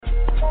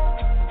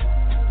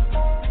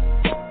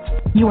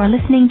You are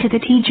listening to the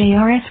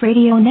TJRS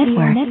Radio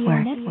Network.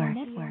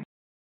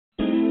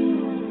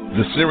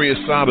 The serious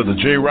side of the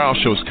J-Rouse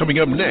Show is coming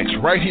up next,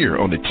 right here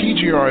on the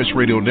TJRS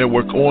Radio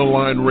Network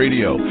online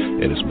radio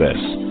at its best.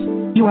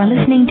 You are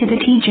listening to the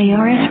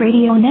TJRS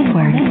Radio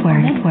Network.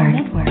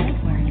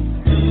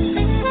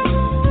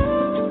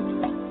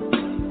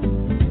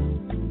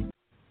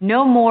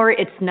 No more,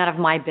 it's none of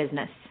my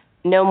business.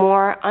 No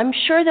more, I'm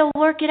sure they'll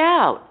work it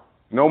out.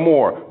 No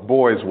more,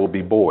 boys will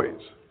be boys.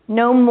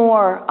 No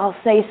more, I'll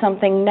say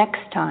something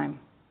next time.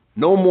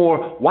 No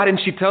more, why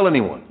didn't she tell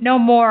anyone? No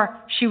more,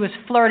 she was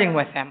flirting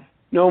with him.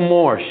 No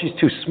more, she's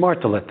too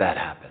smart to let that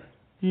happen.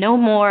 No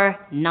more,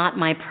 not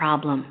my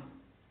problem.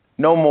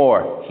 No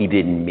more, he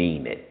didn't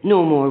mean it.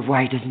 No more,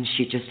 why doesn't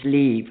she just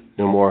leave?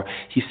 No more,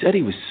 he said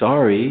he was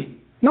sorry.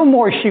 No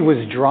more, she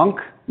was drunk.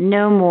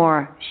 No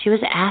more, she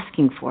was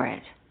asking for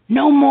it.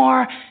 No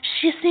more,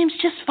 she seems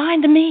just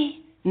fine to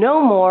me.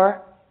 No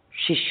more,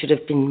 she should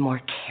have been more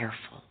careful.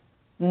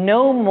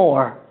 No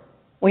more,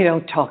 we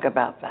don't talk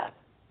about that.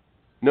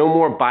 No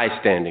more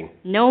bystanding.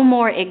 No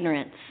more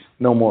ignorance.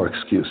 No more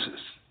excuses.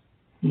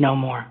 No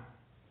more.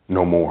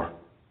 No more.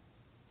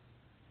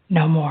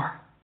 No more.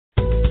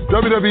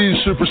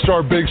 WWE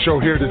Superstar Big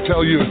Show here to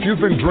tell you, if you've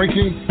been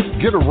drinking,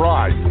 get a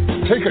ride,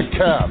 take a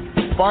cab,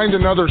 find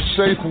another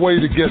safe way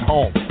to get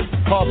home.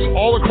 Cops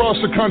all across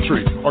the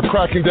country are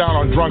cracking down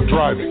on drunk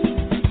driving.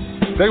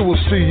 They will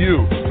see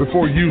you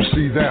before you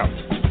see them.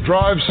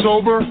 Drive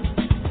sober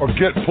or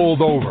get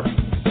pulled over.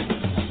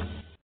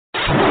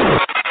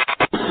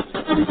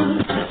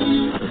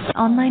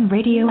 Online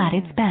radio at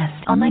its best.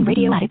 Online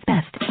radio at its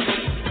best.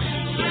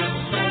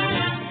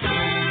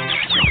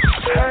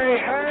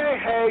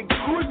 Hey,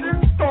 guten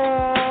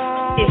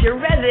Tag. Is your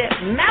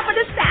resident map of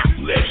the South?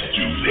 Let's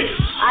do this.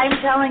 I'm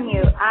telling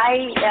you,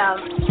 I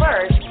am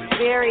first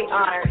very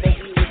honored that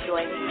you would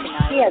join us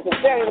tonight. He has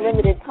a very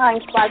limited time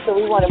spot, so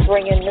we want to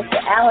bring in Mr.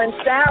 Alan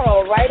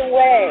Farrell right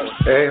away.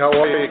 Hey, how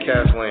are you,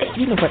 Kathleen?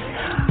 You know what?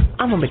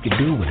 I'm gonna make you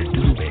do what it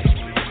do, baby.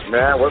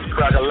 Man, what's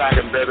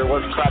crack-a-lackin', baby?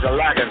 What's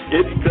crack-a-lackin'?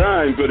 It's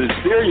time for the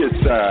serious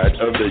side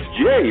of the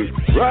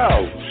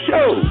J-Rouse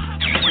Show.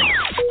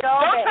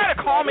 Don't try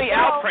to call me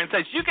out,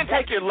 princess. You can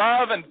take your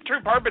love and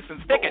true purpose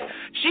and stick it.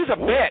 She's a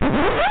bitch.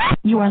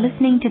 You are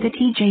listening to the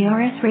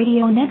TJRS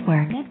Radio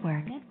Network.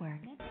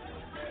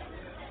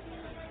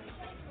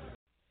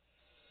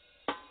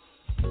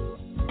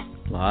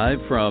 Live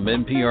from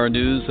NPR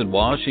News in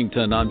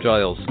Washington, I'm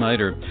Giles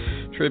Snyder.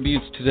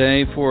 Tributes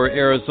today for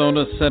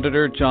Arizona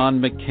Senator John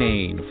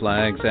McCain.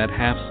 Flags at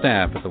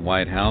half-staff at the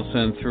White House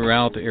and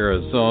throughout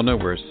Arizona,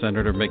 where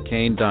Senator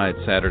McCain died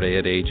Saturday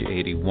at age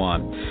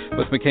 81.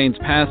 With McCain's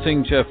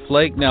passing, Jeff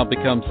Flake now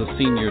becomes the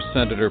senior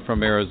senator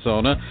from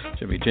Arizona.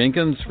 Jimmy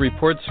Jenkins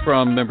reports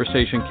from member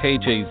station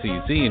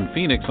KJZZ in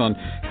Phoenix on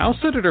how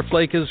Senator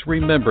Flake is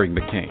remembering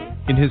McCain.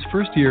 In his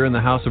first year in the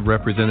House of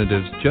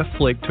Representatives, Jeff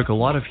Flake took a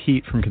lot of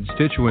heat from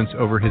constituents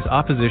over his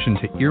opposition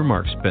to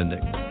earmark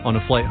spending. On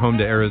a flight home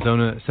to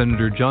Arizona,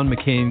 Senator John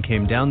McCain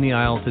came down the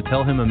aisle to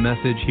tell him a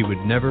message he would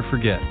never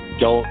forget.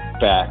 Don't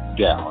back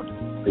down.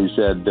 He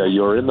said,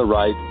 you're in the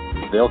right,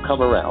 they'll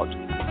come around.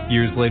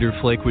 Years later,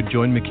 Flake would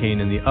join McCain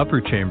in the upper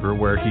chamber,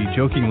 where he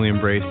jokingly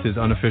embraced his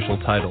unofficial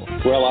title.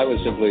 Well, I was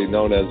simply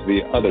known as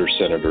the other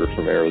senator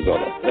from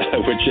Arizona,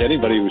 which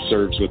anybody who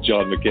serves with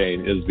John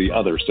McCain is the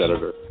other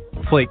senator.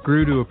 Flake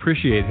grew to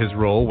appreciate his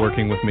role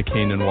working with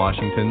McCain in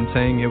Washington,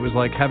 saying it was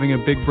like having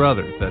a big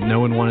brother that no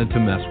one wanted to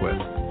mess with.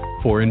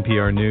 For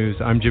NPR News,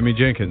 I'm Jimmy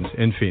Jenkins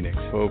in Phoenix.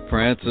 Pope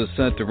Francis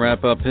set to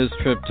wrap up his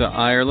trip to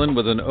Ireland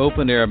with an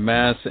open-air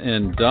mass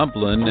in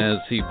Dublin. As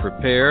he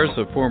prepares,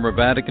 a former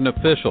Vatican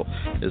official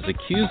is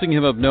accusing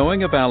him of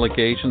knowing of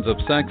allegations of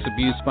sex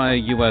abuse by a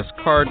U.S.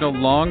 cardinal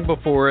long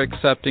before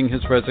accepting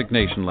his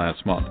resignation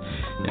last month.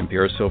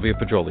 NPR's Sylvia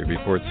Pedroli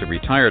reports the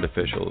retired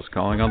official is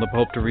calling on the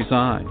Pope to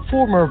resign.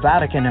 Former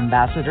Vatican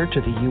ambassador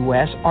to the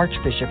U.S.,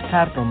 Archbishop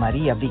Carlo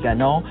Maria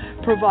Vigano,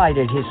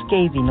 provided his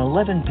scathing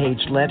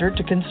 11-page letter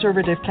to conservative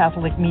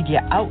Catholic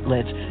media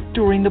outlets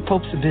during the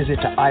Pope's visit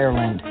to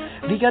Ireland.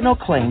 Vigano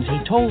claims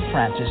he told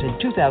Francis in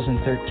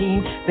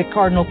 2013 that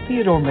Cardinal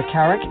Theodore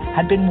McCarrick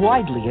had been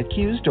widely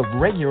accused of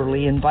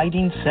regularly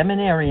inviting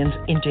seminarians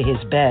into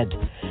his bed.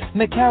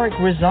 McCarrick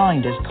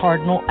resigned as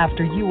cardinal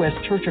after U.S.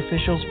 church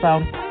officials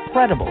found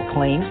credible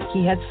claims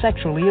he had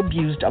sexually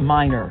abused a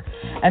minor.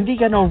 And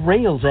Vigano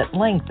rails at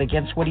length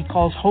against what he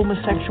calls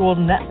homosexual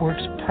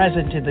networks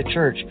present in the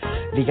church.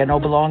 Vigano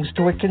belongs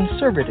to a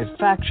conservative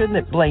faction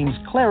that blames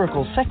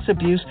clerical sex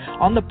abuse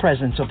on the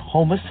presence of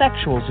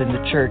homosexuals in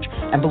the church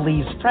and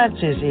believes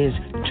Francis is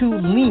too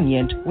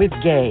lenient with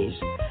gays.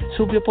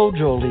 Sylvia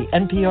Pedroli,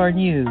 NPR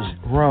News,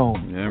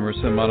 Rome.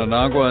 Emerson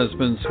Mnangagwa has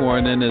been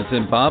sworn in as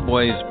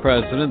Zimbabwe's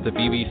president. The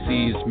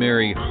BBC's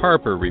Mary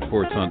Harper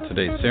reports on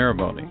today's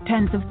ceremony.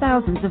 Tens of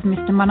thousands of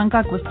Mr.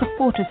 Mnangagwa's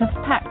supporters have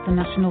packed the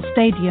National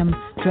Stadium,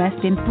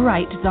 dressed in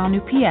bright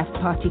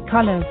ZANU-PF party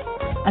colours.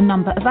 A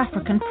number of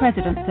African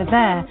presidents are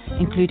there,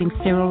 including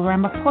Cyril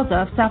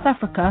Ramaphosa of South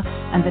Africa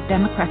and the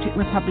Democratic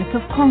Republic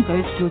of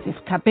Congo's Joseph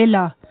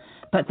Kabila.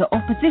 But the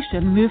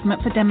opposition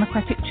Movement for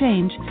Democratic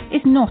Change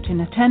is not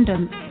in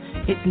attendance.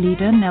 Its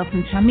leader,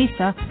 Nelson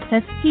Chamisa,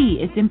 says he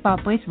is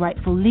Zimbabwe's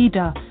rightful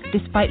leader,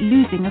 despite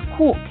losing a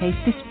court case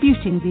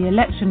disputing the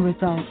election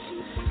results.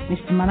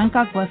 Mr.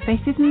 Mnangagwa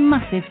faces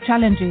massive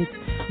challenges,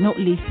 not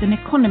least an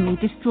economy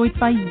destroyed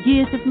by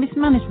years of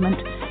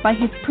mismanagement by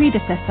his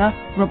predecessor,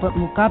 Robert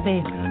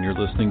Mugabe. And you're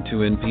listening to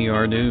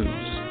NPR News.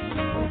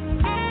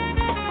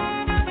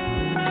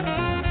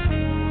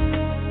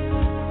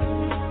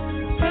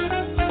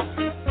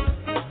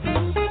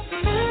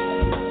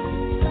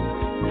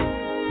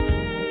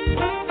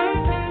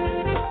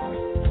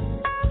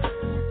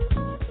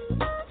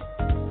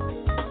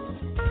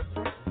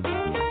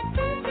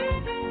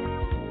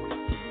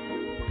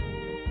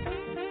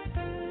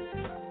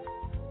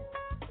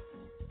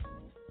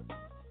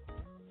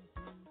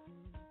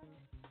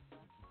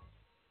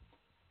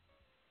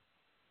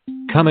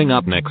 Coming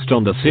up next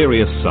on the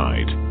serious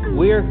side.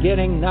 We're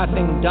getting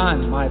nothing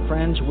done, my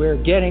friends. We're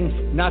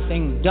getting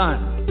nothing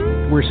done.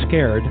 We're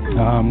scared.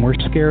 We're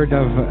scared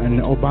of an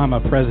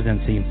Obama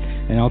presidency,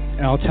 and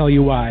I'll tell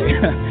you why.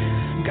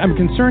 I'm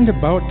concerned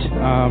about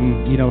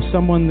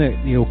someone that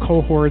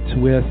cohorts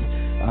with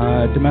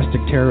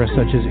domestic terrorists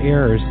such as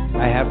Ayers.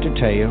 I have to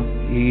tell you,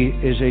 he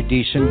is a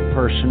decent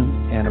person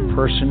and a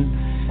person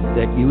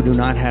that you do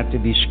not have to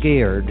be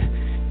scared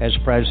as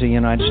President of the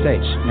United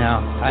States.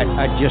 Now,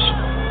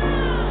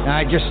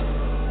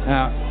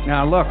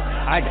 Now look,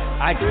 I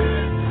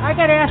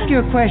got to ask you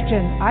a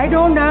question. I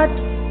do not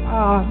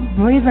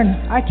believe in.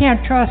 I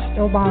can't trust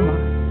Obama.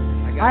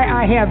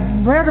 I have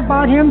read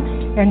about him,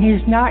 and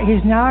he's an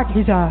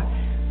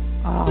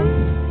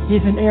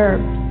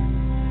Arab.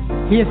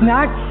 He is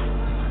not.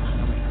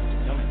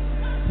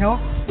 No,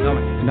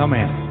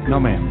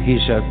 ma'am.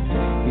 He's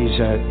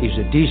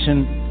a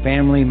decent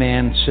family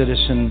man,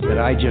 citizen that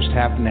I just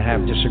happen to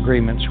have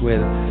disagreements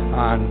with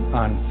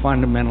on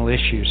fundamental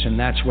issues, and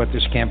that's what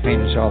this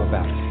campaign is all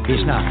about.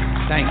 He's not.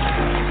 Thank you.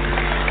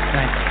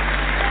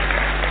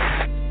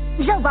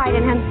 Joe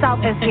Biden himself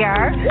is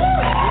here.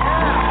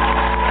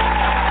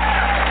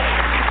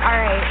 All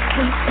right,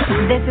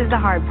 this is the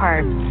hard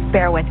part.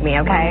 Bear with me,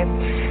 okay?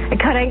 I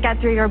couldn't get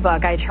through your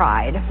book. I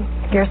tried.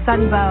 Your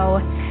son, Beau,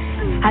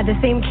 had the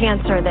same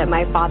cancer that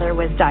my father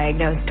was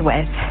diagnosed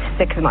with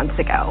 6 months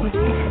ago.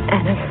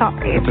 And I'm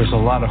sorry. But there's a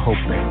lot of hope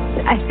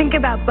there. I think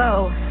about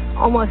Beau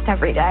almost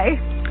every day.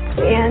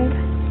 And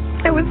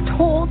I was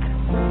told,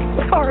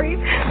 sorry,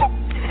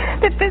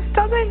 that this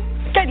doesn't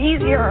get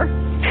easier,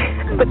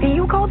 but that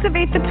you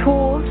cultivate the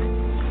tools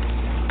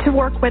to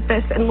work with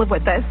this and live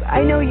with this.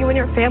 I know you and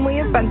your family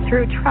have been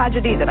through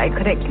tragedy that I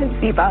couldn't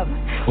conceive of.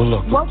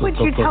 Well, what would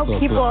you tell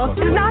people?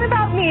 It's not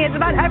about me. It's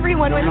about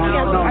everyone with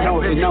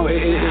cancer. No,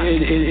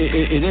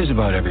 it is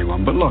about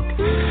everyone. But look,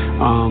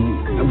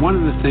 one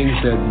of the things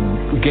that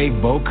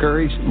gave Beau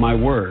courage, my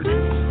word,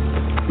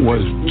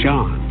 was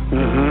John.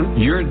 Mm-hmm.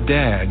 Your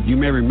dad, you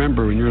may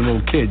remember when you were a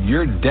little kid,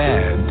 your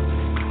dad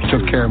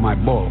took care of my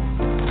Beau.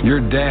 Your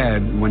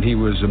dad, when he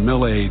was a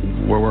mill aide,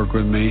 worked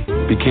with me,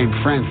 became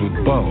friends with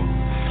Beau.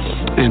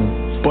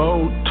 And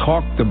Beau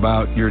talked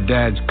about your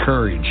dad's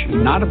courage,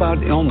 not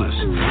about illness,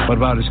 but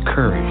about his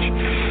courage.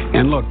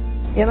 And look,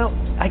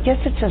 I guess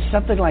it says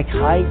something like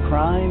high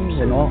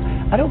crimes and all.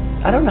 I don't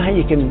know how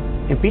you can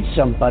impeach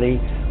somebody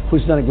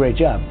who's done a great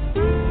job.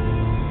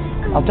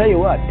 I'll tell you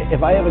what,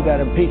 if I ever got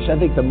impeached, I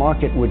think the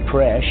market would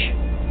crash.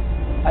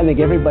 I think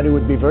everybody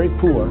would be very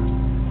poor,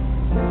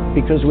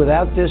 because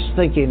without this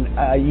thinking,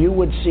 you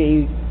would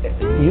see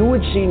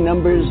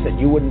numbers that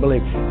you wouldn't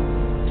believe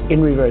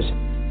in reverse.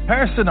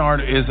 Paris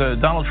Denard is a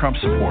Donald Trump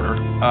supporter.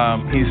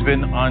 He's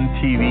been on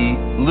TV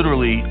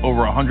literally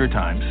over 100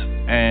 times.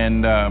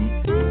 And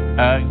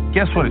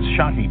guess what? It's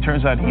shocking.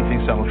 Turns out he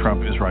thinks Donald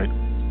Trump is right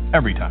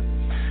every time.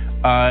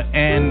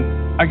 And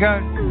I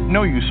got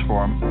no use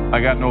for him. I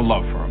got no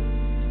love for him.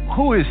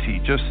 Who is he?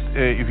 Just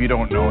if you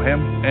don't know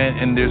him,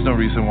 and there's no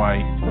reason why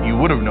you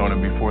would have known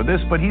him before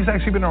this, but he's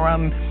actually been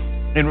around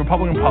in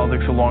Republican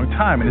politics a long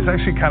time, and it's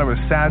actually kind of a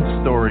sad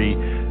story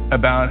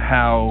about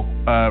how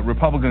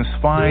Republicans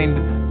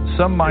find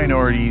some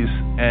minorities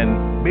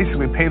and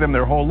basically pay them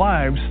their whole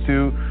lives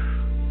to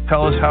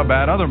tell us how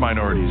bad other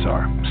minorities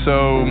are.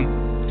 So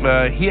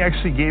he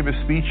actually gave a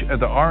speech at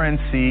the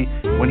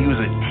RNC when he was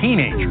a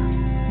teenager.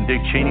 And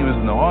Dick Cheney was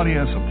in the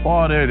audience,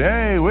 applauded,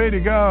 hey, way to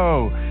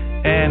go.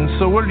 And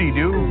so what did he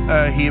do?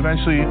 He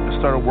eventually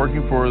started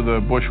working for the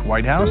Bush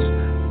White House.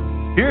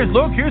 Here's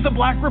a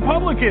black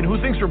Republican who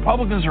thinks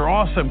Republicans are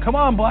awesome. Come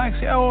on, blacks.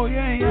 Yeah,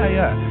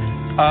 yeah.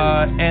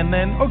 And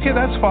then, okay,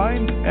 that's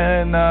fine.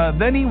 And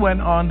then he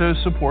went on to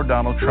support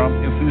Donald Trump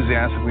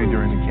enthusiastically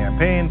during the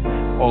campaign,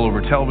 all over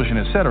television,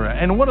 etc.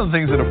 And one of the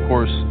things that, of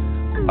course,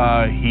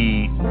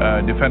 he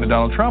defended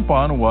Donald Trump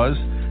on was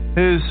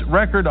his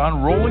record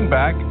on rolling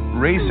back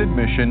race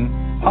admission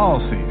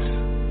policies.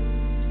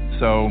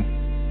 So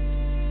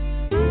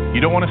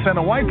you don't want to send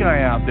a white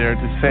guy out there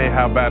to say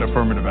how bad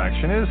affirmative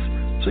action is,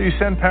 so you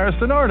send Paris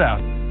Denard out.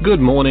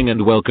 Good morning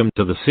and welcome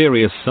to the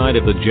serious side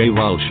of the J.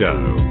 Ryle Show.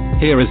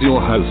 Here is your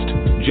host,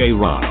 J.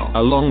 Ryle,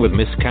 along with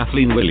Miss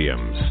Kathleen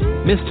Williams.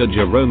 Mr.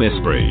 Jerome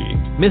Esprit,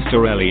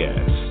 Mr.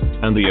 Elias,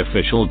 and the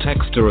official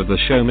texter of the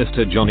show,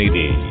 Mr. Johnny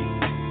D.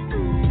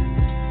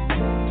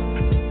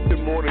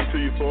 Good morning to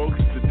you folks.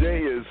 Today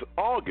is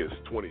August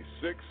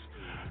 26th,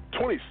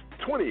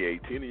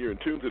 2018, and you're in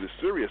tune to the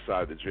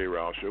Seriouside, the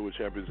Show, which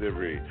happens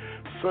every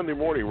Sunday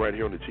morning right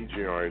here on the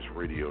TJRS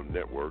Radio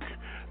Network,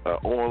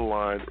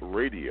 online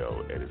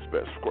radio at its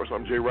best. Of course,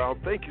 I'm J. Rao.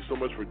 Thank you so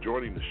much for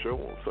joining the show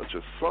on such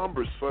a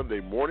somber Sunday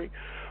morning.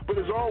 But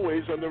as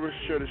always, I never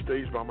share the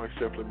stage by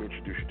myself. Let me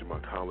introduce you to my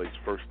colleagues.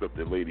 First up,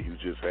 the lady who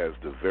just has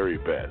the very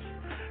best,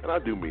 and I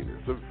do mean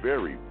this, the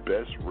very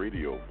best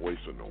radio voice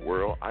in the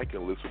world. I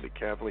can listen to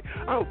Kathleen.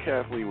 I know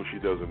Kathleen, when she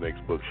does the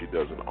next book, she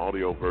does an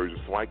audio version,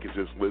 so I can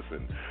just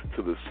listen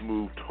to the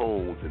smooth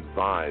tones and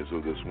vibes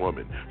of this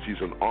woman.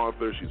 She's an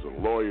author, she's a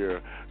lawyer,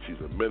 she's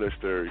a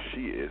minister.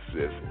 She is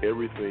just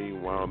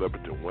everything wound up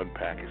into one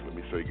package. Let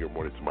me say good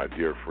morning to my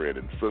dear friend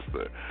and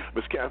sister,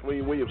 Miss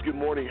Kathleen Williams. Good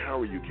morning.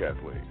 How are you,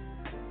 Kathleen?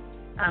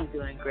 I'm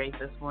doing great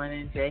this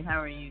morning, Jay. How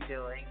are you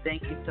doing?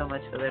 Thank you so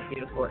much for that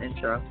beautiful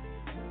intro.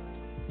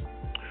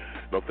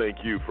 No,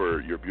 thank you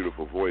for your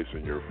beautiful voice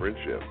and your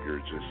friendship. You're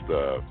just,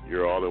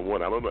 you're all in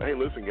one. I don't know. Hey,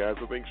 listen, guys,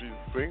 I think she's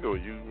single.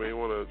 You may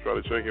want to try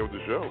to check in with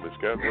the show. Miss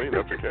Kathleen,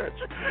 that's a catch.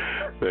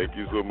 Thank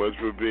you so much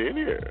for being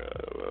here.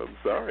 I'm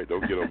sorry.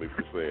 Don't get on me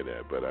for saying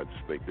that, but I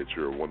just think that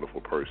you're a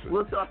wonderful person.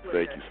 We'll talk later.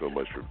 Thank you so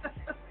much for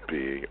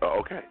being,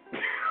 okay.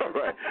 All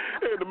right.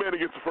 And the man that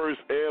gets the first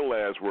and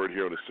last word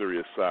here on the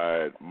Serious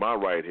Side, my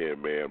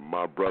right-hand man,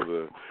 my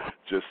brother,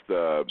 just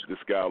this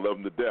guy, I love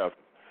him to death.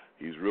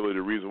 He's really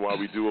the reason why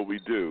we do what we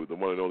do, the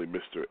one and only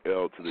Mr.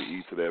 L to the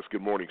E to the S.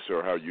 Good morning,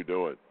 sir. How are you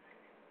doing?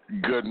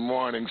 Good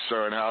morning,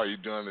 sir, and how are you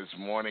doing this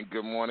morning?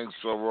 Good morning,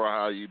 Soror.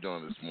 How are you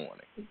doing this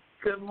morning?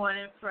 Good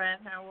morning,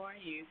 friend. How are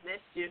you?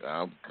 Missed you.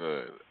 I'm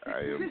good. I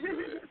am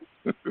good.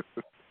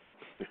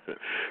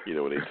 You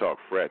know, when they talk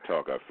frat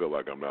talk, I feel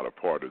like I'm not a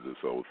part of this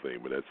whole thing,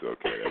 but that's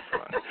okay. That's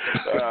fine.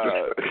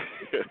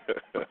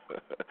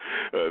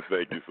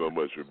 Thank you so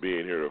much for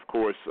being here. Of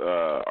course,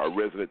 our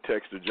resident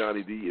texter,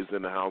 Johnny D, is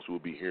in the house. We'll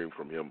be hearing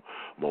from him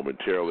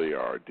momentarily.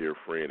 Our dear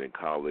friend and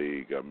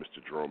colleague,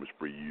 Mr. Jerome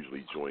Esprit,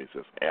 usually joins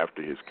us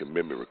after his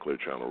commitment with Clear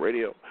Channel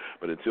Radio.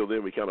 But until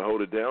then, we kind of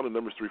hold it down. The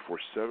number is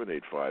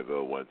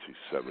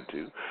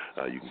 347-850-1272.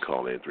 You can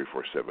call in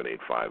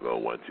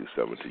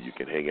 347-850-1272. You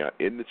can hang out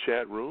in the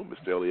chat room.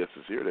 Mr. Elias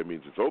is here. That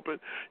means it's open.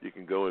 You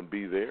can go and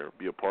be there,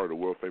 be a part of the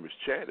world-famous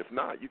chat. If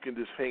not, you can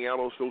just hang out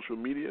on social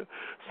media,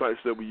 sites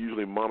that we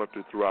usually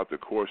monitor throughout the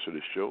course of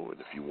the show.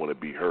 And if you want to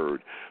be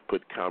heard,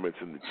 put comments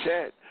in the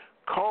chat,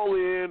 call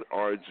in,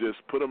 or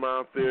just put them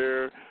out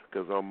there,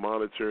 because I'm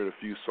monitoring a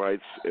few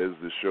sites as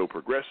the show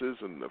progresses.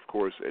 And, of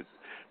course,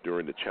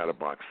 during the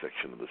chatterbox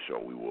section of the show,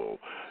 we will,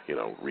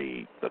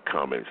 read the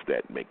comments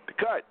that make the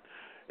cut.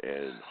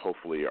 And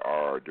hopefully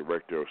our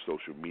director of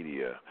social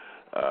media,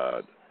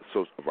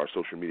 of our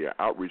social media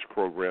outreach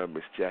program,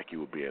 Miss Jackie,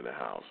 will be in the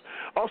house.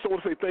 Also, I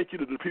want to say thank you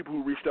to the people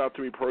who reached out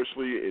to me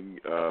personally and,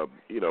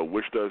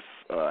 wished us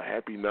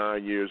happy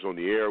 9 years on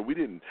the air. We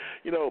didn't,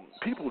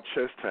 people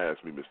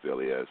chastised me, Mr.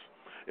 Elias,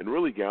 and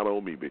really got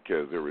on me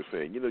because they were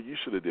saying, you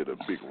should have did a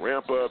big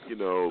ramp up,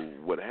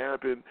 what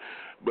happened,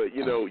 but,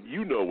 you know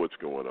what's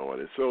going on.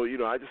 And so,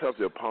 I just have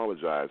to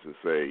apologize and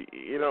say,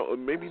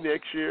 maybe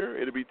next year,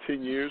 it'll be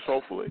 10 years,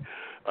 hopefully,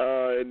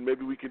 and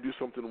maybe we can do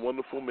something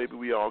wonderful. Maybe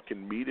we all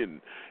can meet at a,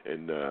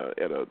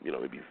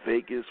 maybe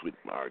Vegas with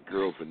our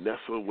girl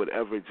Vanessa,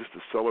 whatever, just to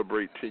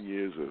celebrate 10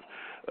 years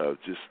of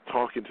just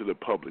talking to the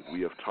public.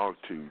 We have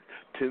talked to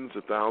tens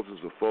of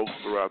thousands of folks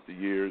throughout the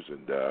years,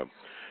 and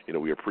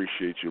we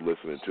appreciate you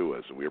listening to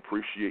us, and we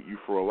appreciate you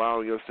for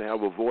allowing us to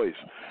have a voice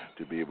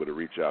to be able to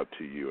reach out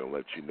to you and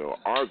let you know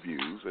our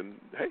views. And,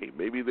 hey,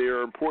 maybe they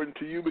are important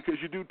to you because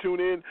you do tune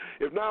in.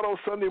 If not on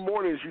Sunday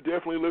mornings, you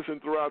definitely listen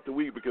throughout the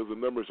week because the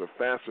numbers are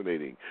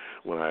fascinating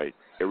when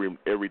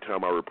every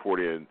time I report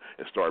in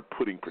and start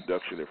putting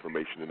production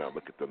information in, I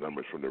look at the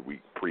numbers from the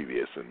week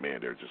previous, and, man,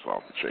 they're just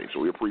off the chain. So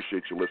we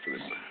appreciate you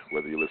listening,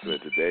 whether you're listening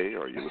today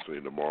or you're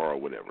listening tomorrow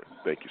or whenever.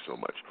 Thank you so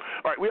much.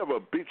 All right, we have a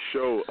big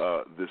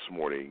show this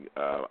morning.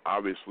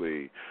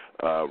 Obviously,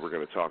 we're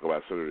going to talk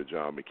about Senator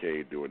John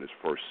McCain doing his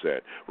first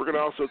set. We're going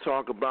to also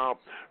talk about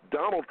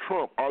Donald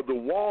Trump. Are the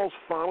walls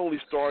finally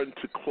starting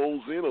to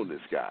close in on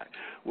this guy?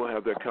 We'll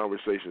have that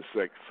conversation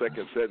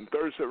second set. And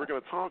third set, we're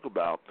going to talk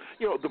about,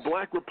 the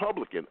black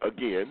Republican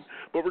again,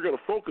 but we're going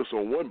to focus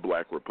on one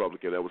black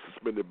Republican that was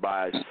suspended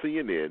by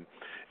CNN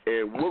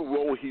and what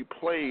role he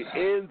played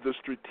in the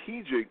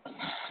strategic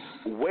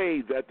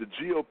way that the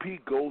GOP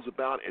goes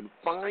about and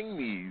find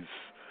these,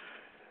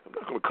 I'm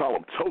not going to call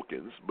them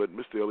tokens, but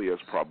Mr. Elias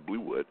probably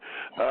would,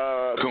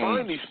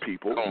 find these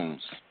people.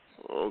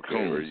 Okay,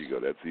 there you go.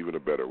 That's even a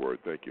better word.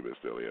 Thank you,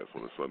 Mr. Elias,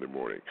 on a Sunday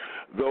morning.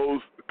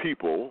 Those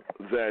people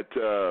that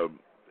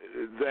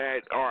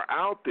are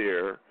out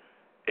there,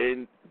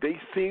 and they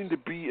seem to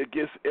be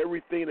against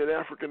everything that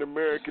African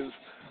Americans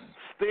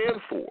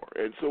stand for.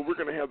 And so we're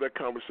going to have that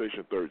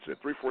conversation Thursday.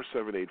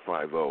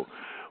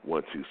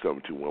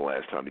 347-850-1272. One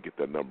last time to get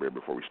that number in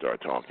before we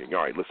start talking.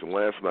 All right, listen,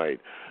 last night,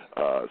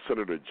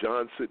 Senator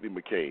John Sidney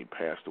McCain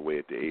passed away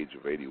at the age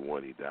of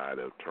 81. He died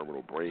of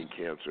terminal brain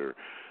cancer.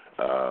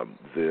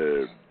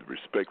 The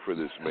respect for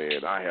this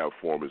man I have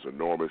for him is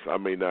enormous. I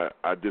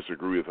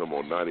disagree with him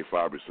on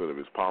 95% of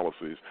his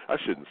policies. I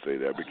shouldn't say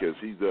that because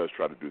he does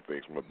try to do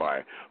things from a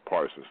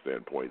bipartisan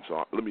standpoint.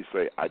 So let me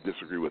say I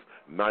disagree with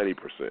 90%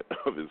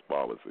 of his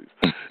policies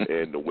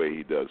and the way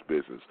he does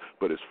business.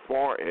 But as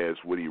far as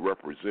what he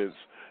represents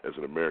as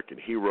an American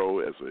hero,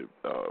 as a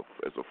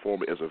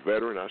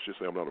veteran, I should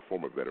say I'm not a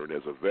former veteran,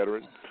 as a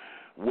veteran,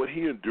 what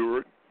he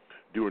endured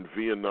during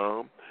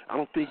Vietnam, I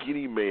don't think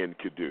any man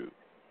could do.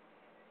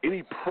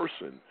 Any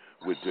person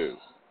would do.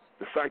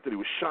 The fact that he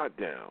was shot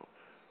down,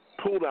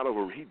 pulled out of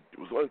he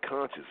was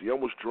unconscious, he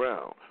almost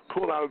drowned,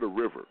 pulled out of the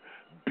river,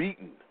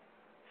 beaten,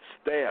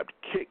 stabbed,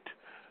 kicked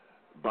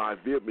by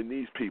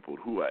Vietnamese people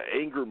an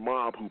angry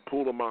mob who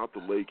pulled him out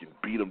the lake and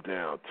beat him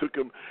down.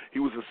 He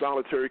was in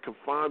solitary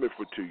confinement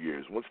for 2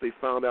 years. Once they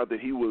found out that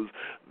he was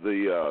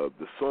the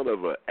son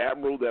of an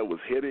admiral that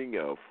was heading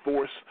a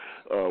force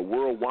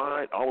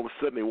worldwide, all of a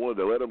sudden they wanted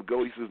to let him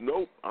go. He says,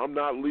 nope, I'm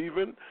not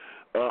leaving.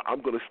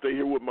 I'm going to stay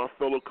here with my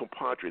fellow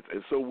compatriots.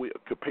 And so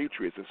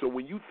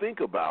when you think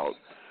about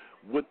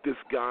what this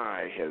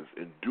guy has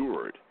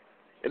endured,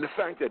 and the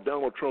fact that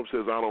Donald Trump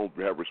says, I don't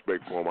have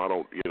respect for him, I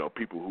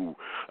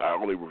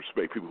only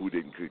respect people who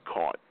didn't get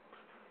caught.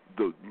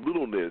 The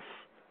littleness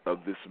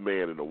of this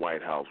man in the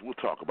White House, we'll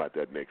talk about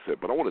that next set.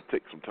 But I want to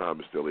take some time,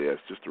 Mr.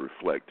 Elias, just to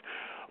reflect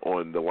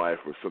on the life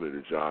of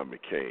Senator John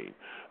McCain.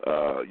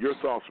 Your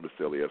thoughts,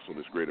 Mr. Elias, on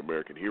this great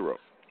American hero?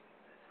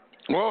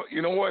 Well,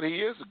 you know what? He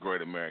is a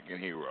great American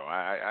hero.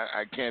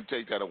 I can't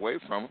take that away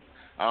from him.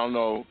 I don't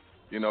know,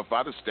 if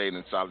I'd have stayed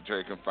in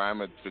solitary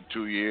confinement for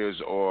 2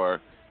 years or,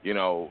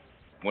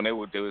 when they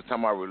were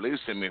talking about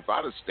releasing me, if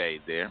I'd have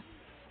stayed there,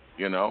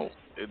 it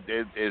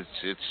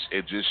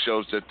just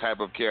shows the type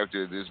of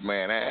character this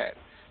man had.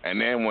 And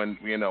then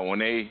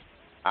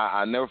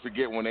I never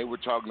forget when they were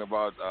talking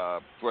about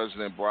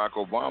President Barack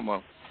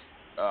Obama,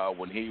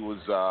 when he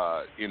was,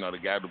 the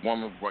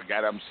woman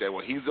got up and said,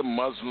 well, he's a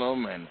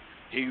Muslim and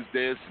he's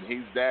this and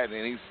he's that,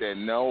 and he said,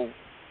 no,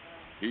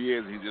 he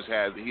is. He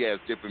has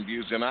different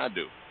views than I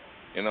do.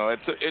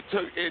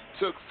 It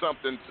took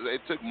something.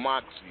 It took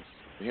moxie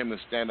for him to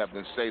stand up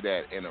and say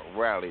that in a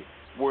rally,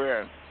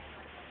 where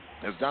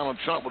as Donald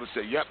Trump would have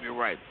said, yep, you're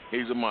right,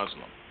 he's a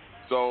Muslim.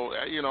 So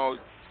you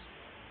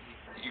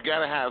got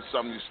to have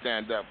something to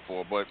stand up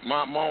for. But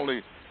my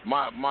one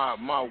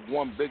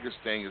biggest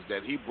thing is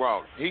that he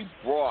brought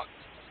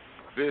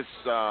this.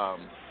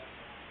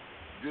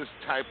 This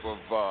type of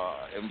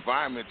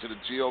environment to the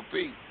GOP.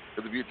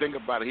 Because if you think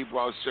about it, he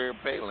brought Sarah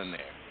Palin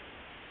there.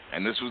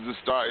 And this was the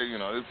start,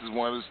 this is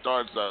one of the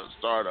start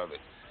of it.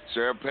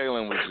 Sarah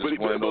Palin was just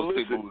one of those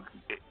people.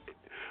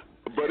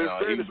 But in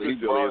fairness,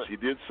 Mr. Elias, he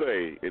did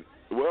say, in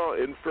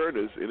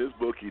fairness, in his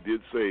book, he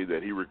did say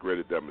that he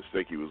regretted that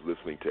mistake. He was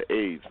listening to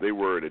aides. They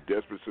were in a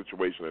desperate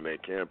situation in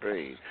that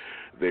campaign.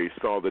 They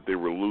saw that they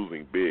were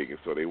losing big, and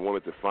so they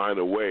wanted to find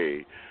a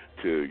way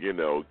to,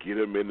 get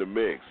him in the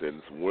mix.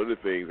 And one of the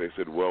things they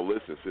said, well,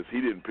 listen, since he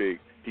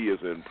as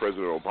in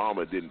President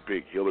Obama didn't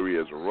pick Hillary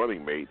as a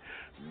running mate,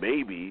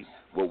 maybe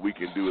what we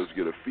can do is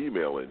get a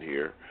female in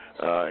here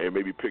and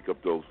maybe pick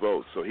up those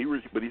votes. So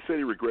but he said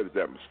he regretted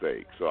that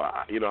mistake. So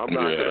I'm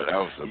not. Yeah, that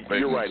was a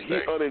big You're right.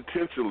 Mistake.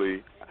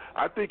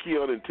 I think he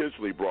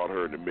unintentionally brought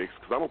her in the mix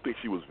because I don't think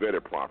she was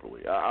vetted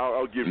properly.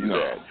 I'll give you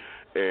that.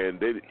 And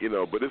they,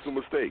 but it's a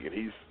mistake, and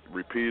he's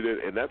repeated it,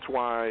 and that's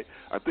why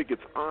I think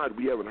it's odd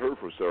we haven't heard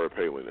from Sarah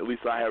Palin. At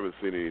least I haven't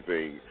seen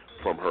anything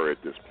from her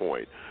at this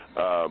point.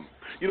 A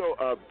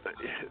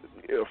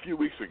few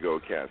weeks ago,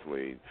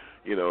 Kathleen,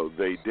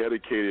 they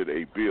dedicated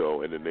a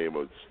bill in the name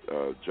of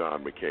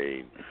John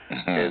McCain,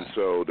 and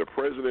so the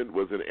president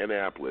was in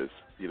Annapolis.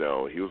 He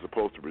was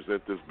supposed to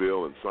present this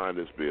bill and sign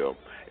this bill,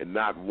 and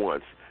not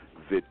once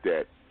did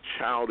that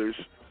childish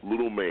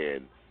little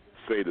man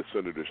say the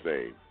senator's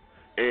name.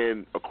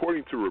 And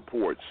according to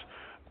reports,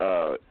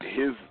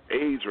 his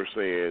aides are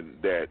saying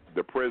that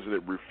the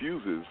president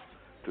refuses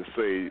to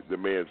say the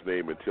man's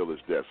name until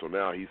his death. So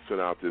now he sent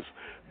out this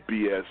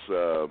BS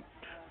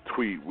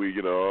tweet.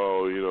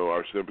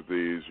 Our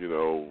sympathies,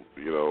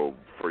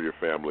 for your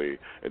family.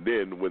 And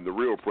then when the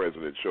real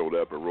president showed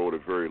up and wrote a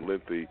very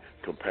lengthy,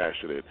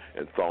 compassionate,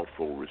 and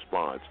thoughtful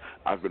response,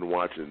 I've been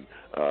watching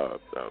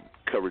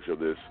coverage of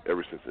this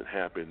ever since it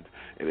happened,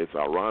 and it's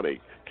ironic,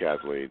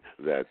 Kathleen,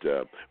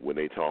 that when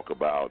they talk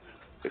about,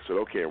 they said,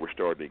 okay, we're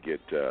starting to get,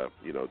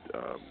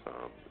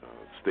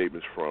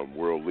 statements from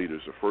world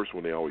leaders. The first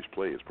one they always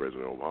play is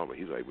President Obama.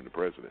 He's not even the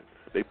president.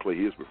 They play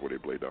his before they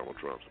play Donald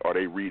Trump's, or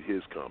they read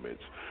his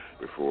comments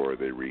before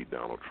they read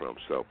Donald Trump.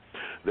 So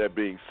that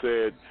being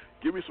said,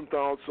 give me some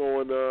thoughts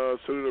on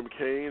Senator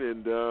McCain,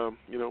 and,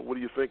 what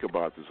do you think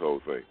about this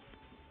whole thing?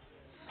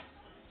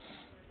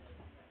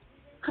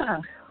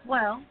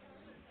 Well,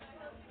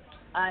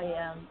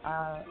 I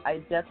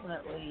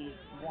definitely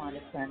want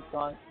to send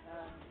thoughts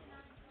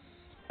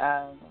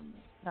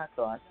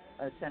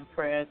send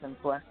prayers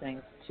and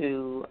blessings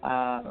to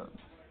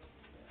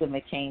the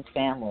McCain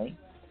family.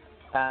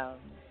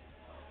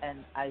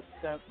 And I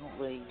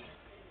certainly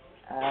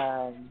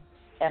am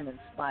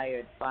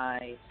inspired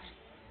by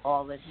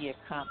all that he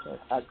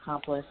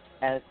accomplished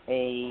as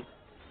a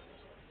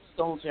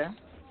soldier,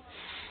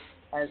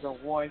 as a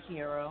war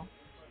hero.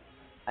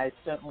 I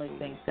certainly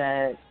think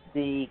that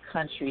the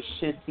country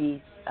should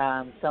be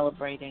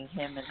celebrating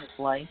him and his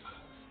life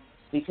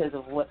because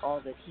of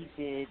all that he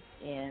did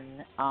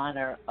in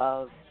honor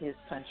of his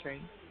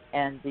country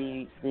and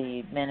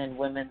the men and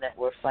women that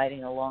were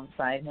fighting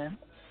alongside him.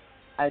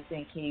 I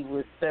think he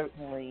was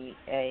certainly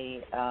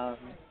a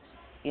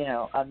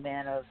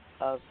man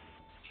of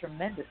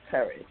tremendous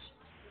courage,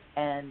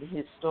 and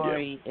his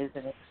story is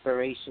an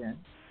inspiration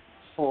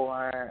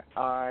for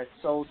our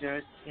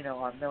soldiers,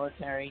 our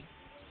military.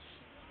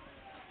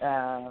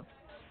 I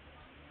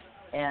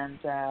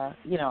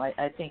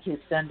think his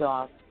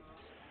send-off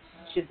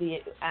should be,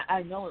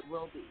 I know it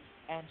will be,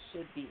 and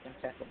should be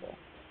impeccable.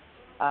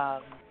 I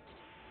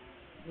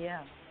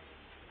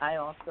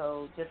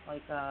also, just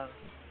like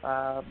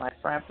my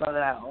frat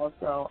brother, I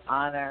also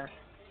honor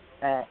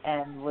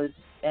and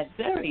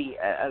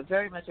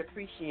very much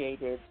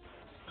appreciated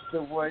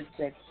the words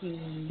that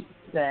he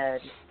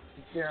said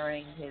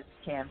during his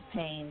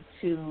campaign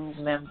to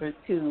members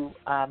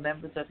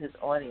of his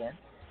audience,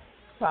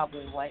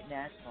 probably white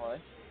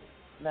nationalists,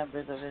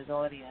 members of his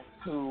audience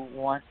who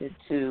wanted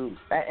to,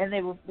 and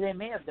they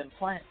may have been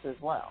plants as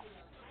well.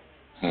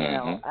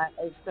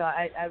 Mm-hmm.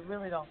 I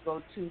really don't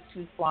go too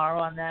far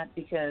on that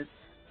because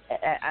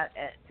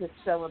to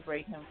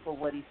celebrate him for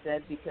what he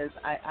said, because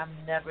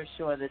I'm never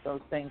sure that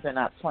those things are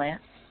not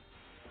plants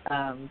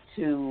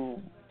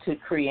to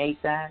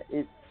create that.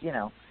 It's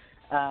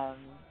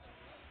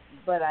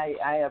but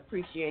I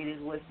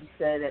appreciated what he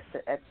said at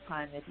the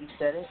time that he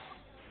said it.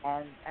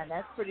 And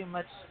that's pretty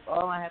much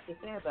all I have to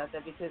say about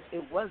that, because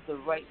it was the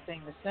right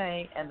thing to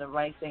say and the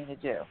right thing to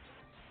do.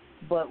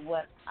 But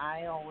what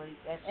I always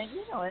and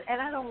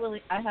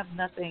I have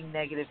nothing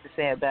negative to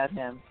say about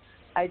him.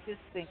 I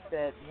just think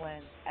that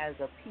when, as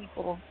a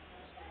people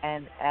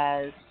and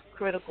as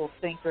critical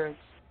thinkers,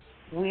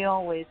 we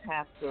always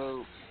have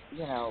to,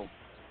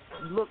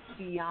 look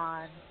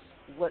beyond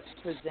what's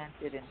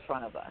presented in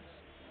front of us.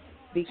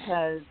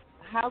 Because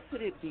how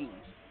could it be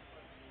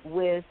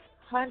with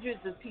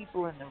hundreds of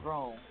people in the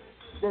room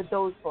that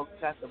those folks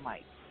got the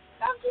mic?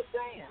 I'm just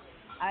saying.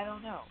 I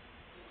don't know.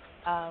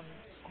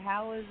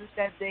 How is it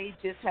that they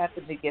just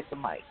happened to get the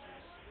mic?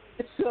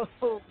 So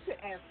to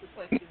ask the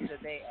questions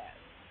that they asked,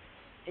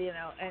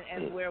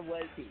 and where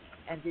was he?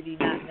 And did he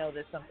not know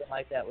that something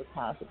like that was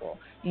possible?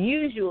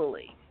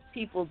 Usually,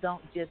 people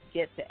don't just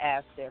get to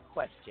ask their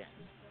question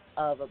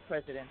of a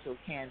presidential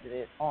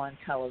candidate on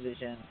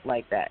television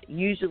like that.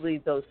 Usually,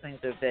 those things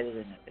are vetted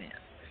in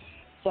advance.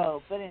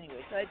 So, but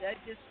anyway, I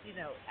just,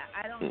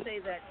 I don't say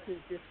that to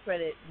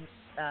discredit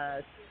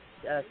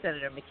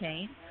Senator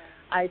McCain.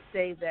 I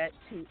say that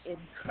to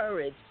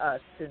encourage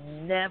us to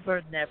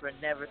never, never,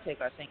 never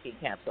take our thinking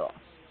caps off.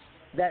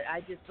 That I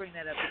just bring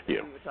that up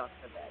because we were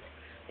talking about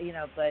it.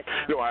 But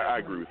no, I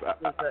agree with that.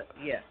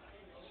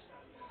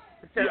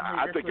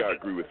 I think I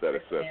agree with that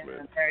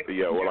assessment.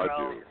 Yeah, well, I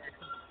do.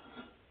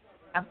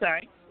 I'm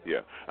sorry.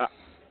 Yeah.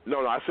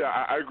 No, I say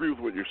I agree with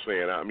what you're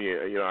saying. I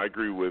mean, I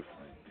agree with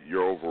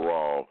your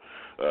overall,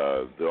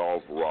 the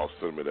overall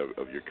sentiment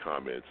of your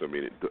comments. I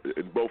mean,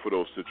 in both of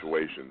those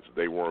situations,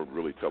 they weren't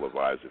really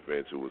televised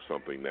events. It was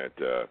something that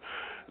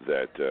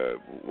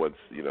once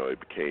it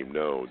became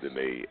known, then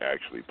they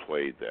actually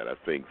played that. I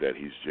think that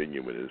he's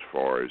genuine as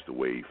far as the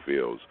way he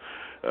feels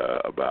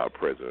about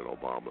President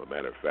Obama.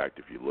 Matter of fact,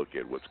 if you look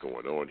at what's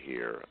going on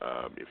here,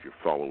 if you're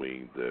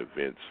following the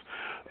events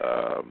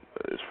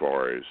as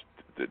far as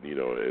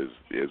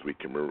as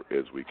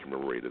we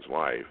commemorate his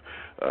life,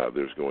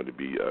 there's going to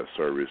be a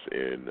service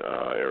in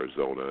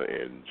Arizona,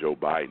 and Joe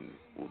Biden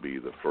will be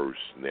the first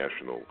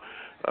national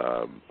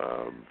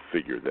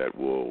figure that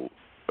will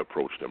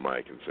approach the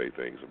mic and say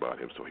things about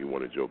him. So he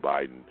wanted Joe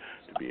Biden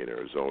to be in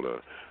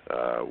Arizona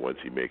once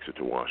he makes it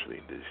to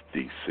Washington,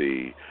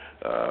 D.C.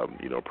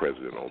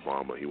 President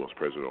Obama, he wants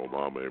President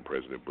Obama and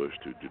President Bush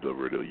to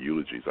deliver the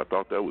eulogies. I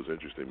thought that was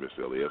interesting,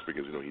 Mr. Elias,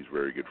 because, he's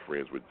very good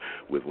friends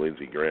with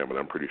Lindsey Graham, and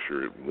I'm pretty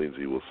sure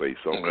Lindsey will say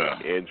something,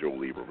 and Joe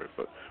Lieberman,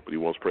 but he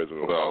wants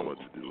President Obama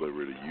to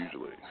deliver the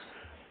eulogy.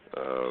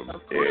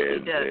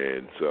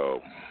 And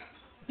so...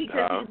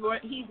 Because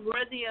he's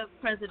worthy of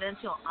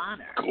presidential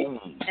honor,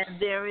 and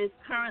there is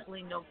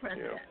currently no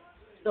president.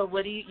 Yeah. So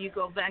what do you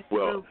go back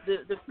to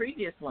the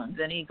previous ones,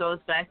 and he goes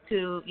back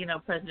to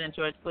President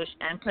George Bush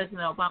and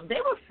President Obama. They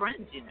were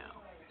friends,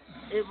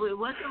 It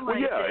wasn't like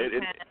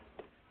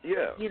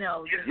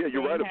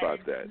you're right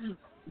about that.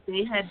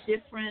 They had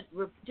different,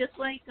 just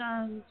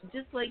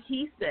like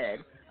he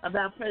said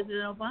about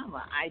President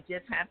Obama. I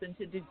just happen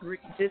to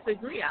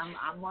disagree.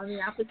 I'm on the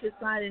opposite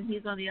side, and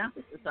he's on the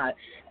opposite side,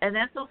 and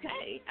that's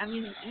okay. I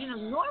mean,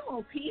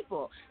 normal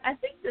people. I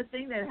think the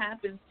thing that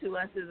happens to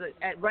us is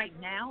right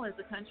now as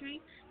a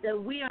country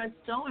that we are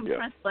so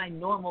impressed by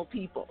normal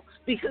people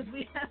because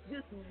we have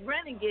this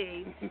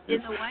renegade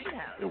in the White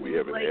House. And we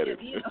haven't had it.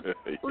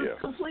 Who's a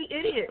complete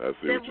idiot. I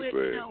see what you're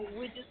saying.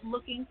 We're just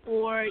looking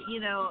for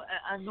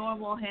a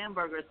normal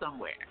hamburger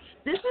somewhere.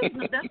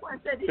 That's why I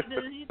said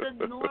he's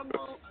a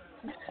normal,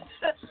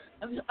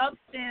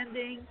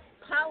 upstanding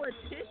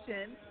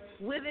politician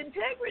with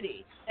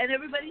integrity, and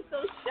everybody's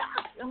so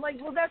shocked. I'm like,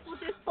 well, that's what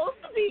they're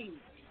supposed to be.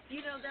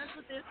 That's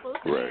what they're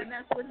supposed to be, and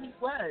that's what he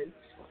was.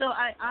 So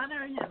I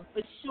honor him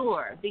for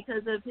sure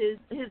because of his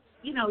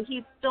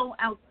he's so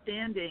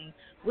outstanding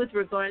with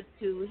regards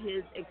to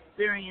his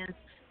experience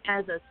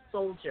as a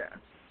soldier,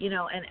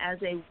 and as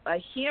a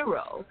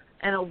hero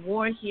and a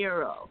war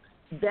hero.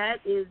 That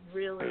is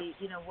really,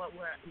 what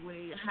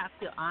we have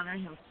to honor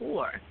him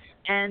for.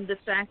 And the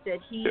fact that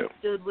he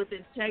stood with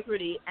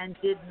integrity and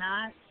did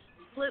not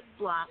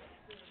flip-flop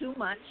too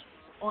much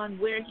on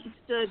where he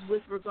stood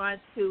with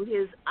regards to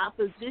his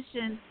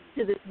opposition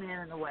to this man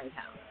in the White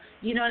House.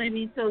 You know what I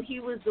mean? So he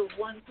was the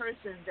one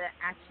person that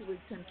actually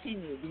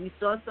continued. We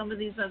saw some of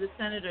these other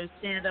senators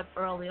stand up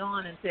early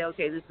on and say,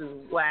 okay, this is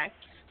whack.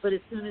 But as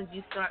soon as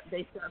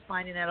they start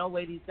finding out, oh,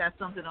 wait, he's got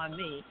something on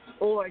me,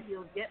 or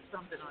he'll get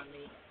something on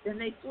me, then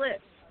they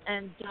flip.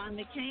 And John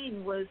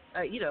McCain was,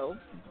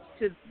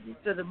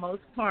 for the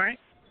most part,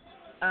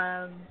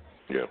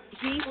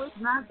 he was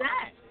not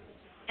that.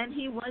 And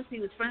he was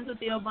friends with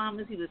the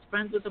Obamas. He was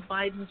friends with the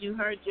Bidens. You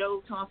heard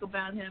Joe talk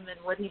about him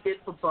and what he did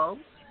for both,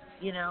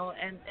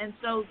 and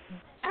so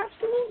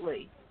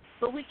absolutely.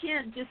 But we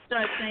can't just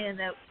start saying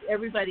that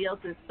everybody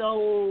else is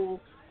so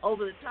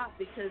over the top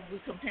because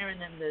we're comparing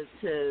them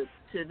to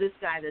this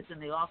guy that's in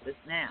the office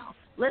now.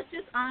 Let's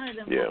just honor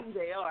them for who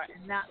they are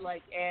and not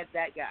add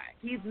that guy.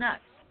 He's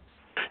nuts.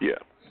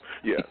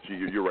 Yeah,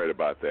 you're right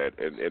about that,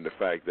 and the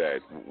fact that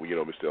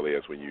Mr.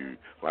 Elias, when you,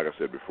 like I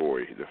said before,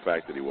 the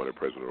fact that he wanted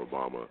President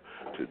Obama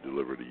to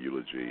deliver the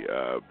eulogy.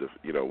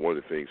 One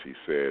of the things he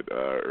said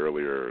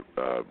earlier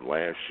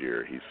last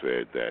year, he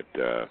said that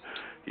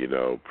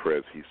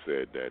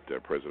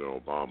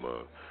President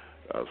Obama.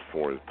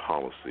 Foreign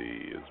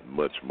policy is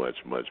much, much,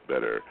 much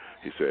better.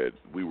 He said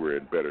we were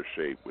in better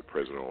shape with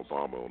President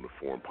Obama on the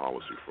foreign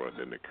policy front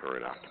than the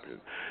current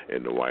occupant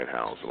in the White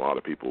House. A lot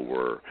of people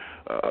were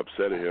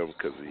upset at him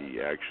because he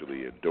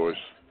actually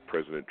endorsed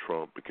President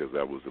Trump because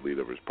that was the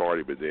leader of his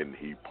party, but then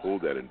he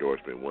pulled that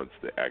endorsement once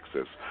the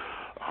Access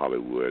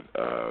Hollywood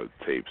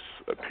tapes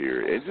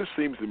appeared. It just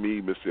seems to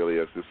me, Mr.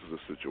 Elias, this is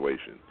a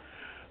situation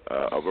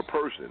of a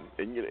person,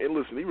 and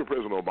listen, even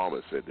President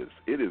Obama said this,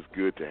 it is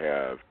good to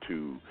have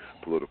two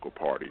political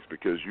parties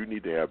because you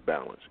need to have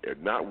balance,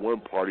 and not one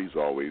party's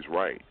always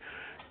right.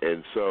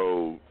 And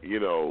so, he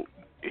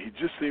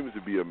just seems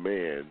to be a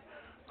man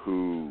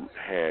who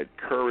had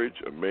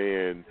courage, a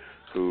man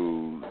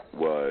who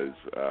was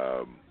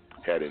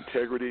had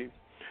integrity.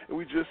 And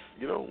we just,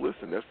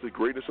 listen, that's the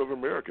greatness of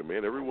America,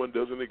 man. Everyone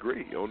doesn't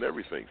agree on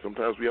everything.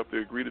 Sometimes we have to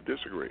agree to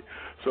disagree.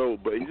 So,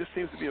 but he just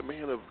seems to be a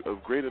man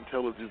of great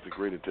intelligence and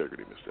great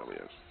integrity, Mr.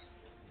 Elias.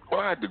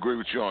 Well, I have to agree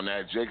with you on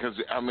that, Jay, because,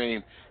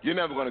 you're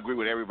never going to agree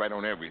with everybody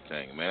on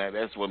everything, man.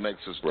 That's what makes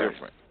us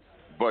different.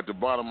 But the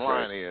bottom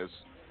line is,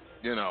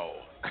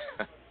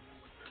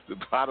 the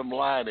bottom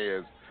line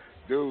is,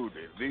 dude,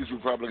 these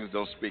Republicans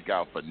don't speak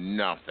out for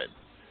nothing.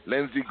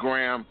 Lindsey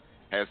Graham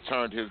has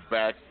turned his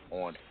back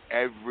on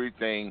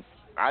everything.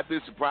 I'd be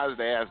surprised if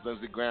they asked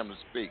Lindsey Graham to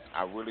speak.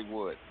 I really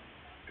would,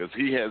 because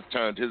he has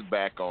turned his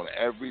back on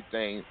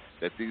everything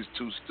that these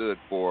two stood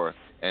for,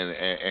 and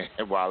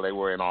while they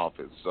were in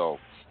office. So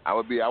I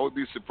would be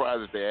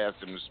surprised if they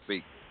asked him to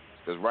speak,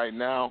 because right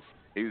now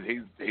he's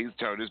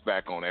turned his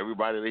back on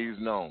everybody that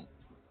he's known,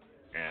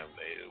 and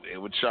it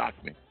would shock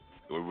me.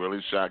 It would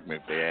really shock me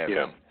if they asked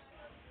him.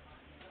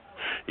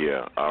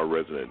 Yeah, our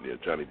resident,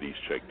 Johnny Deese,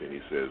 checked in. He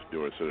says,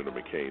 during Senator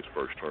McCain's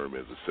first term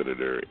as a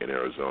senator in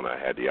Arizona, I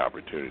had the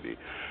opportunity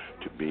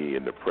to be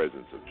in the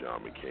presence of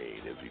John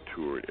McCain as he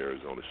toured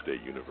Arizona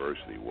State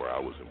University, where I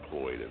was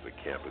employed as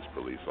a campus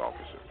police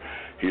officer.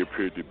 He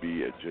appeared to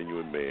be a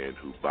genuine man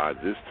who, by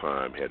this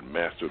time, had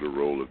mastered the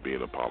role of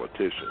being a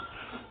politician.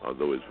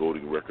 Although his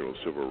voting record on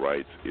civil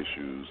rights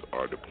issues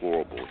are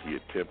deplorable, he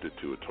attempted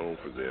to atone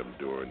for them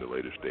during the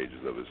later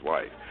stages of his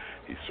life.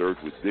 He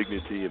served with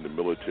dignity in the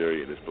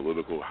military, and his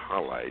political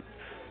highlight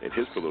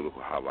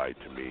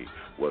to me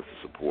was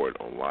the support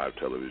on live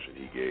television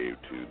he gave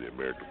to the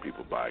American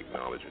people by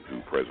acknowledging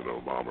who President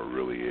Obama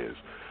really is,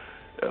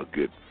 a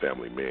good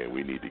family man.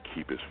 We need to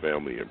keep his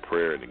family in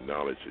prayer and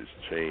acknowledge his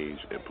change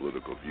in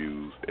political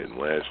views. And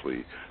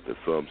lastly, the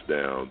thumbs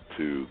down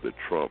to the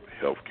Trump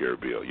health care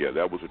bill. Yeah,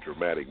 that was a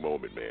dramatic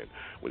moment, man,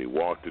 when he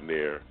walked in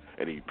there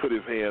and he put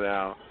his hand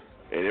out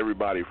and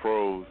everybody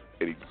froze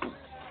and he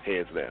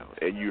hands down.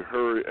 And you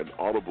heard an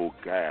audible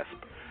gasp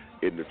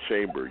in the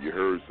chamber. You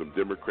heard some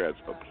Democrats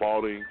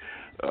applauding.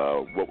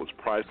 What was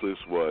priceless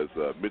was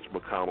Mitch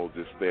McConnell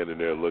just standing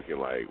there looking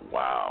like,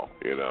 wow,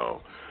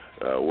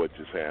 what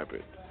just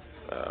happened.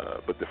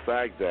 But the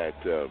fact that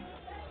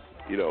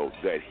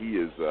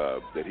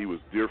that he was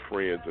dear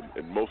friends,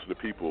 and most of the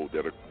people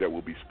that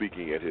will be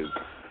speaking at his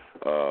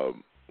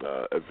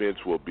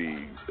events will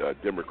be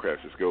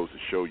Democrats, just goes to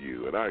show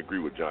you. And I agree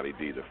with Johnny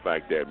D. The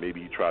fact that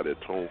maybe he tried to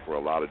atone for a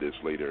lot of this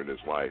later in his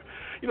life.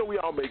 We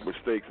all make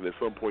mistakes, and at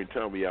some point in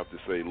time we have to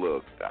say,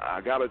 look,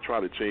 I got to try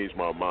to change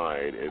my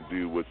mind and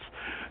do what's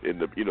and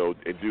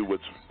do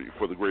what's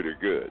for the greater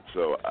good.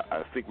 So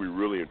I think we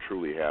really and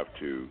truly have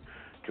to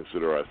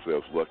consider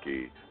ourselves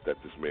lucky that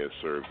this man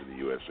serves in the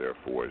U.S. Air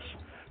Force,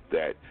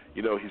 that,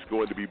 he's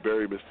going to be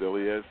buried, Mr.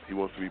 Elias. He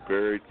wants to be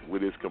buried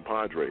with his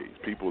compadres,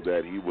 people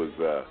that he was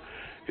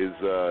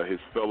his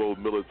fellow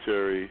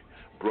military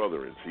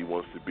brethren. He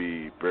wants to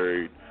be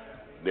buried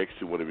next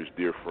to one of his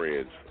dear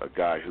friends, a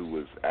guy who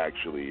was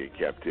actually in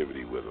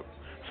captivity with him.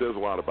 Says a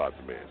lot about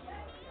the man.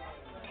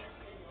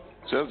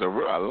 Says a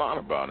lot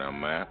about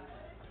him, man.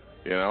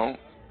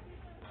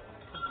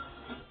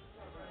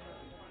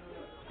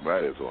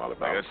 Right, there's a lot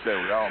about like I said,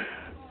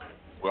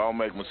 we all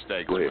make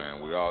mistakes,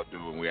 man. We all do,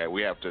 and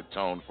we have to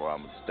atone for our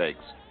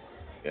mistakes,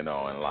 in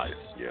life.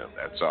 Yeah,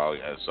 that's all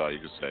you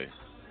can say.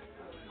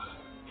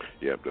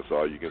 Yeah, that's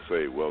all you can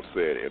say. Well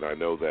said. And I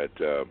know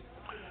that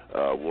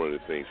one of the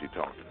things he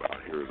talked about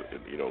here,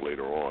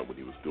 later on when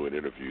he was doing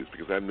interviews,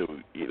 because I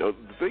knew, the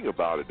thing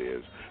about it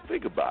is,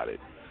 think about it.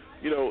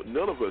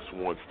 None of us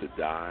wants to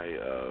die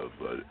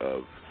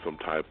of some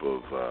type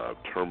of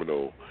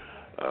terminal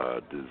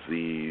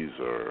disease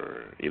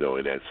or, in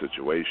that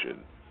situation.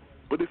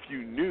 But if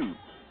you knew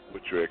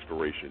what your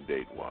expiration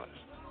date was,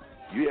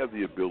 you have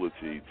the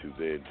ability to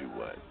then do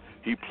what?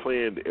 He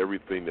planned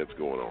everything that's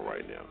going on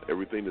right now.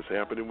 Everything that's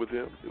happening with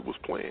him, it was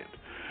planned.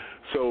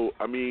 So,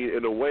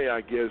 in a way,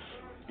 I guess,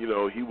 he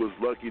was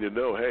lucky to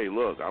know, hey,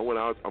 look,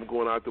 I'm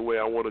going out the way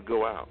I want to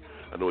go out.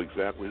 I know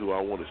exactly who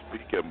I want to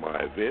speak at my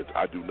event.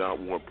 I do not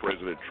want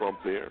President Trump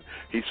there.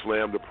 He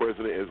slammed the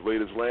president as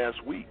late as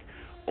last week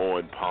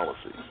on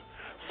policies.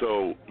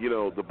 So,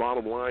 the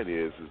bottom line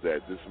is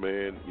that this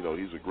man,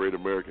 he's a great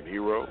American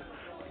hero.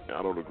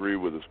 I don't agree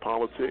with his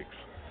politics,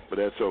 but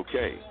that's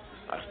okay.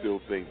 I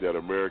still think that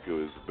America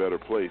is a better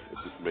place if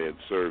this man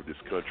served this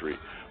country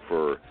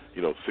for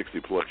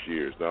 60+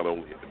 years, not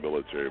only in the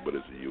military but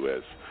as a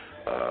U.S.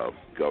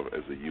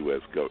 As a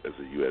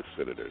U.S.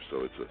 senator.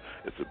 So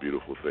it's a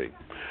beautiful thing,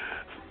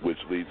 which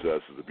leads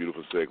us as a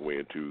beautiful segue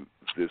into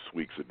this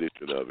week's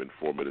edition of In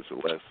 4 Minutes or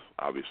Less.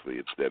 Obviously,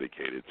 it's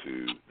dedicated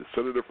to the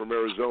senator from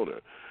Arizona,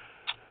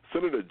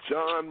 Senator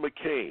John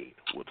McCain.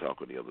 We'll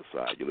talk on the other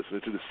side. You're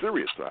listening to the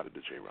serious side of the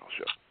J. Ralph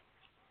Show.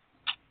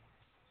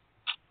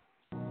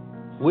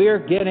 We're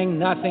getting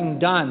nothing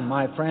done,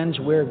 my friends.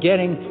 We're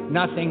getting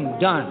nothing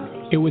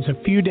done. It was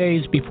a few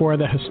days before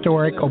the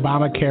historic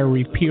Obamacare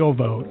repeal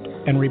vote,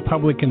 and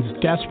Republicans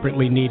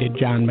desperately needed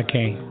John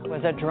McCain. It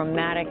was a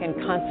dramatic and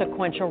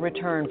consequential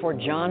return for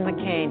John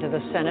McCain to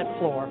the Senate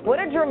floor. What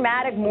a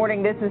dramatic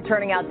morning this is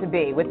turning out to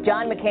be, with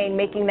John McCain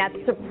making that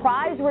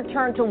surprise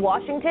return to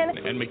Washington.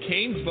 And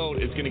McCain's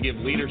vote is going to give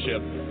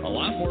leadership a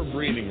lot more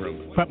breathing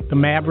room. But the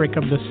maverick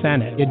of the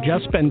Senate had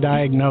just been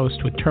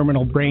diagnosed with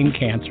terminal brain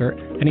cancer,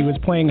 and he was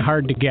playing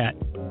hard to get.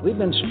 We've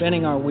been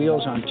spinning our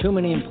wheels on too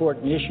many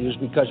important issues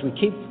because we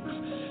keep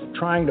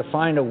trying to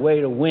find a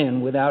way to win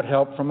without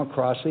help from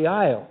across the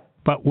aisle.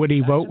 But would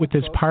he vote with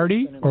his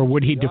party, or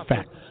would he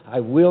defect?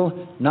 I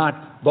will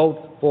not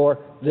vote for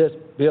this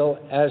bill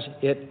as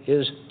it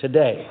is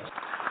today.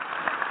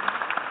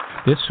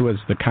 This was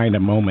the kind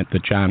of moment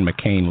that John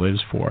McCain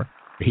lives for.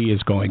 He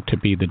is going to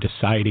be the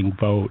deciding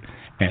vote,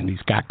 and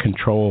he's got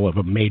control of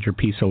a major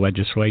piece of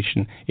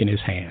legislation in his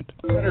hand.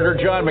 Senator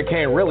John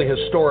McCain, really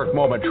historic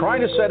moment,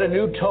 trying to set a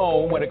new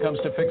tone when it comes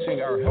to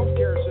fixing our health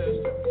care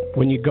system.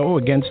 When you go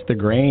against the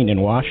grain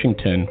in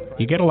Washington,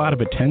 you get a lot of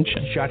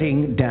attention.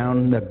 Shutting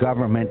down the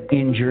government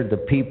injured the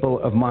people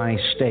of my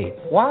state.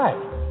 Why?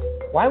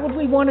 Why would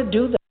we want to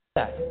do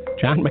that?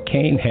 John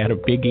McCain had a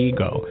big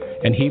ego,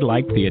 and he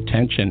liked the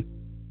attention.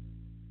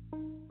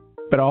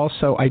 But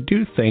also, I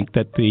do think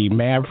that the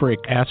maverick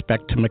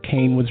aspect to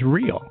McCain was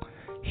real.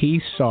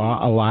 He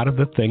saw a lot of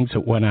the things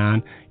that went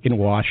on in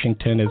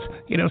Washington as,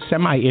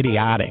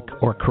 semi-idiotic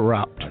or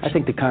corrupt. I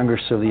think the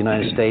Congress of the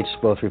United States,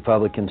 both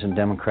Republicans and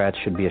Democrats,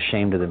 should be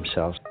ashamed of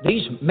themselves.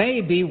 These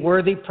may be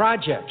worthy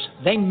projects.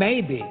 They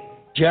may be.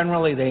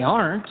 Generally, they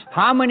aren't.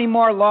 How many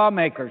more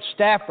lawmakers,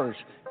 staffers,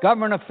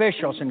 government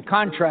officials, and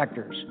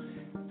contractors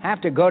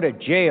have to go to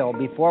jail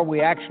before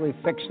we actually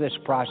fix this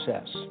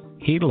process?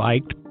 He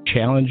liked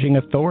challenging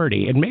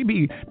authority, and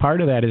maybe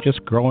part of that is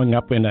just growing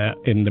up in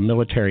the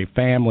military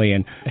family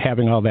and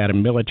having all that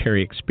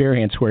military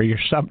experience where you're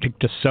subject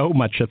to so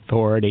much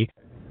authority.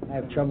 I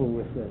have trouble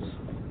with this.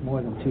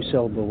 More than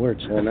 2-syllable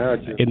words.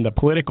 In the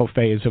political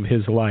phase of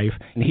his life,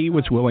 he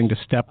was willing to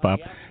step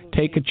up,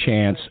 take a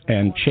chance,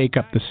 and shake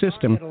up the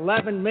system.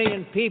 11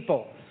 million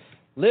people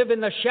live in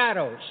the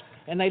shadows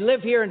And they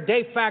live here in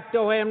de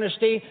facto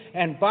amnesty,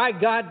 and by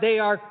God, they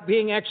are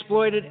being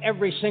exploited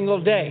every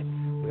single day.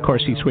 Of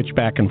course, he switched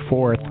back and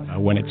forth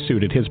when it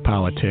suited his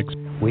politics.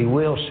 We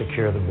will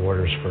secure the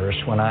borders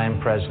first when I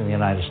am President of the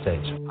United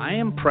States. I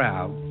am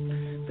proud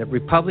that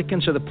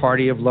Republicans are the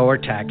party of lower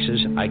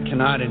taxes. I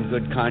cannot in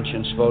good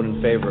conscience vote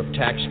in favor of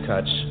tax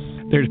cuts.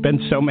 There's been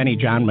so many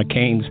John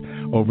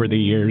McCains over the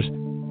years.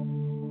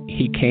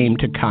 He came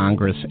to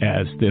Congress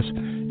as this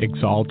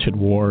exalted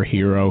war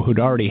hero who'd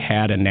already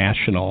had a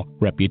national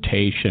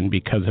reputation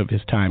because of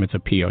his time as a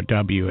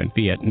POW in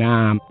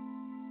Vietnam.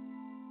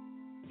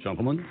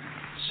 Gentlemen.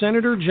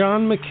 Senator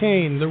John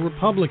McCain, the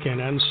Republican,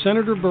 and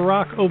Senator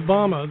Barack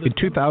Obama. In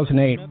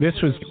 2008, this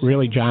was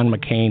really John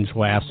McCain's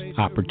last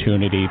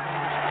opportunity.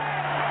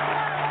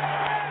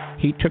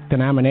 He took the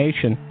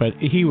nomination, but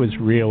he was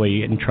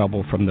really in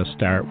trouble from the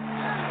start.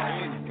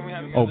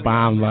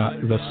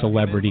 Obama, the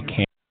celebrity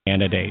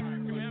candidate,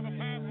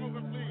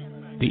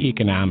 the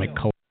economic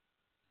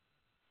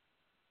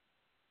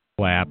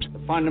collapse. The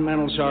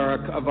fundamentals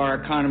of our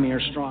economy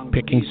are strong.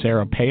 Picking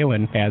Sarah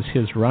Palin as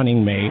his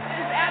running mate.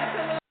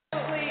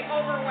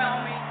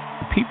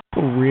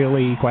 People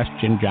really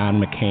question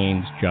John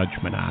McCain's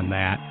judgment on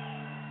that.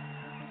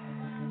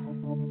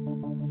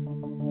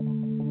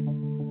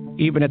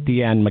 Even at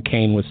the end,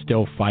 McCain was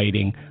still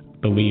fighting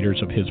the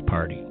leaders of his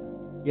party.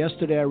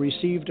 Yesterday, I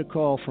received a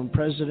call from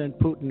President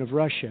Putin of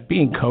Russia.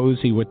 Being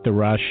cozy with the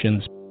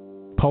Russians,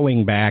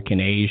 pulling back in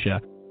Asia.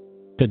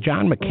 To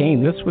John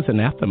McCain, this was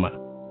anathema.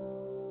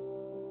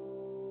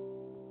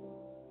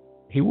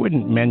 He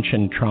wouldn't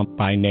mention Trump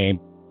by name,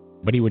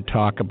 but he would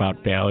talk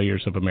about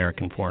failures of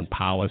American foreign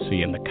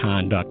policy and the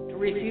conduct. To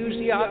refuse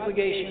the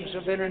obligations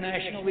of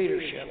international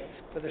leadership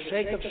for the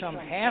sake of some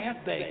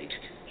half-baked,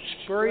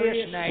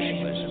 spurious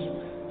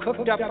nationalism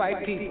cooked up by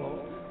people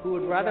who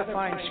would rather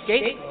find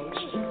scapegoats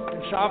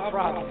than solve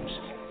problems.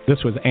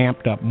 This was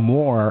amped up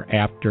more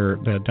after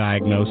the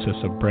diagnosis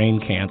of brain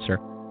cancer.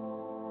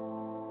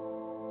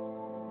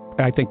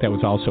 I think that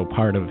was also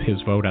part of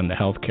his vote on the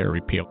health care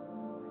repeal.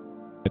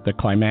 At the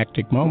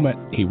climactic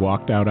moment, he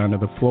walked out onto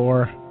the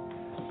floor,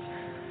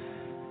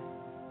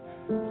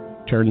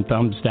 turned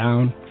thumbs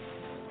down,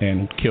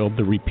 and killed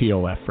the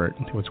repeal effort.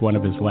 It was one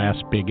of his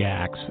last big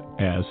acts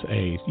as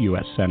a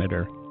U.S.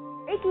 Senator.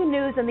 Breaking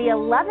news in the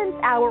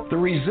 11th hour. The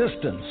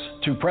resistance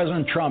to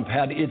President Trump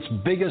had its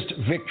biggest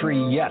victory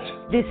yet.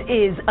 This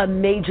is a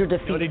major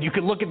defeat. You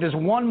could look at this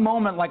one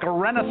moment like a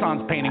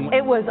Renaissance painting.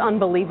 It was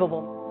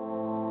unbelievable.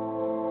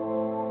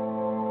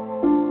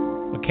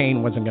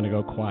 McCain wasn't going to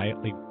go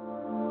quietly.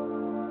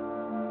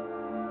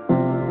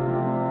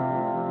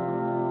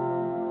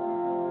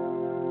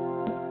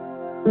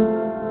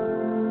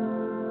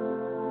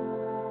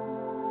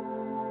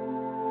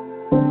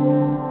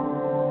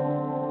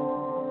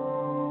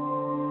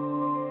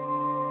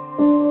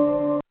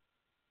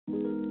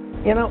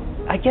 You know,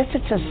 I guess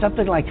it says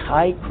something like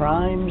high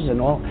crimes and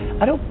all.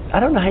 I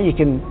don't know how you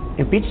can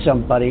impeach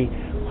somebody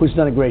who's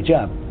done a great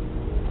job.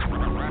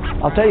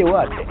 I'll tell you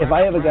what, if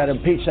I ever got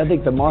impeached, I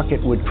think the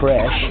market would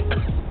crash.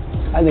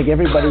 I think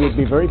everybody would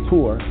be very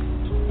poor,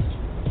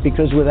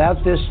 because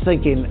without this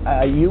thinking,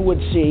 you would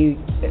see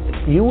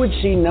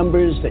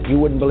numbers that you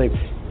wouldn't believe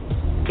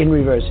in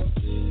reverse.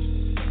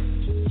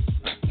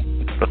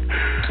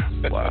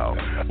 Wow.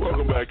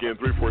 Welcome back in,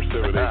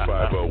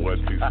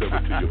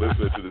 347-850-1272. You're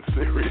listening to the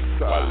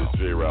Seriouside of the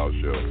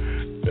jrilshow.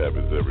 It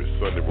happens every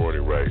Sunday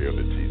morning right here on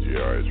the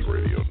TJRS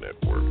Radio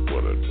Network.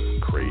 What a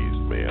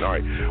crazed man. All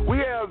right, we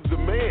have the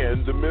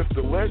man, the myth,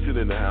 the legend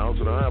in the house,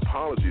 and our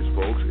apologies,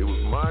 folks. It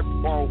was my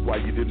fault why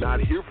you did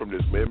not hear from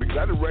this man, because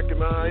I didn't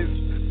recognize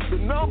the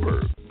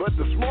number. But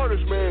the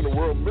smartest man in the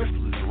world,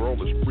 Mr.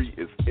 Jerome Esprit,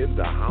 is in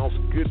the house.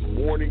 Good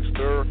morning,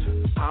 sir.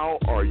 How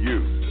are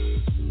you?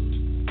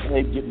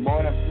 Hey, good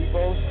morning,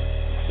 people.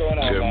 What's going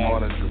on, Good man?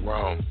 morning,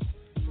 Jerome.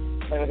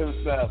 Hey,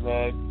 what's up,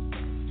 man?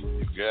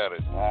 You got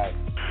it. All right.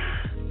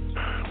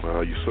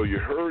 Well, you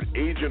heard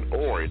Agent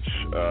Orange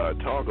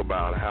talk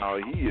about how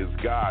he is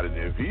God, and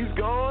if he's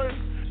gone,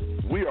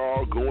 we are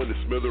all going to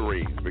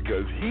smithereens,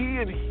 because he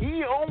and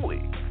he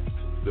only,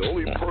 the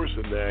only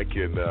person that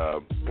can,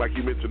 like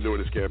you mentioned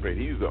during this campaign,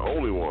 he's the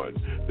only one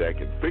that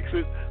can fix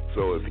it.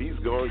 So if he's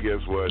gone,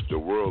 guess what? The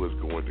world is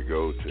going to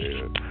go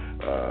to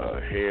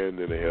hand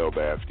in the hell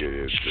basket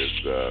in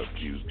just a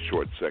few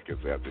short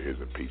seconds after his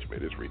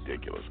impeachment. It's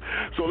ridiculous.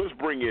 So let's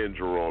bring in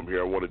Jerome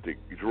here.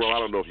 Jerome, I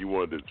don't know if you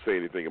wanted to say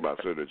anything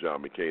about Senator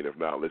John McCain. If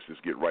not, let's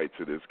just get right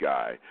to this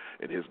guy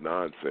and his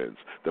nonsense.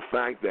 The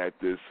fact that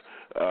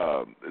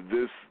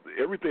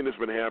everything that's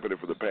been happening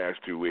for the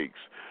past 2 weeks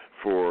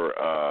for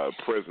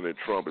President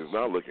Trump is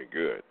not looking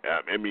good.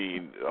 I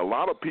mean, a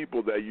lot of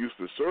people that used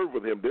to serve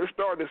with him, they're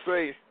starting to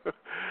say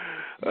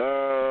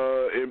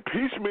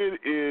impeachment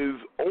is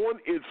on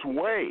its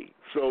way.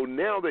 So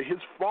now that his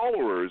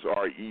followers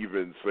are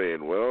even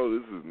saying, well,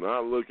 this is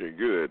not looking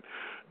good,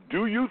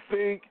 do you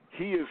think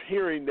he is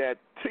hearing that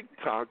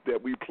TikTok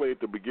that we play at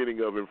the beginning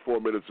of in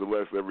 4 minutes or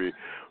less every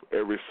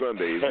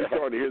Sunday? Is he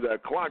starting to hear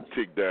that clock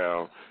tick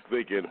down,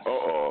 thinking,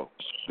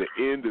 the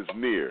end is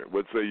near?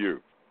 What say you?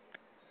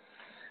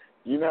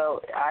 You know,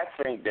 I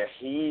think that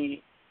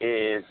he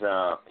is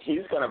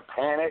he's going to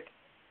panic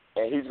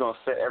and he's going to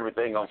set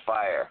everything on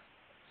fire.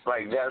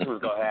 Like, that's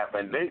what's going to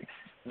happen.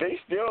 They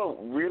still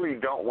really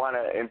don't want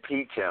to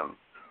impeach him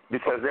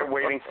because they're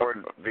waiting for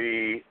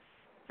the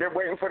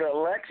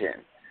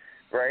election,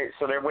 right?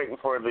 So they're waiting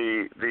for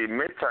the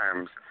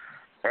midterms.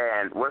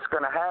 And what's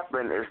going to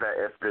happen is that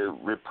if the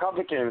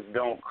Republicans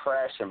don't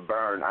crash and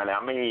burn, and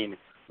I mean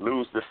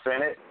lose the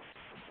Senate,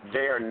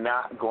 they are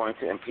not going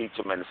to impeach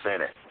him in the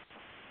Senate.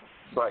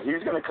 But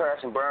he's going to crash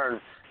and burn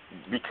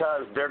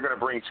because they're going to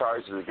bring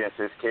charges against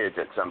his kids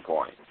at some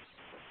point.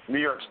 New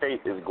York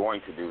State is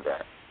going to do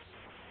that.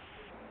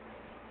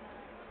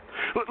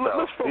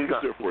 Let's focus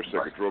there for a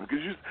second, Jerome,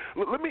 because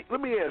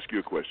let me ask you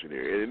a question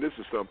here, and this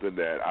is something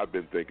that I've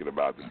been thinking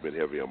about that's been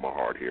heavy on my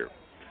heart here.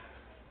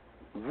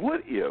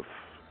 What if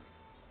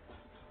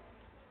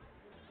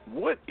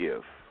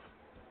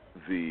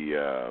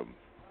the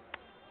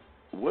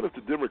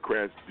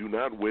Democrats do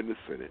not win the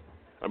Senate?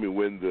 I mean,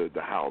 win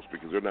the House,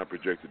 because they're not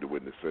projected to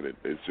win the Senate.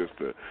 It's just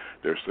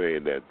they're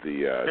saying that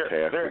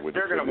they're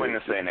going to win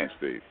the Senate.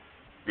 Steve.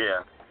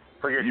 Yeah.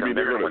 You mean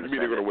they're going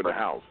to win the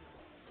House?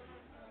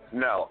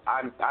 No,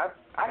 I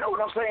know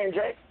what I'm saying,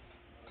 Jay.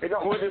 They're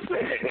going to win the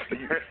Senate.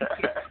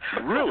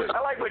 Really?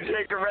 I like when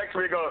Jay corrects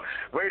me and goes,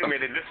 wait a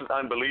minute, this is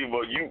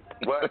unbelievable.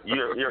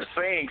 You're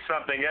saying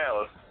something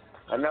else.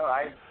 I know,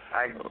 I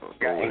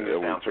got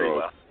English down pretty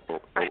well.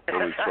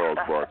 Only Charles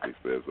Barkley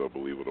says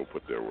unbelievable. Don't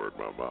put that word in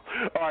my mouth.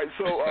 All right,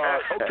 so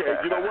okay,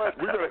 you know what?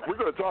 We're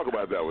gonna talk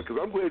about that one, because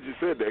I'm glad you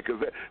said that.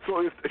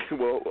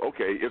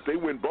 If they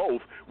win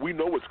both, we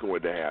know what's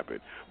going to happen.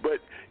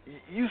 But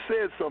you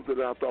said something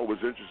that I thought was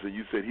interesting.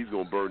 You said he's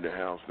going to burn the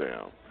house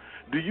down.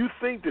 Do you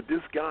think that this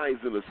guy is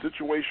in a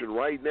situation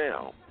right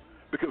now,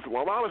 because a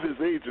lot of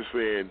his aides are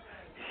saying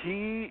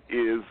he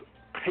is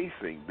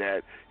pacing,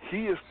 that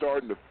he is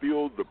starting to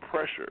feel the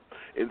pressure,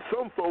 and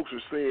some folks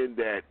are saying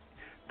that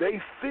they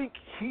think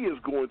he is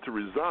going to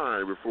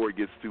resign before it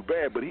gets too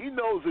bad, but he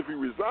knows if he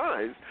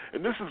resigns,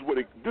 and this is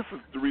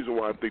the reason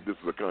why I think this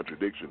is a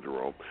contradiction,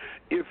 Jerome.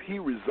 If he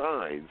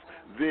resigns,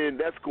 then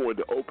that's going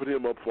to open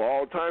him up for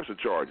all types of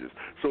charges.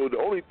 So the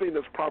only thing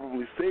that's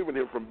probably saving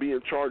him from being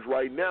charged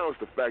right now is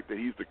the fact that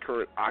he's the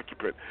current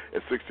occupant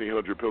at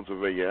 1600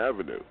 Pennsylvania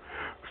Avenue.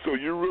 So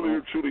you really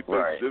truly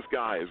think this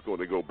guy is going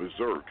to go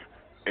berserk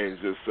and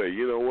just say,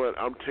 you know what,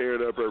 I'm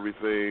tearing up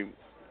everything.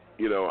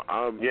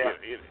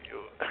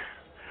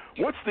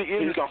 What's the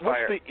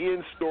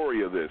end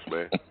story of this,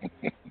 man?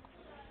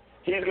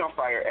 He's going to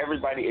fire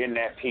everybody in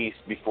that piece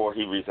before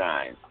he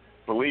resigns.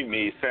 Believe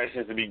me,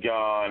 Sessions will be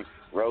gone,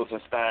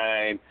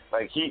 Rosenstein.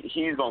 Like,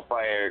 he's going to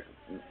fire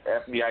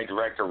FBI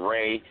Director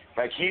Wray.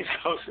 Like, he's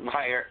going to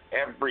fire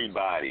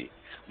everybody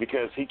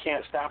because he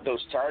can't stop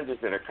those charges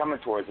that are coming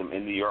towards him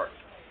in New York.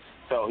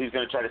 So he's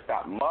going to try to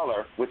stop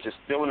Mueller, which is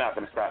still not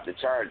going to stop the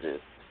charges.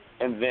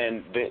 And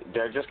then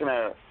they're just going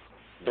to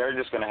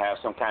have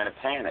some kind of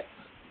panic,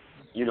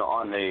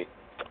 on the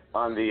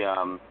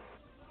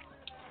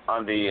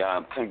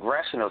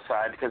congressional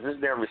side, because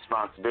it's their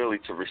responsibility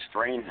to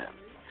restrain him.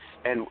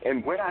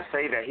 And when I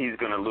say that he's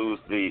going to lose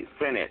the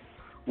Senate,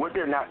 what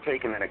they're not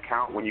taking into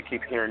account when you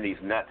keep hearing these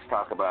nuts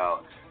talk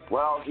about,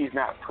 well, he's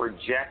not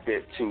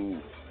projected to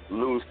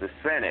lose the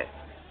Senate.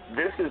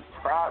 This is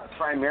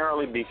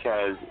primarily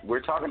because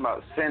we're talking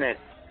about Senate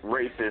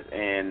races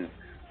in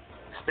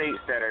states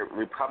that are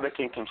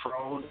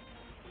Republican-controlled,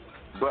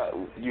 but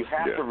you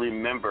have to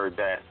remember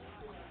that.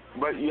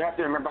 But you have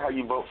to remember how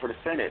you vote for the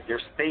Senate.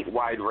 They're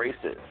statewide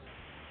races.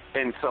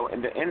 And so in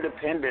the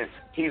independents,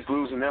 he's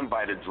losing them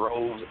by the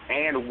droves,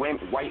 and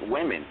white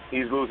women,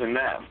 he's losing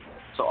them.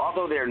 So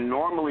although they're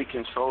normally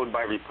controlled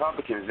by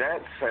Republicans,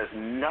 that says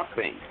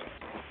nothing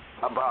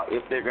about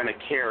if they're going to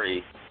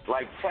carry,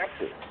 like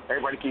Texas.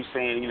 Everybody keeps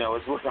saying,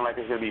 it's looking like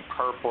it's going to be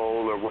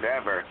purple or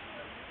whatever.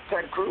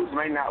 Ted Cruz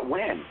may not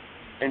win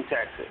in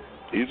Texas.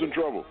 He's in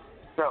trouble.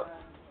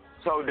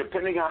 So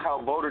depending on how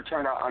voter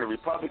turnout on the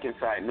Republican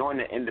side, knowing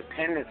that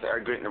independents are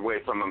getting away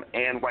from him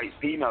and white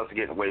females are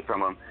getting away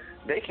from him,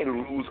 they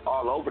can lose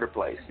all over the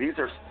place. These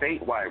are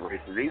statewide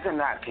races. These are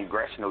not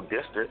congressional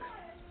districts.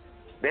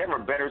 They have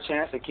a better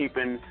chance of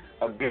keeping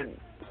a good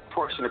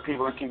portion of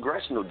people in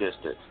congressional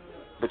districts.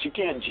 But you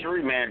can't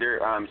gerrymander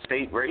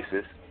state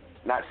races,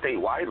 not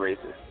statewide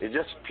races. It's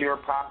just pure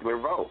popular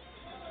vote.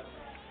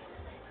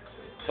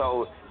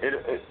 So,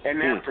 and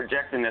they're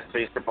projecting this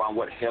based upon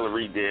what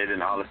Hillary did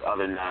and all this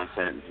other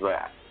nonsense.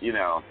 But,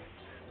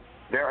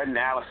 their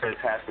analysis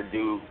has to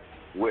do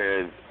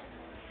with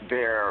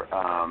their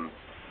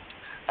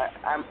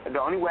the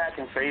only way I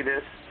can say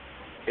this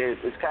is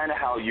it's kind of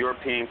how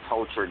European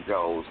culture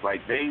goes.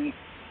 Like, they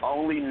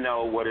only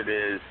know what it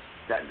is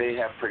that they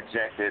have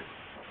projected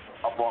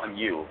upon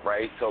you,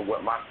 right? So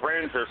what my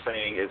friends are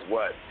saying is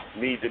what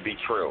needs to be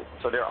true.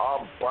 So they're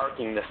all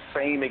barking the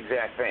same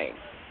exact thing.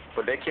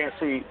 But they can't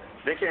see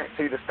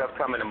the stuff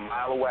coming a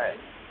mile away.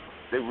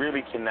 They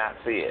really cannot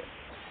see it.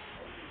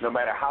 No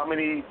matter how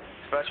many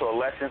special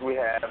elections we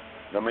have,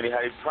 no matter how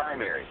many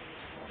primaries,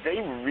 they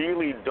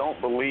really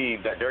don't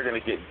believe that they're going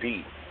to get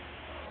beat.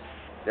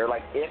 They're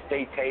like, if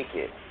they take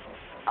it,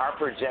 our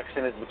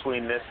projection is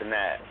between this and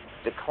that.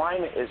 The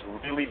climate is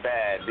really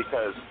bad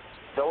because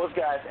those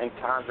guys in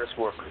Congress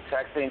who are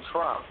protecting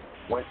Trump,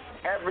 when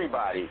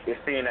everybody is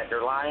seeing that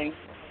they're lying,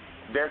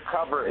 their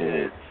cover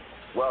is,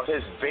 well,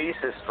 his base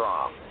is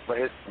strong, but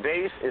his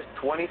base is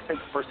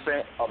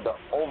 26% of the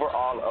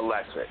overall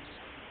electorate.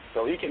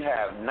 So he can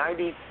have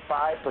 95%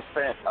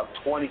 of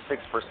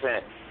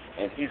 26%,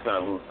 and he's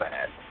going to lose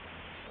bad.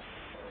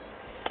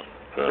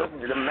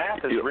 The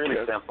math is really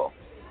simple.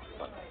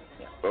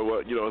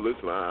 Well,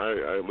 listen,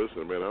 I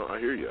listen, man. I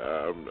hear you.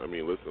 I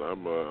mean, listen,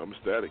 I'm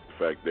ecstatic.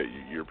 The fact that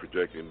you're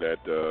projecting that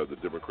the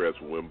Democrats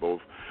will win both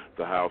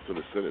the House and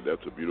the Senate.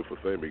 That's a beautiful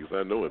thing because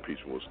I know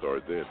impeachment will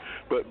start then.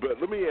 But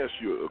let me ask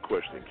you a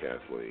question,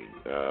 Kathleen.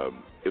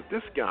 If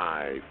this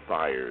guy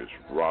fires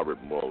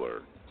Robert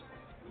Mueller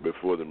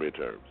before the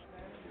midterms,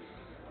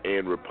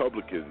 and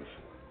Republicans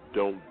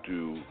don't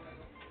do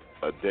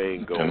a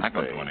dang They're not thing,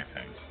 going to do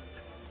anything.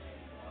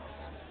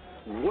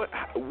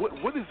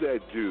 What does that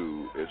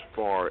do as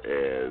far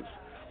as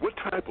what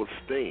type of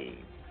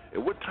stain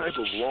and what type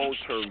of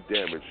long-term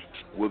damage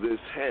will this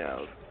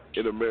have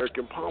in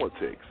American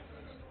politics?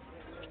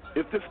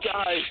 If this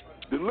guy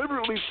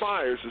deliberately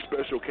fires the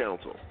special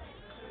counsel.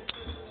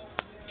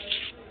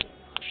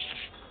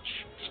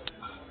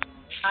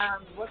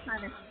 What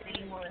kind of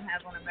stain will it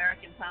have on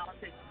American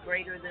politics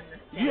greater than the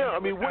stain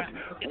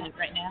looking at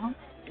right now?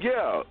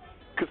 Yeah.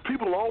 Because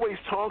people always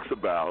talk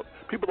about,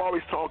 the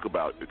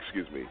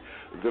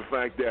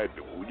fact that,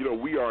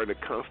 we are in a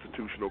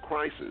constitutional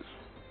crisis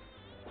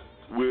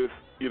with,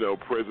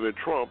 President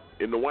Trump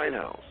in the White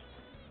House.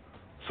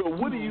 So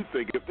what do you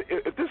think?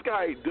 If this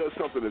guy does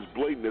something as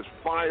blatant as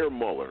fire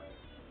Mueller,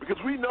 because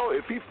we know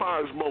if he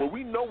fires Mueller,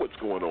 we know what's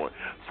going on.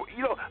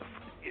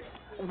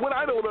 What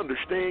I don't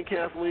understand,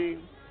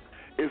 Kathleen,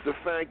 is the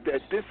fact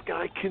that this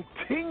guy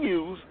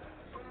continues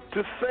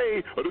to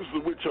say, this is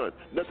a witch hunt.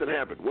 Nothing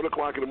happened. 1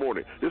 o'clock in the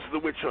morning. This is a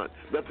witch hunt.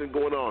 Nothing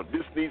going on.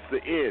 This needs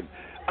to end.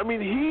 I mean,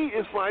 he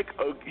is like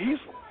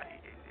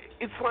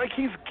it's like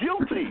he's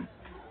guilty.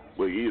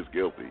 Well, he is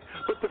guilty.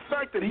 But the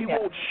fact that he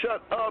won't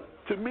shut up,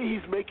 to me,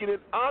 he's making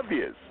it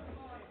obvious.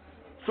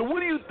 So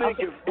what do you think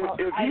if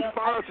he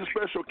fires a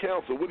special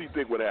counsel, what do you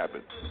think would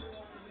happen?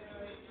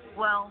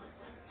 Well,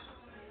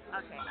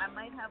 okay, I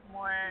might have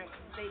more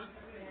faith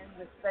in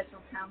the special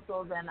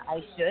counsel than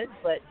I should,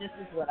 but this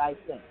is what I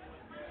think.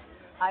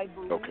 I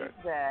believe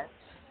that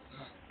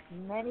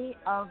many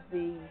of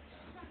the,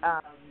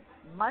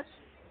 much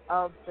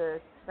of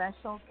the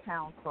special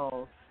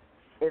counsel's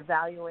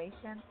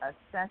evaluation,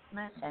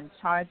 assessment, and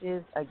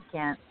charges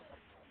against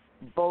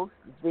both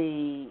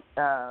the,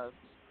 I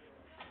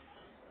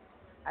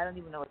don't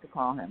even know what to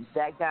call him,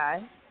 that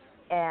guy,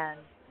 and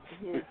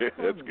his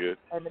That's good.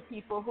 and the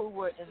people who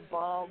were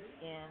involved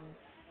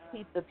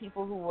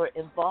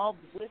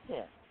with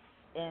him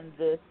in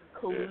this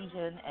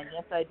collusion, and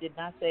yes, I did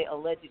not say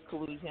alleged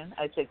collusion.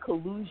 I said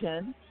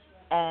collusion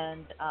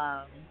and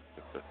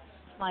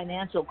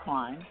financial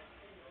crime.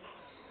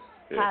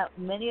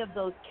 Many of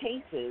those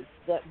cases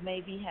that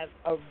maybe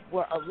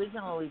were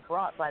originally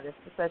brought by the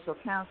special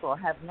counsel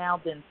have now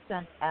been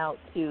sent out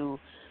to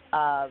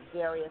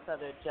various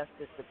other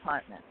justice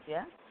departments.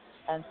 Yeah.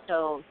 And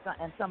so,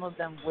 some of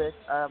them with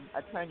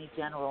attorney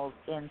generals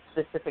in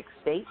specific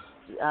states,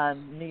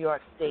 New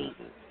York State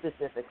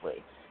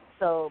specifically.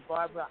 So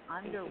Barbara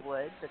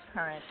Underwood, the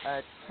current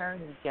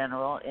attorney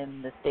general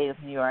in the state of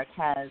New York,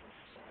 has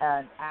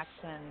an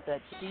action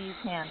that she's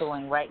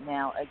handling right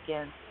now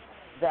against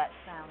that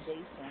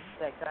foundation,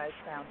 that guy's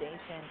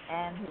foundation,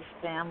 and his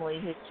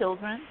family, his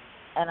children.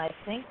 And I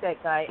think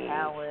that guy,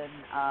 Alan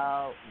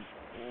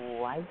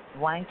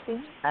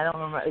Weinstein, I don't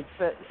remember.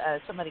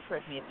 Somebody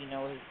correct me if you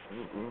know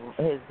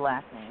his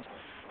last name.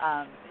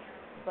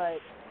 But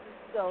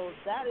so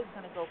that is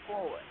going to go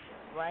forward,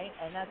 right?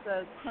 And that's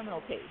a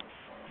criminal case.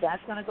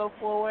 That's going to go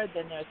forward.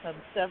 Then there's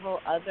several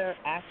other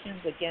actions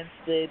against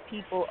the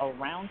people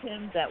around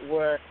him that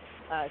were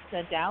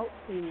sent out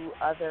to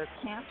other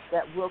camps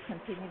that will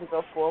continue to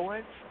go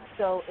forward.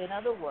 So, in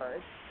other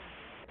words,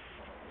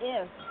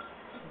 if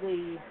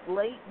the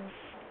blatant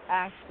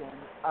action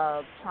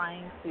of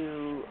trying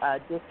to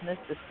dismiss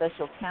the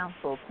special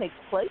counsel takes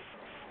place,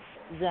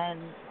 then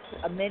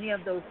many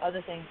of those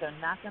other things are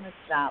not going to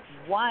stop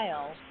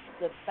while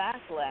the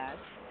backlash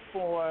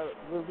for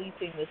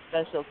releasing the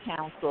special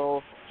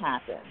counsel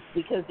happens,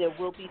 because there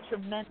will be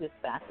tremendous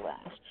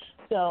backlash.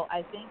 So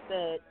I think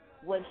that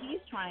what he's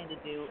trying to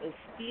do is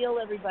feel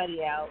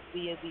everybody out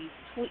via these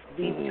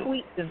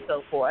tweets and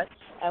so forth,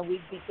 and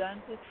we've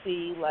begun to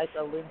see like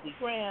a Lindsey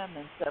Graham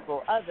and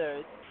several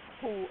others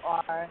who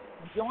are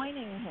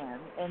joining him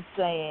and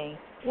saying,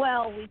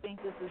 well, we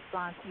think this has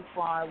gone too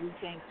far, we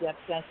think Jeff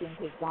Sessions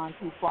has gone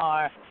too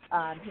far,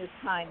 his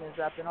time is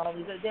up, and all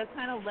these. They're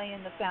kind of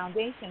laying the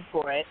foundation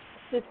for it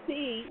to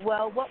see,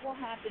 well, what will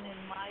happen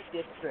in my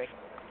district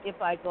if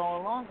I go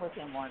along with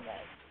him on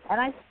this. And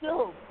I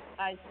still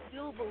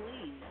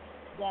believe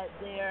that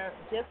they're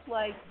just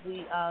like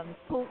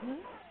Putin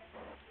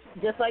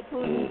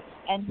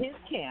and his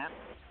camp,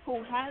 who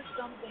has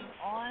something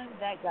on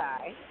that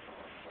guy,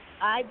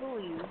 I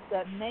believe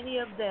that many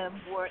of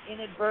them were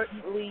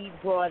inadvertently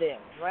brought in,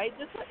 right?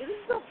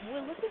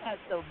 We're looking at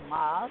the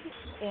mob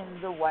in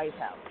the White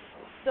House.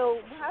 So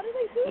how do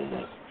they do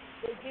this?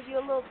 They give you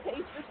a little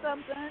taste of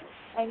something,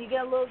 and you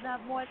get a little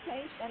more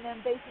taste, and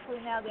then basically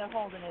now they're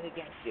holding it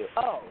against you.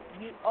 Did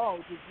you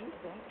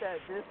think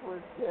that this was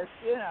just,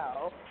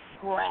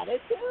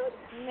 gratitude?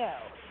 No,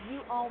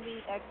 you owe me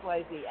X,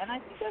 Y, Z, and I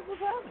think that's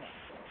what's happening.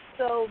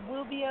 So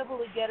we'll be able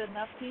to get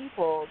enough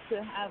people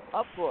to have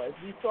uproars.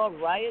 We saw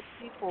riots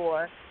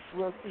before.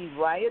 We'll see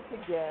riots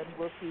again.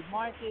 We'll see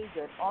marches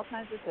and all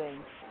kinds of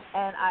things.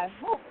 And I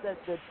hope that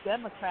the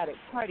Democratic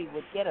Party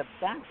would get a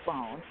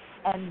backbone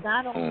and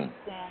not only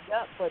stand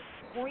up but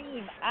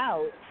scream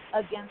out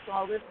against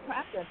all this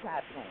crap that's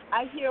happening.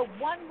 I hear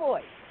one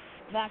voice,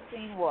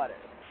 Maxine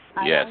Waters.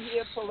 I don't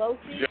hear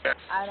Pelosi. Yes.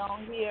 I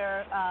don't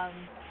hear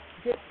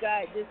this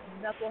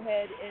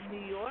knucklehead in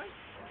New York.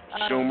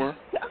 Schumer.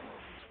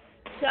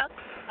 Chuck.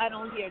 I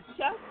don't hear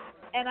Chuck.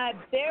 And I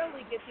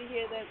barely get to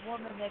hear that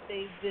woman that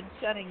they've been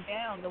shutting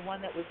down, the one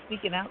that was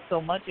speaking out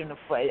so much in the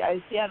fight. I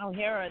don't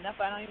hear her enough.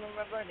 I don't even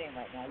remember her name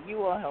right now.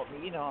 You all help me.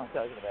 You know what I'm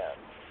talking about.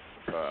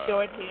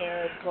 Short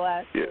hair,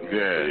 glasses.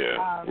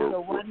 Yeah. The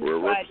one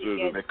who tried to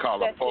get they call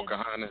her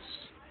Pocahontas.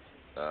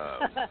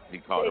 He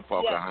called her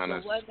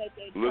Pocahontas. The one that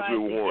they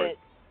tried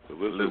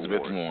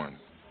Elizabeth Warren.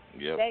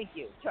 Yep. Thank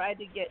you. Tried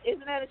to get.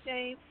 Isn't that a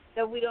shame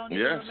that we don't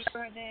even remember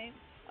her name?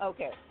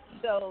 Okay.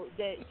 So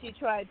that she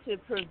tried to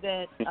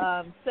prevent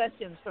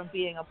Sessions from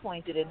being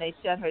appointed, and they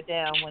shut her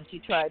down when she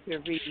tried to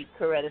read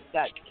Coretta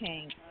Scott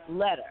King's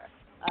letter,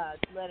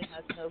 letting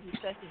us know who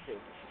Sessions is.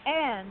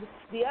 And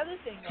the other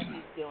thing that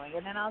he's doing,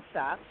 and then I'll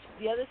stop,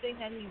 the other thing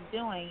that he's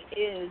doing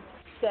is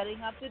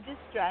setting up the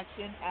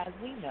distraction, as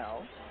we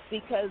know,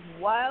 because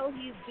while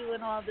he's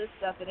doing all this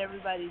stuff and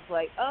everybody's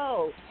like,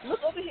 oh,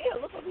 look over here,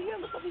 look over here,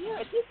 look over here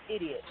at this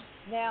idiot.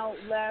 Now,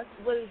 last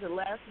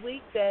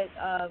week that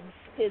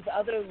his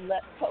other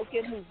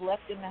token who's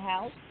left in the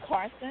House,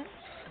 Carson,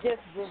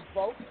 just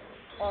revoked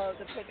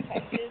the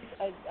protections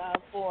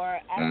for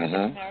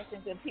African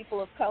Americans and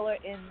people of color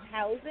in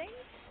housing.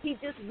 He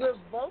just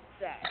revoked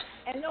that,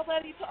 and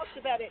nobody talks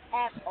about it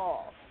at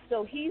all.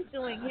 So he's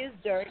doing his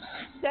dirt.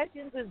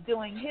 Sessions is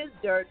doing his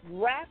dirt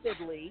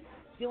rapidly,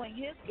 doing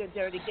his good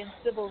dirt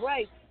against civil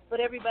rights, but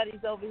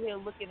everybody's over here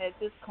looking at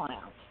this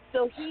clown.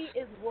 So he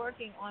is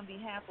working on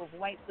behalf of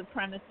white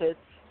supremacists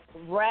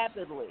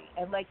rapidly,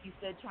 and like you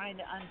said, trying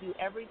to undo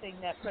everything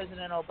that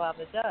President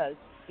Obama does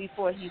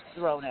before he's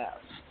thrown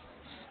out.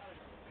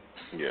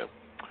 Yeah.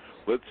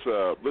 Let's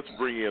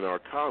bring in our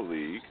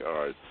colleague,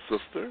 our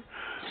sister,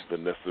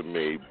 Vanessa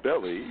Mae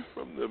Belly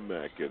from the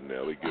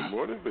McCainTHE. Good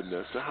morning,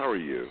 Vanessa. How are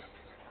you?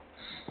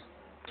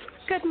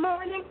 Good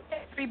morning,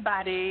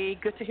 everybody.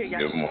 Good to hear you.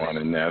 Good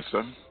morning,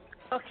 Nessa.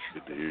 Okay.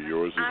 Good to hear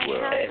yours as well.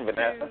 Good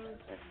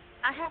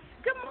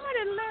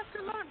morning, Les.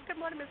 Good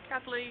morning, Miss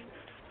Kathleen.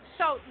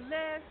 So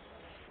Les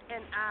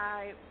and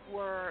I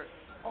were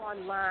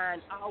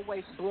online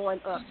always blowing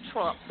up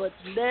Trump, but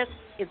Les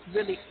is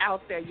really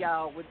out there,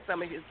 y'all, with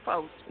some of his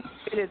posts.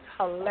 It is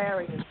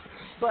hilarious.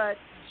 But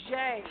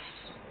Jay,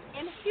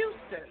 in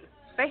Houston,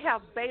 they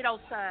have Beto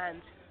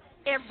signs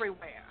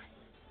everywhere,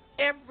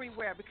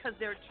 because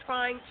they're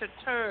trying to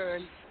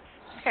turn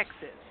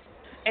Texas.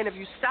 And if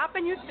you stop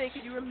and you think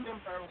and you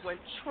remember when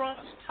Trump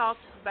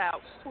talked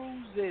about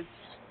Cruz's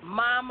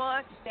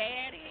mama,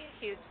 daddy,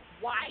 his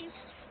wife,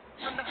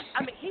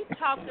 he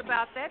talked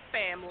about that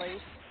family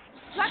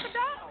like a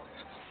dog.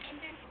 And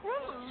then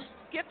Cruz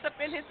gets up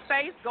in his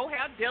face, go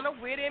have dinner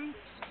with him,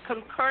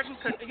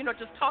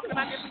 just talking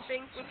about different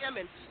things with him.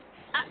 And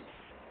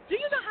do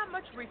you know how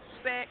much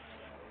respect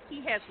he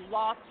has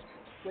lost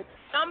with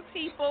some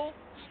people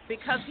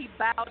because he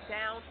bowed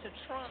down to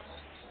Trump?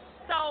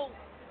 So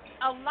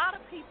a lot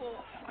of people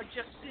are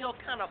just still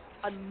kind of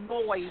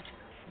annoyed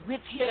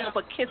with him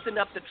for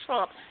kissing up to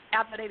Trump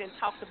after they done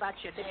talked about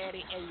your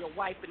daddy and your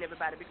wife and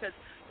everybody. Because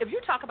if you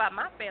talk about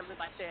my family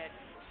like that,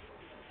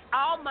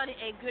 all money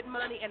ain't good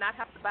money, and I'd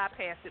have to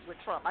bypass it with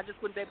Trump. I just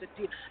wouldn't be able to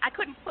do it. I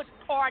couldn't put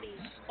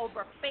parties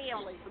over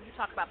family when you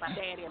talk about my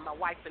daddy and my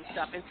wife and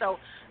stuff. And so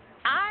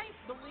I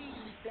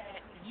believe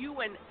that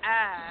you and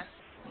I,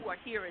 who are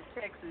here in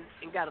Texas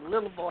and got a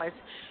little voice,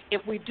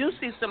 if we do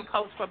see some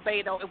posts for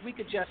Beto, if we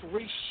could just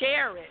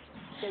reshare it,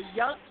 the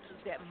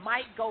youngsters that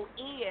might go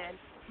in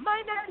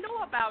might not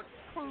know about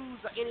Cruz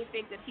or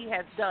anything that he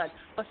has done.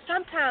 But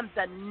sometimes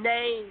the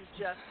name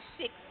just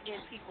sticks in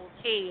people's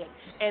head,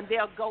 and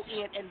they'll go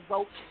in and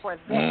vote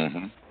for them.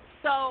 Mm-hmm.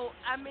 So,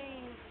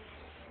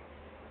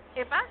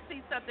 if I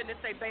see something that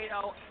say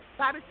Beto,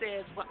 Bobby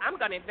says, well, I'm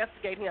going to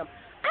investigate him.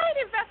 I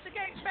ain't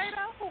investigating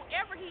Beto.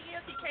 Whoever he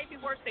is, he can't be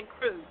worse than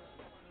Cruz.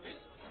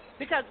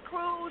 Because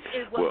Cruz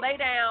will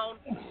lay down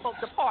for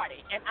the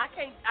party, and I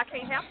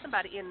can't have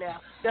somebody in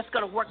there that's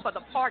going to work for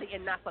the party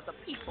and not for the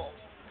people.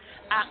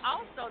 I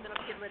also, then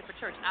I'm getting ready for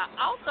church, I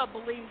also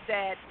believe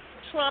that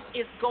Trump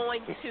is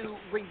going to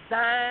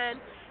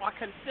resign or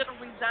consider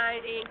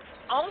resigning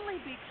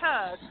only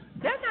because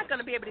they're not going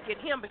to be able to get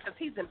him because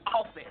he's in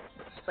office,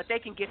 but they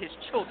can get his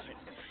children.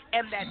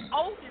 And that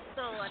oldest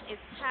son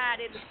is tied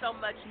into so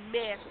much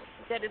mess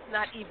that it's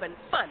not even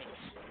funny.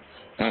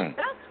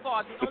 Thus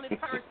far, the only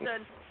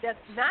person that's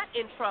not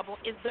in trouble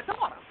is the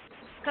daughter.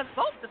 Because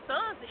both the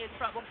sons are in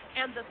trouble,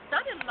 and the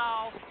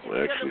son-in-law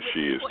is dealing with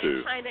people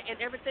in China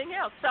and everything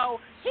else. So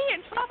he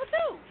in trouble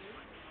too.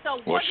 So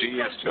what she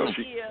is too.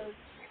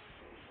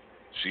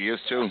 She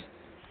is too.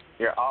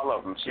 Yeah, all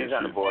of them. She's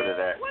on the board of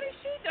that. What did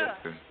she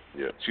do?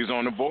 Yeah, she's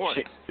on the board.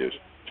 Yes,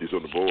 she's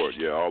on the board.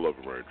 Yeah, all of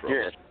them are in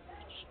trouble.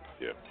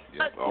 Yeah.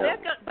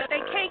 But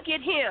they can't get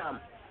him.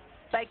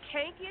 They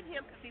can't get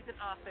him because he's in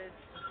office.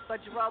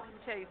 But Jerome, let me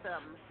tell you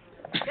something.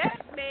 That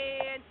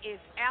man is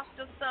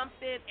after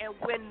something, and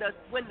when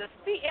the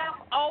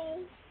CFO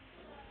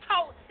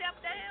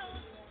stepped down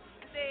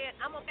and said,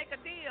 "I'm gonna make a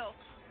deal,"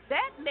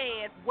 that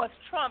man was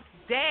Trump's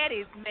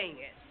daddy's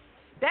man.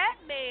 That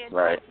man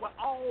knows where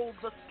all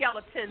the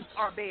skeletons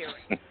are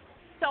buried.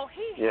 So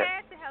he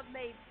had to have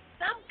made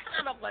some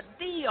kind of a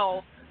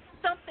deal,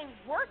 something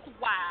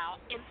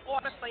worthwhile, in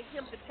order for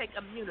him to take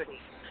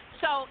immunity.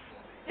 So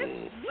this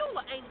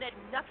Mueller ain't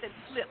letting nothing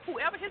slip.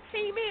 Whoever his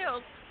team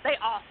is, they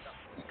awesome.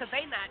 Because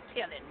they not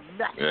telling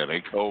nothing. Yeah,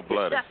 they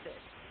cold-blooded.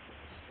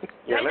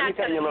 Let me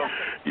tell you a little.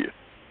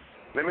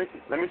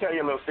 Let me tell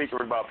you a little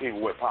secret about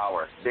people with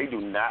power. They do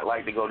not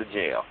like to go to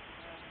jail.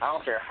 I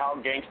don't care how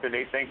gangster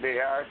they think they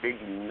are. They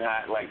do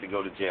not like to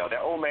go to jail.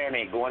 That old man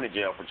ain't going to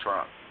jail for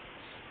Trump.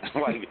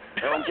 Like,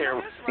 I don't care.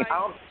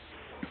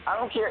 I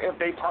don't care if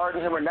they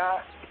pardon him or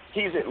not.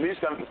 He's at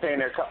least going to stay in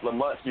there a couple of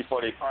months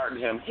before they pardon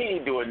him. He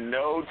ain't doing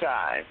no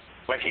time.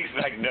 Like, he's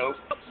like, nope,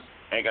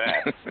 ain't gonna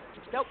happen.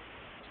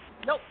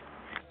 Nope.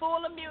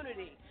 Full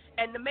immunity.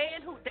 And the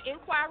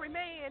inquiry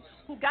man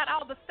who got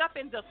all the stuff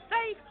in the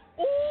safe,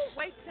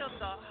 wait till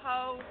the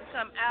hoes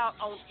come out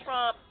on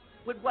Trump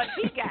with what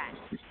he got.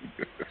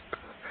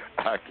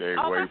 I can't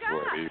wait for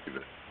it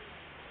either.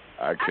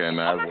 I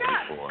cannot wait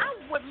for it. I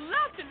would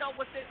love to know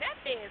what's in that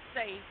man's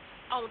safe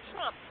on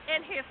Trump.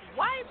 And his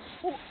wife,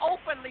 who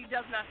openly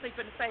does not sleep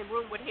in the same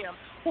room with him,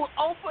 who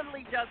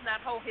openly does not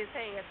hold his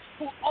hand,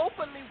 who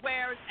openly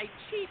wears a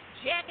cheap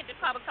jacket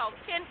that probably costs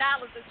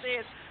 $10 and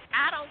says,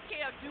 "I don't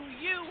care, do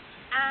you?"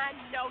 I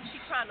know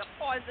she's trying to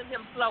poison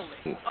him slowly.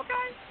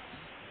 Okay?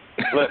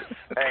 Look,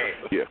 hey,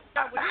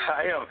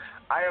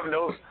 I am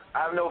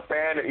no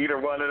fan of either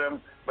one of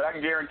them, but I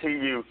can guarantee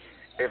you,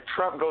 if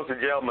Trump goes to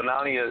jail,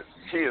 Melania,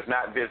 she is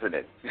not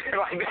visiting.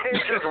 Like,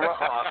 that's just wrong.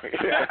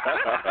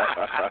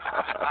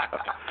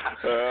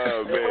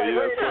 Oh man,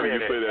 that's funny you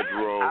say that,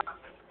 Jerome.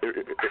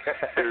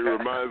 It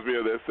reminds me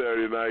of that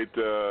Saturday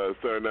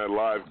Night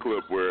Live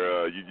clip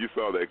where you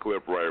saw that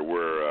clip, right,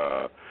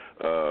 where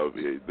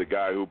the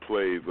guy who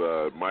plays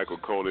Michael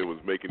Conan was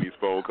making these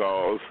phone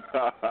calls,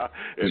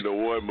 and the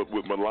one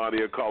with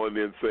Melania calling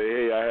in say,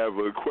 "Hey, I have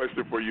a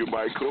question for you,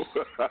 Michael.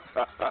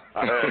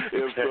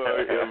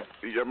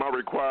 Am I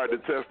required to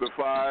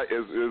testify?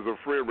 Is a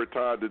friend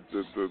retired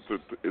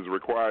is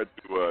required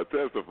to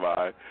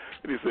testify?"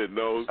 And he said,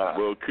 "No.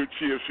 Well, could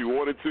she if she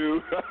wanted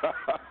to?"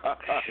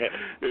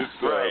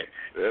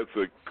 That's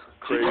a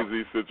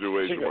crazy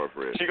situation, my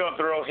friend. She's gonna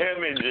throw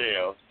him in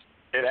jail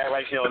and act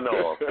like she don't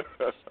know him.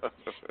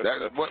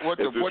 What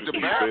the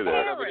bad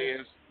part of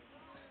it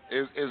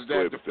is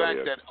that the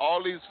fact that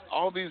all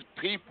these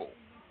people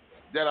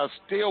that are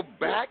still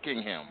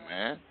backing him,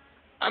 man.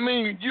 I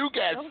mean, you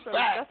got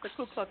facts. That's the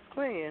Ku Klux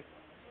Klan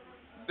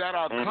that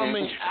are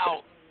coming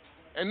out,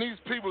 and these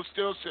people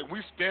still say,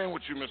 "We stand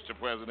with you, Mr.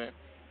 President."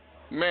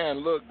 Man,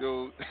 look,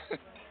 dude.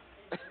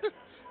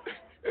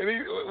 And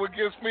what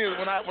gets me is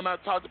when I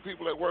talk to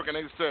people at work and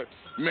they say,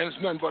 "Man, it's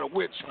nothing but a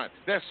witch hunt.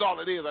 That's all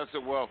it is." I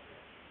said, "Well,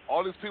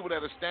 all these people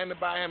that are standing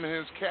by him and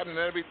his cabinet and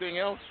everything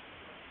else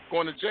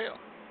going to jail."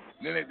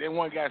 And then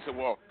one guy said,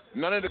 "Well,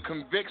 none of the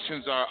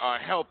convictions are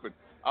helping."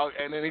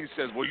 And then he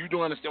says, "Well, you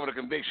don't understand what a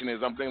conviction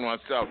is." I'm thinking to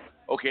myself,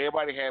 okay,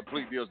 everybody had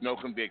plea deals, no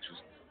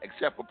convictions,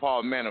 except for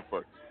Paul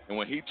Manafort. And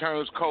when he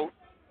turns coat,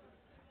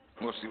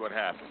 we'll see what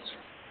happens.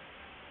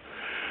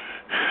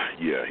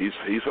 Yeah,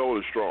 he's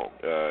holding strong,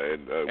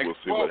 and we'll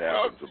see what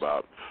happens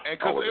about. And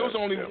because it was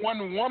only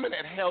one woman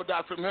that held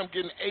out from him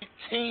getting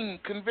 18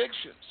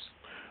 convictions.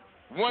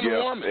 One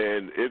woman.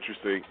 And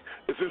interesting.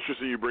 It's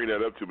interesting you bring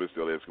that up too, Mr.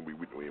 Elias. We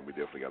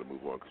definitely got to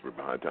move on because we're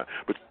behind time.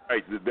 But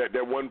right,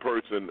 that one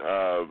person,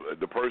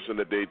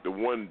 the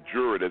one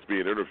juror that's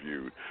being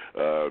interviewed,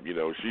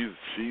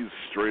 she's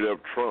straight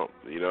up Trump.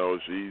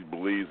 She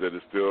believes that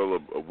it's still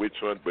a witch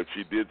hunt, but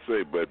she did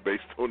say, but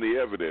based on the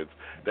evidence,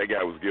 that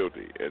guy was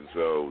guilty. And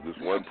so this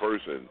one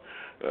person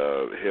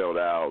held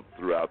out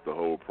throughout the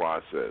whole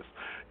process.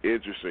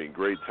 Interesting,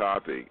 great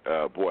topic.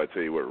 Boy, I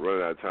tell you what,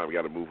 running out of time, we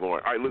got to move on. All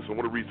right, listen, I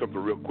want to read something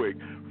real quick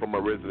from my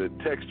resident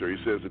texter. He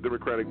says the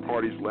Democratic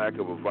Party's lack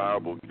of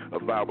viable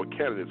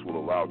candidates will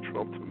allow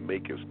Trump to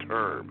make his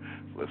term.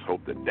 Let's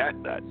hope that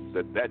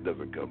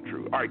doesn't come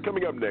true. All right,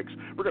 coming up next,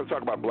 we're going to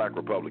talk about black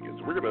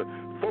Republicans. We're going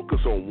to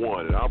focus on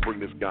one, and I'll bring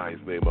this guy's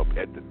name up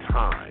at the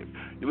time.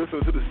 You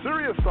listen to the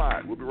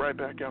Seriouside. We'll be right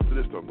back after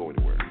this. Don't go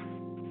anywhere.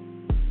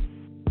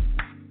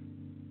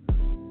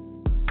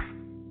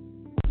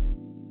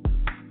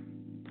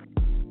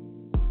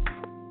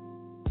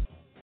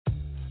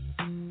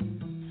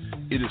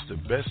 It is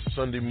the best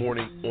Sunday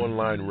morning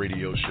online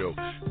radio show,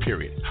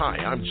 period. Hi,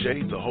 I'm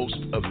Jay, the host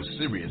of the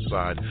Serious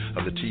Side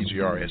of the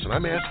TGRS, and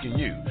I'm asking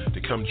you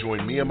to come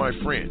join me and my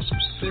friends. Some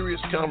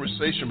serious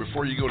conversation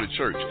before you go to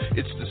church.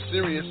 It's the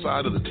Serious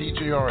Side of the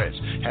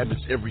TGRS.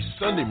 Happens every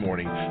Sunday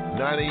morning, 9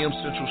 a.m.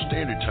 Central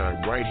Standard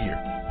Time, right here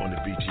on the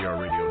BTR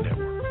Radio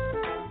Network.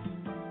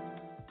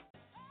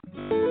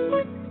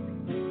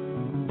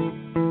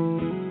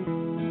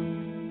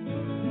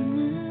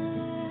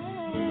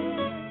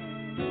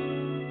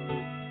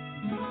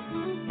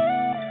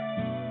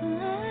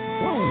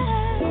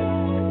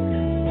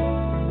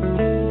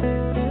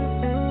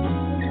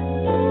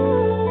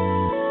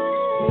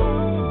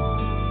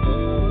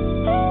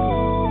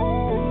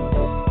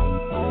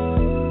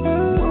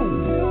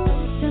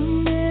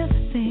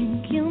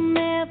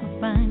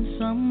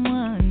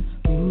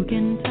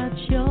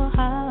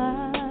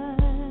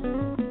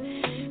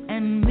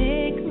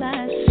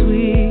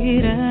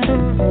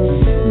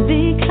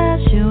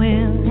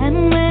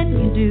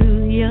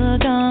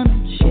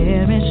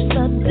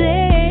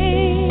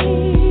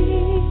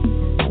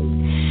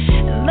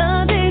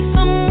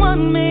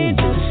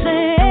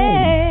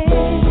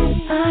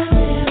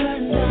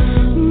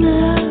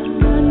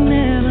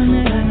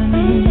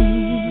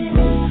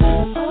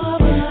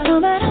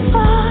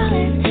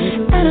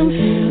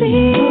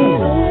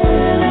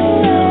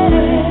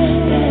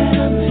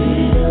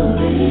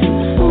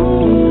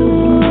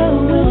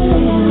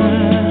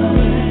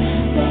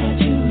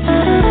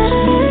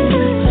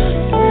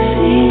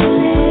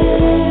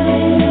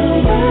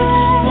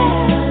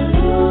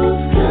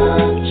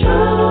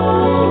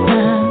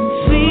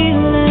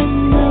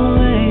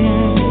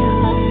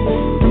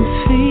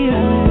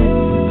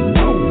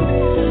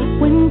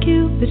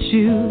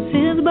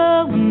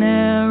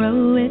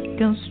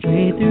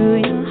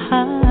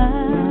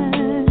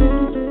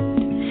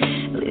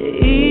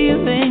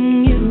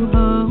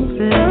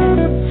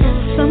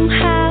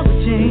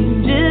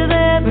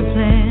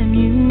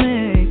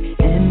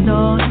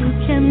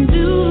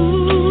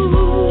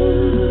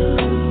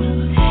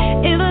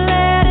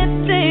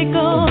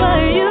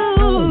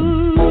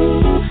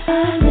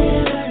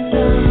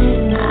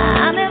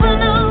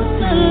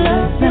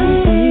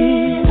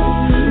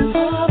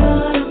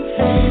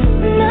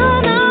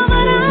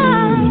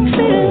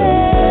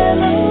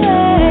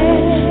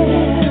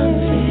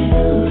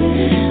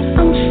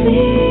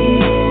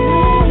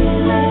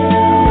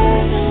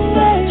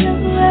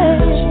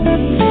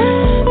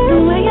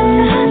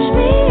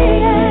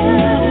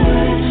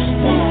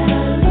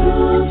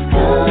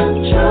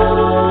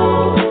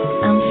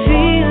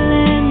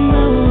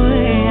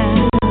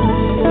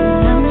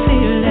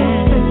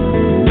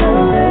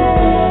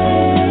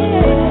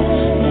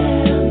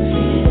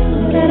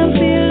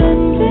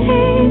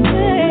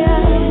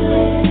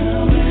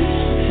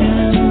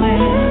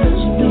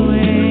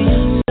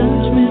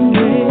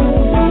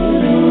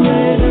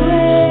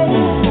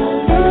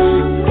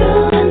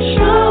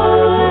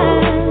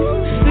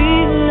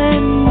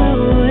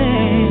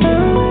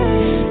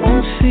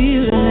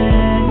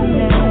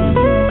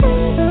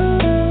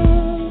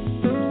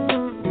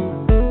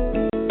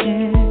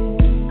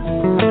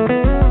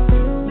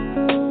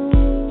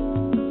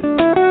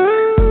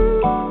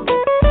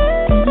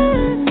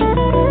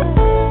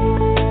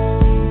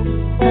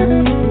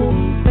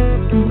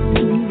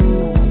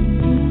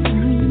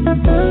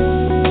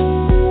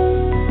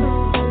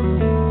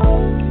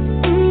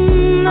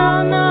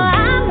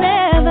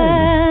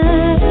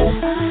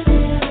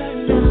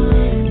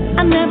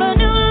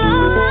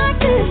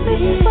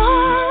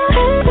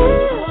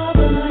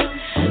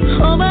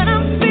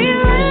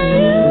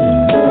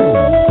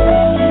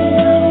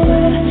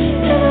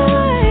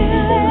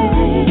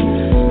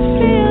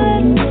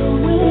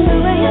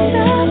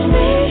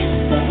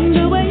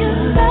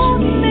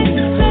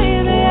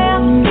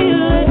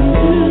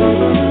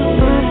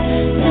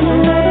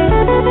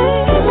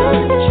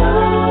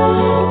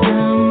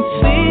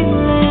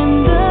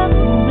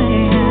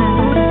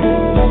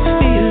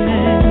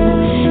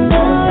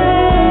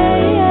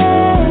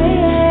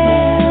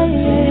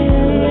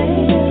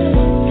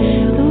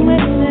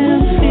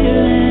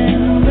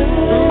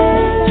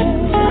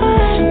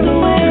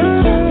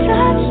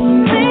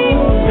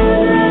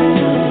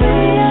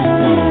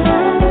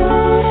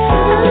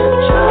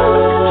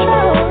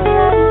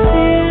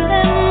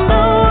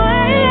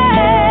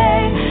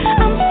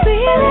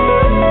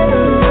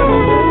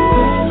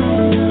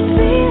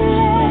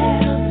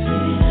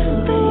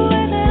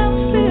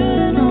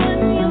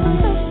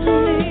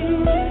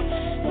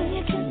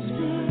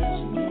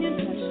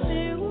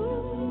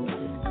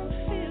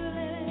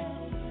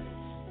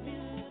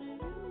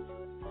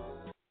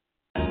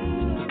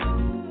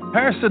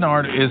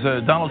 Bernard is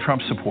a Donald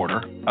Trump supporter.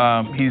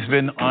 He's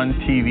been on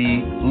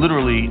TV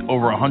literally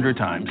over 100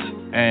 times.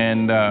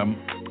 And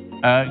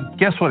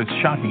guess what? It's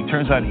shocking.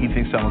 Turns out he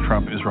thinks Donald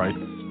Trump is right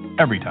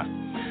every time.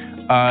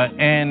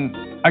 And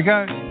I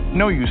got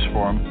no use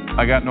for him.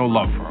 I got no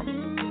love for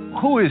him.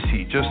 Who is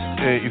he? Just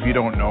if you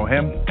don't know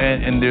him,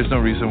 and there's no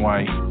reason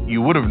why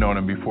you would have known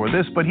him before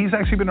this, but he's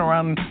actually been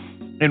around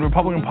in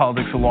Republican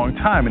politics a long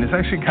time, and it's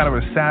actually kind of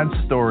a sad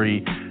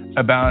story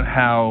about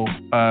how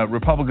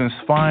Republicans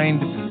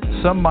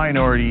find some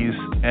minorities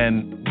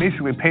and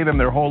basically pay them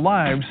their whole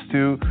lives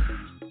to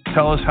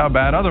tell us how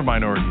bad other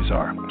minorities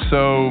are.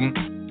 So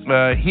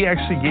he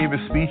actually gave a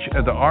speech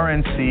at the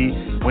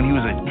RNC when he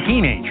was a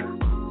teenager.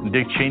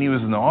 Dick Cheney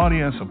was in the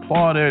audience,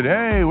 applauded,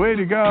 hey, way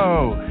to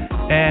go.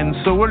 And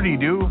so what did he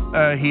do?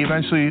 He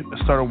eventually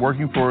started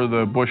working for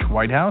the Bush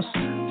White House.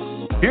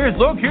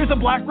 Here's a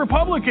black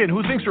Republican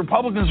who thinks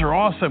Republicans are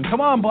awesome. Come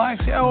on,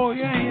 blacks.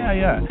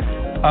 Yeah.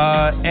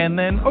 And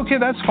then, okay,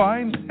 that's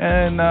fine.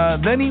 And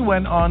then he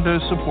went on to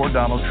support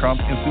Donald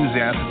Trump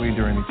enthusiastically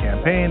during the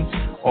campaign,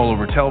 all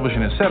over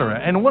television,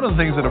 etc. And one of the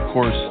things that, of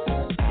course,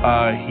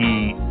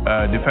 he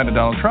defended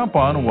Donald Trump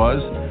on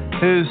was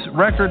his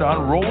record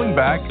on rolling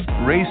back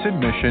race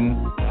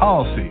admission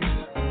policies.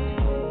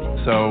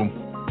 So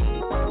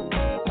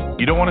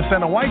you don't want to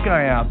send a white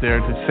guy out there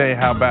to say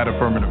how bad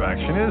affirmative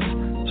action is,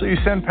 so you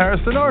send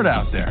Paris Bernard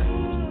out there.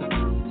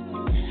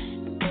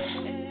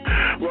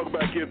 Welcome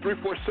back in,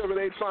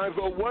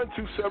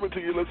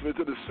 347-850-1272. You're listening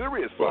to the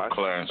Serious Side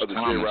of the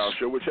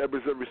J-Show, which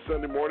happens every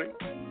Sunday morning.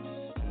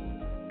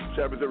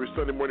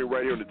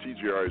 Right here on the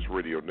TGRS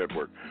Radio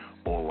Network,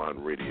 online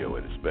radio,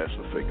 and it's best.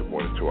 Let's say good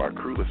morning to our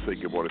crew. Let's say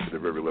good morning to the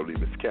very lovely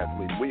Miss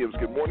Kathleen Williams.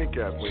 Good morning,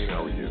 Kathleen.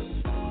 How are you?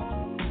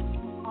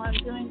 I'm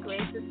doing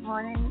great this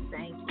morning.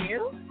 Thank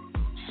you.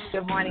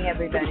 Good morning,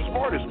 everybody. To the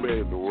smartest man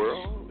in the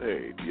world.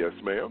 Hey, yes,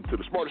 ma'am. To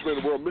the smartest man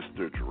in the world,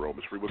 Mr. Jerome.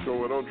 Mr. What's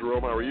going on,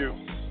 Jerome? How are you?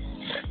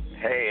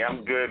 Hey,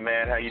 I'm good,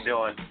 man. How you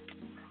doing?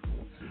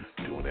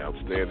 Doing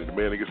outstanding. The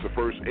man that gets the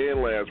first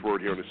and last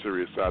word here on the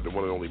Serious Side, the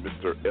one and only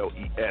Mr.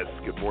 LES.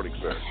 Good morning,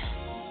 sir.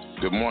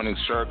 Good morning,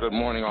 sir. Good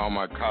morning, all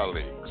my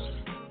colleagues.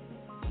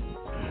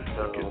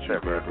 Get you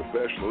very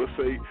professional.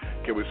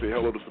 Can we say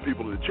hello to some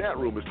people in the chat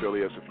room, Mr.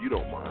 LES, if you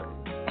don't mind?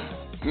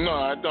 No,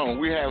 I don't.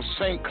 We have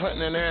St.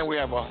 Clinton in there, and we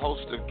have a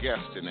host of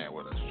guests in there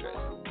with us, Jay.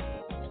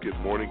 Good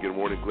morning.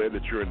 Glad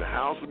that you're in the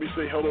house. Let me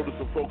say hello to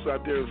some folks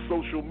out there in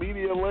social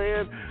media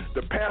land.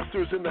 The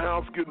pastor's in the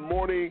house. Good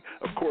morning.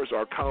 Of course,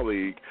 our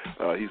colleague,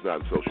 he's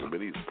not in social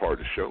media. He's part of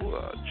the show.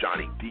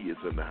 Johnny D is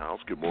in the house.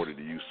 Good morning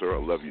to you, sir. I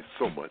love you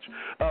so much.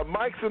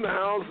 Mike's in the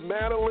house.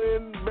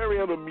 Madeline,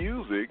 Mariana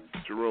Music,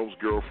 Jerome's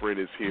girlfriend,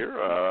 is here.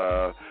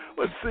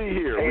 Let's see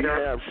here. We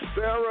have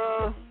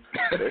Sarah.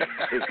 Say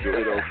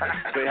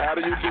hi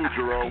to your boo,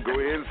 Jerome. Go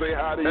ahead and say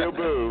hi to your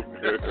boo.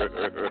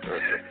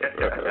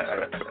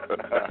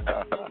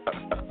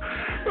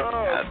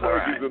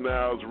 Fergie's in the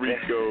house.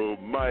 Rico,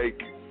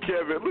 Mike,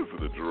 Kevin. Listen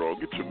to Jerome.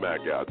 Get your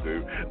Mac out,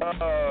 dude.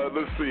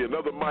 Let's see.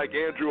 Another Mike,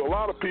 Andrew. A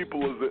lot of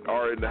people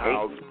are in the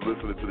house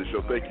listening to the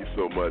show. Thank you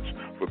so much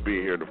for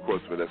being here. And, of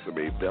course, Vanessa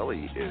Mae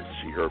Belly,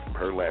 she heard from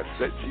her last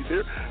set. She's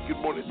here. Good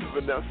morning to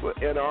Vanessa.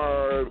 And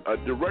our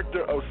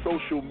director of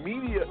social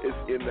media is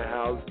in the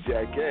house,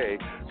 Jackie.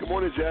 Good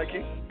morning,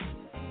 Jackie.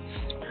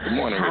 Good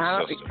morning,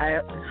 how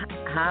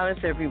is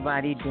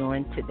everybody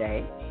doing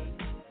today?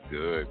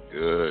 Good.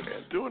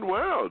 Doing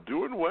well.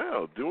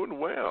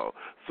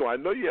 So I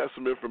know you have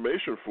some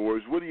information for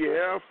us. What do you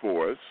have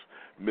for us,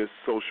 Miss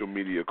Social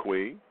Media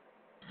Queen?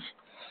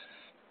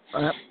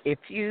 If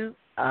you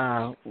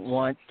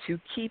want to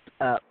keep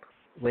up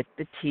with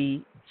the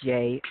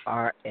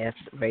TJRS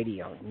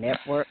Radio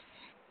Network,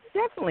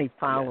 definitely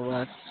follow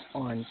us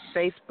on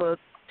Facebook,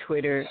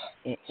 Twitter,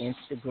 and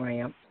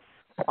Instagram.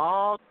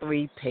 All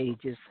three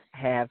pages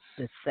have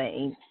the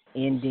same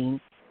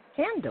ending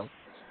handle.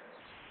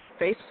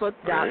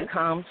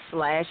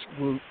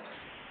 Facebook.com/group,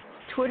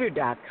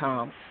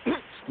 Twitter.com,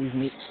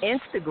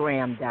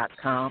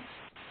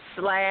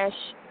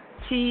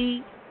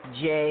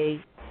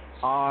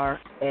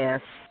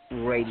 Instagram.com/TJRS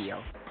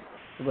Radio.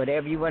 So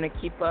whatever you want to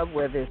keep up,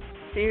 whether it's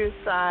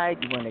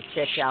Seriouside, you want to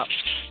check out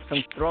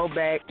some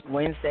throwback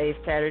Wednesday,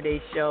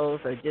 Saturday shows,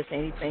 or just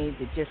anything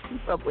to just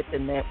keep up with the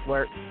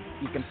network,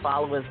 you can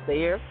follow us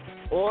there.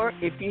 Or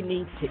if you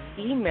need to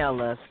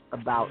email us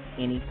about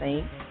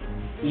anything,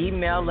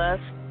 email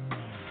us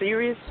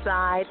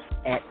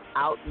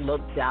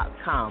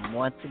Seriouside@outlook.com.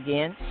 Once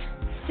again,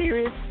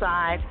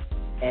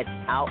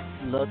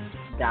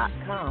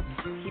 Seriouside@outlook.com.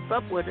 Keep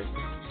up with us.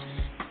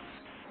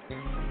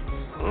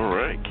 All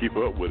right, keep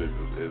up with it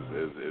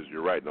as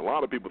you're right. And a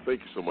lot of people,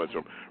 thank you so much.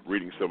 I'm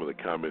reading some of the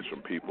comments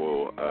from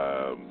people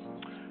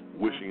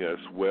wishing us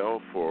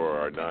well for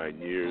our 9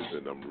 years,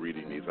 and I'm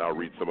reading these. I'll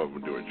read some of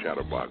them during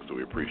Chatterbox, so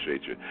we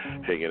appreciate you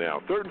hanging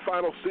out. Third and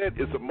final set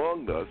is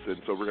among us,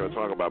 and so we're going to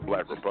talk about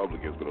black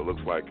Republicans, but it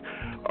looks like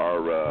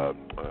our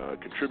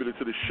contributor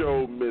to the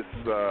show,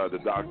 the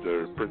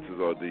Dr. Princess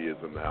O.D.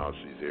 is in the house.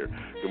 She's here.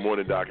 Good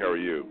morning, Doc. How are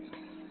you?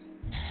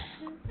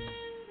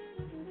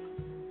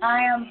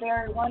 I am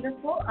very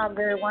wonderful. I'm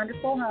very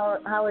wonderful.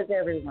 How is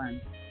everyone?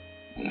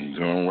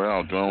 Doing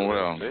well.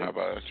 How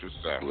about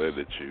yourself? Glad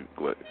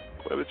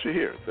that you're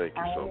here. Thank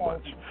you so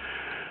much.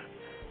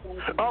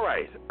 All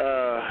right.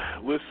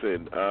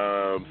 Listen,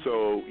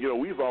 so,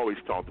 we've always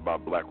talked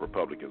about black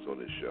Republicans on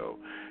this show.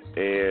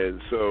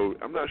 And so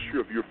I'm not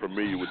sure if you're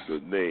familiar with the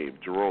name.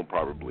 Jerome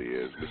probably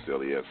is. Mr.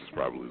 Elias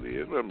probably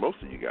is. Well, most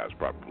of you guys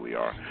probably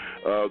are.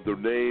 The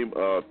name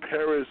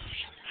Paris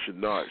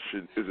Chenard.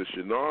 Is it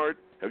Chenard?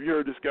 Have you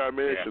heard this guy,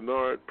 man? Yeah.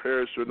 Chenard,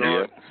 Paris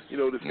Chenard. Yeah. You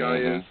know who this guy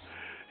is?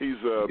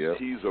 He's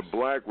a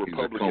black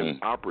Republican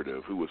a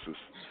operative who was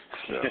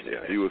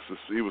he was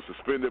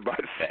suspended by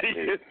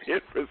CNN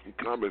for some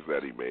comments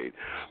that he made.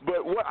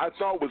 But what I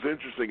thought was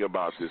interesting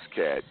about this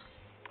cat,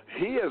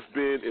 he has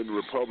been in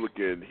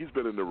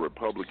the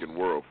Republican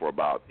world for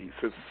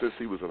since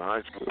he was in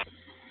high school.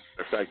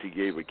 In fact, he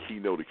gave a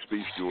keynote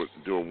speech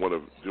during one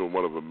of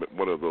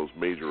those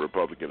major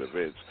Republican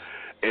events.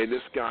 And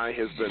this guy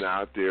has been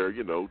out there,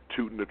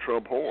 tooting the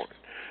Trump horn.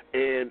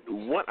 And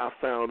what I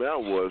found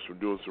out was from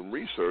doing some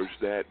research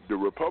that the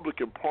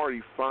Republican Party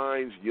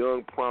finds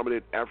young,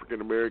 prominent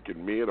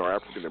African-American men or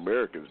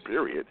African-Americans,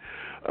 period,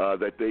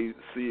 that they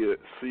see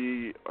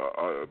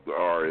are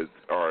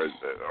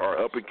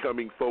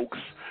up-and-coming folks,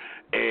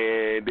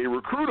 and they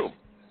recruit them,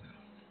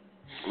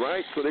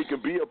 right? So they can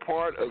be a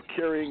part of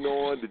carrying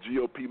on the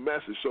GOP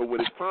message. So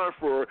when it's time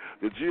for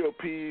the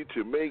GOP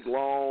to make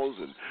laws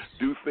and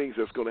do things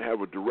that's going to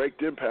have a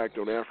direct impact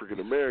on African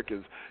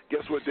Americans,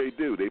 guess what they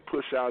do? They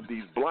push out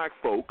these black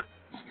folk.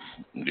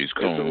 These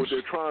cones. And so cones.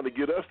 they're trying to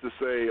get us to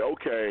say,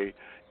 okay,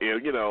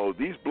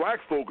 these black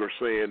folk are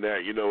saying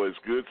that, it's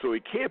good, so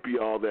it can't be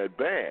all that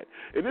bad.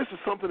 And this is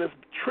something that's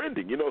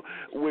trending.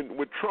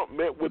 When Trump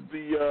met with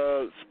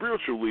the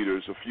spiritual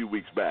leaders a few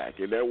weeks back,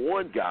 and that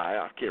one guy,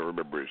 I can't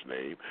remember his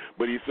name,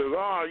 but he says,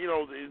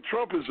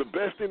 Trump is the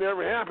best thing that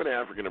ever happened to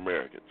African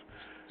Americans.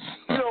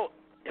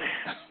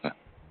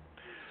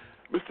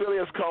 Mr.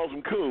 Elias calls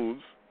them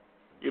coons.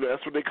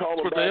 That's what they call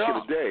them back in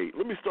the day.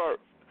 Let me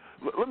start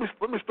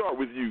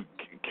with you,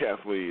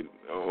 Kathleen,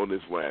 on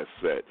this last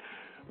set.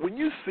 When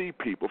you see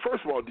people,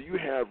 first of all, do you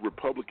have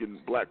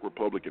black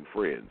Republican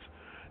friends?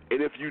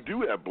 And if you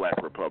do have black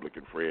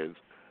Republican friends,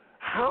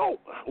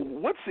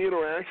 what's the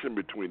interaction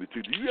between the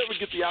two? Do you ever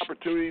get the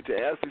opportunity to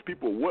ask these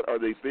people what are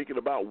they thinking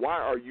about? Why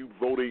are you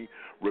voting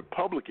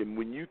Republican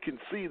when you can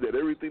see that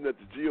everything that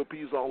the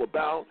GOP is all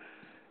about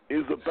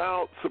is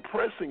about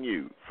suppressing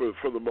you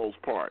for the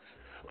most part?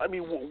 I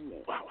mean,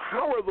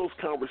 how are those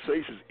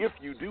conversations if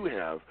you do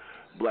have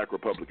black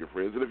Republican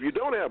friends? And if you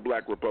don't have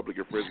black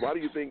Republican friends, why do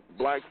you think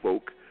black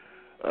folk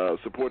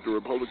support the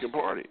Republican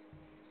Party?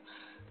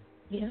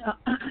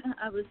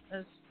 I was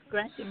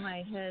scratching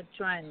my head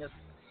trying to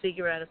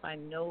figure out if I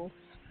know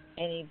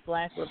any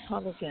black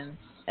Republicans.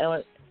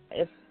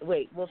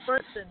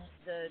 First,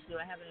 do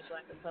I have any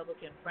black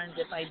Republican friends?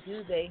 If I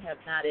do, they have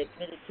not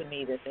admitted to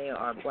me that they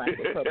are black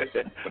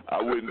Republicans.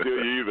 I wouldn't tell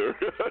you either,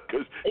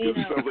 because it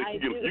sounds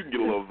like you can get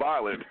a little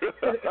violent.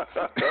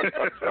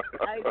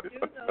 I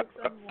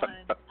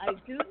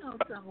do know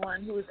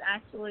someone who is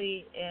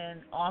actually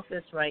in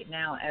office right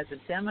now as a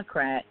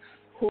Democrat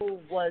who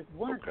was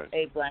once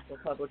a black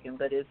Republican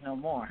but is no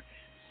more.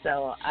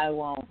 So I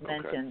won't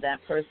mention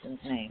that person's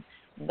name.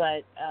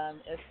 But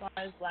as far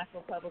as black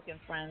Republican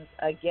friends,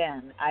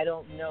 again, I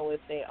don't know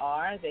if they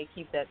are. They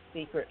keep that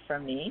secret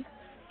from me.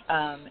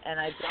 And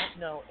I don't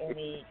know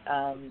any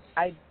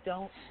I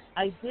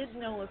did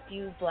know a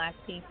few black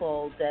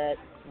people that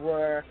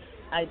were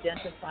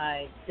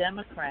identified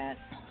Democrats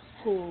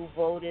who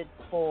voted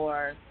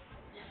for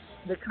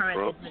the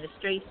current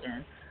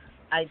administration.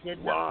 I did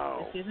know.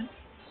 Wow. Excuse me?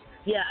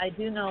 Yeah, I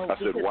do know. I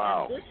said,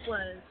 wow.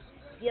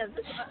 I'm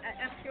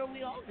sure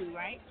we all do,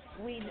 right?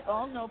 We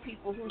all know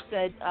people who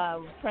said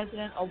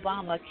President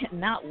Obama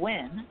cannot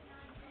win,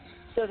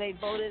 so they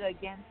voted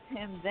against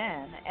him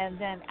then, and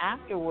then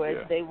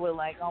afterwards they were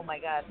like, oh my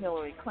God,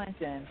 Hillary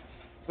Clinton,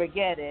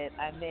 forget it.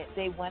 I mean,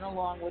 they went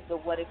along with the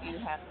what do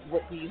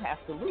you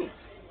have to lose,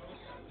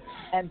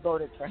 and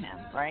voted for him,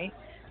 right?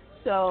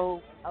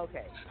 So,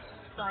 okay.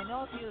 So I knew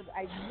a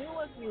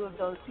few of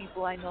those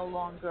people. I no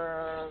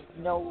longer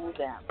know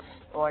them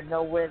or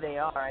know where they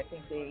are. I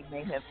think they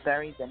may have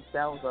buried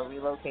themselves or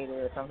relocated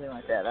or something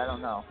like that. I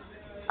don't know.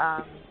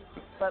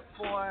 But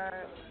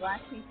for black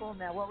people,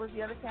 now what was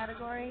the other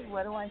category?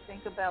 What do I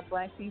think about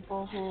black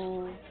people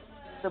who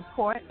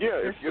support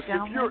this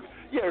gentleman?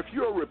 If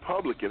you're a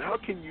Republican, how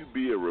can you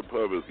be a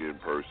Republican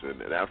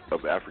person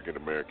of African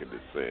American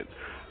descent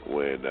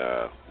when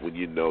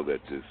you know that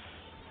this?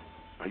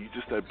 Are you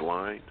just that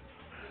blind?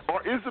 Or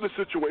is it a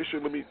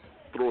situation, let me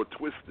throw a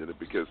twist in it,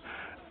 because,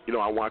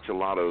 I watch a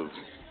lot of,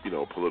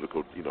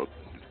 political,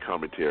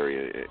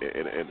 commentary,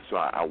 and so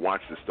I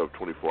watch this stuff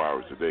 24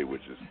 hours a day,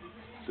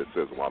 that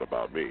says a lot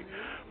about me.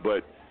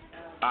 But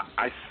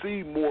I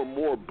see more and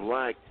more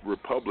black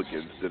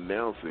Republicans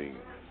denouncing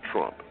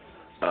Trump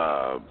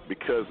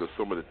because of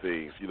some of the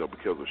things,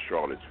 because of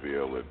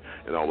Charlottesville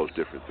and all those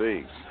different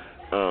things.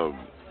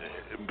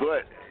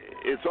 But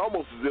it's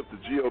almost as if the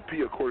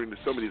GOP, according to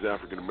some of these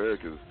African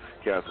Americans,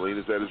 Kathleen,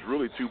 is that it's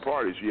really two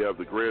parties. You have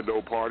the Grand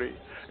Old Party,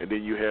 and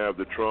then you have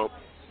the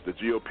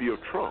GOP of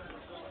Trump.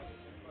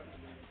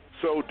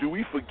 So do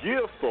we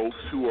forgive folks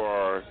who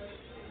are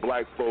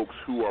black folks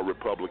who are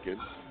Republicans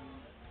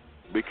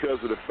because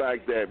of the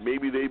fact that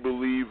maybe they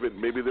believe and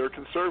maybe they're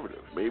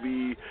conservative,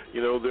 maybe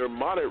they're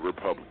moderate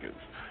Republicans.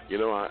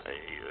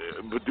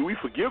 But do we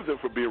forgive them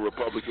for being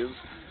Republicans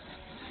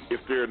if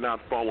they're not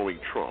following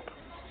Trump?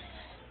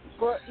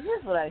 Well,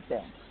 here's what I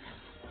think.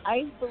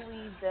 I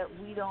believe that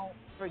we don't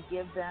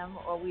forgive them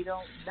or we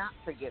don't not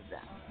forgive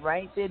them,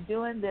 right? They're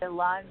doing their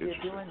lives, they're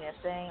doing their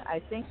thing.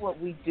 I think what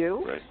we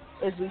do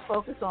is we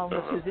focus on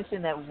the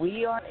position that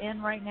we are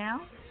in right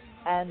now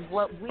and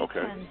what we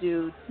can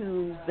do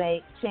to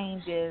make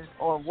changes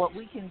or what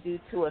we can do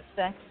to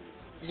affect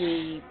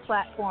the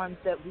platforms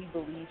that we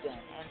believe in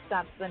and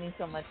stop spending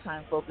so much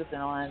time focusing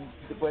on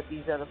what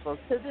these other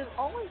folks, because there's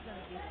always going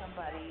to be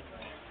somebody,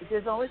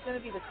 there's always going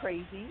to be the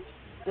crazy.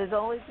 There's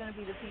always going to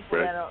be the people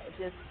that are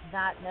just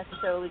not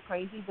necessarily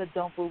crazy but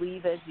don't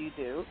believe as you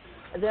do.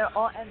 And they're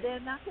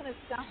not going to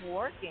stop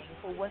working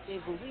for what they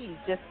believe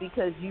just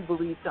because you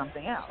believe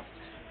something else.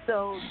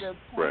 So the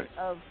point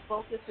of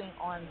focusing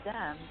on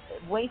them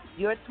wastes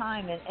your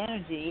time and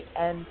energy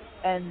and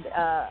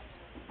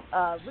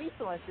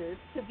resources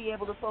to be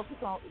able to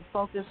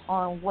focus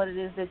on what it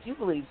is that you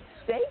believe.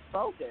 Stay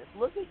focused.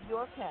 Look at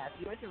your path,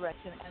 your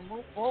direction, and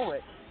move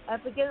forward. And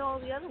forget all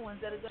the other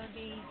ones that are going to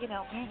be,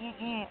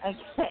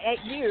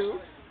 at you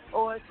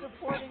or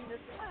supporting this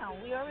clown.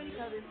 We already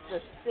know this is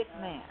a sick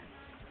man.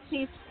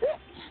 He's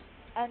sick,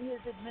 and his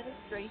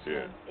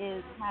administration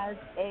has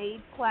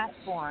a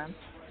platform,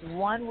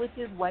 one which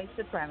is white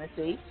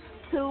supremacy,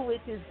 two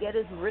which is get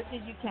as rich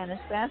as you can as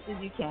fast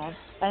as you can,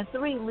 and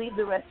three, leave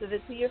the rest of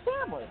it to your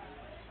family.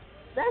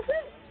 That's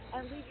it.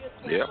 And leave your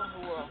stamp on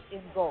the world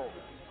in gold.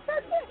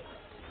 That's it.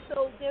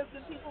 So there have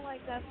been people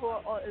like that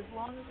for as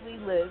long as we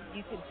live.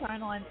 You can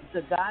turn on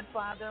The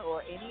Godfather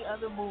or any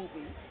other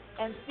movie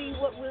and see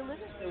what we're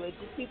living through.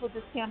 People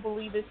just can't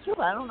believe it's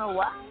true. I don't know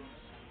why.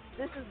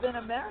 This has been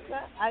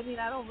America. I mean,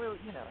 I don't really,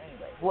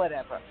 anyway,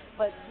 whatever.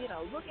 But,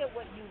 look at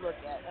what you look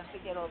at and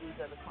forget all these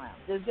other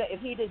clowns. If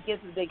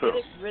they get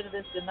rid of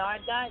this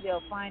Denard guy,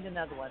 they'll find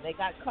another one. They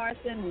got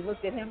Carson. We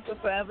looked at him for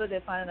forever.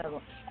 They'll find another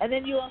one. And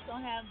then you also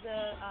have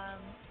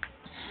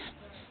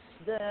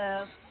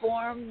the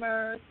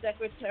former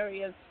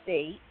Secretary of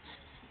State.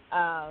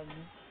 Come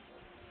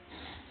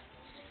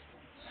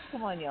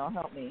on, y'all,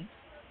 help me.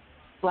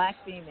 Black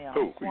female.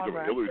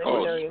 Former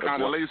Secretary of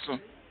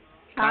State.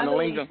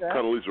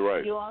 Condoleezza,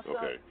 right. You also,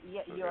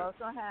 you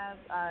also have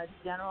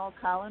General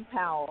Colin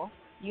Powell.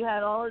 You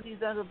had all of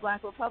these other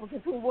black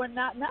Republicans who were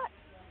not nuts.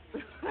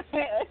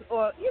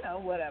 Or,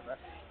 whatever.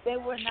 They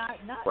were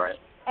not nuts. Right.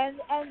 And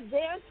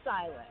they're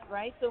silent,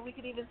 right? So we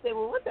could even say,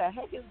 well, what the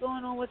heck is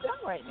going on with them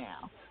right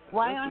now?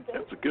 Why aren't they?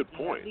 That's a good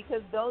point.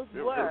 Because those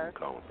were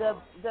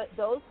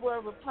those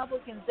were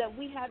Republicans that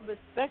we had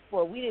respect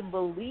for. We didn't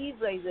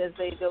believe as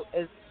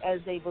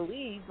they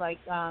believed, like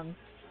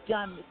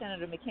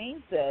Senator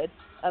McCain said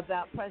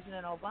about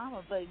President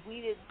Obama, but we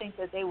didn't think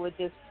that they were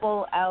just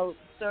full out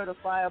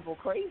certifiable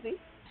crazy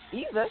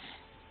either.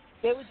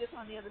 They were just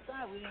on the other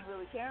side. We didn't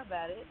really care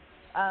about it.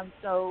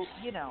 So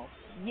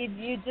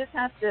you just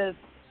have to,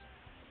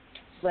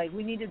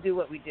 we need to do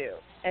what we do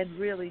and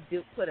really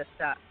put a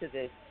stop to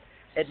this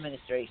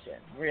administration,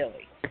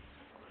 really.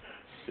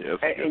 Yeah,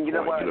 that's a good point. You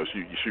know what?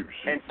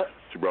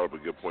 She brought up a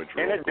good point.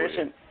 In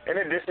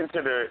addition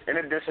to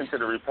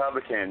the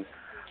Republicans,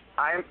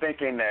 I am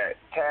thinking that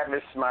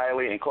Tavis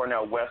Smiley and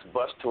Cornel West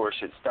bus tour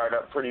should start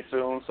up pretty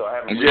soon. So I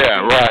haven't.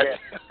 Yeah, right.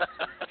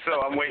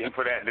 So I'm waiting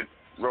for that to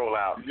roll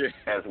out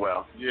as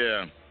well.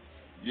 Yeah.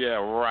 Yeah,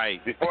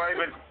 right. Before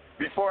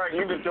I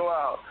even throw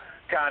out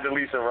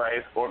Condoleezza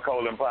Rice or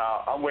Colin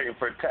Powell, I'm waiting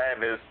for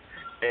Tavis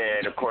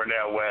and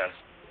Cornel West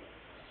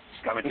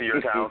coming to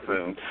your town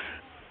soon.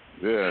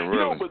 Yeah,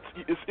 really. But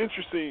it's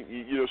interesting,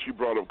 she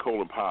brought up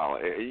Colin Powell,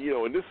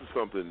 and this is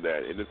something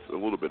that, and it's a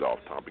little bit off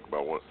topic, but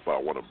I want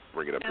to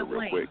bring it up here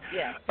real quick.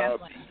 Yeah,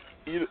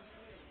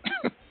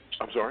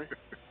 I'm sorry?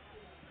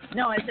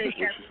 No, I said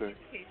Kathleen, in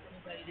case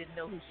anybody didn't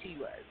know who she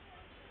was.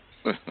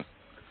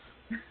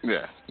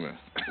 Yeah.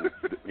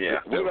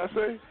 What did I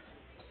say?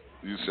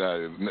 You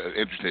said,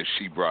 interesting,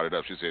 she brought it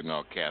up. She said,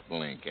 no,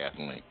 Kathleen.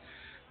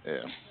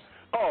 Yeah.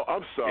 Oh,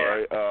 I'm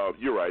sorry.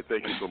 You're right.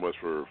 Thank you so much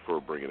for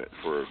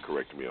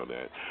correcting me on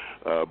that.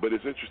 But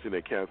it's interesting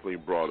that Kathleen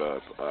brought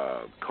up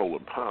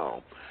Colin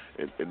Powell,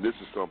 and this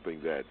is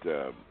something that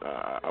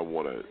I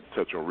want to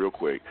touch on real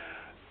quick.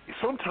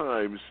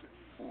 Sometimes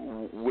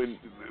when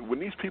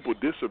these people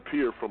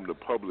disappear from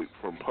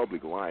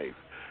public life,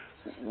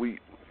 we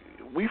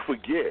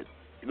forget.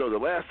 The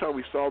last time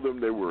we saw them,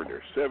 they were in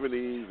their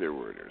 70s, they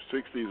were in their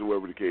 60s, or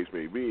whatever the case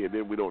may be, and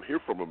then we don't hear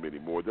from them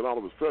anymore. Then all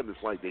of a sudden,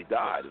 it's like they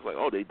died. It's like,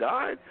 oh, they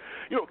died?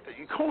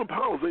 Colin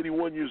Powell is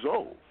 81 years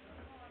old.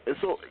 And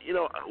so,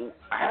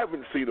 I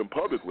haven't seen him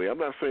publicly. I'm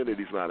not saying that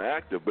he's not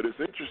active, but it's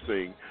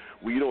interesting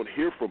when you don't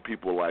hear from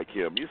people like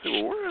him. You say,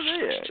 well, where are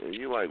they at? And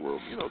you're like,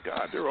 well,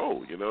 God, they're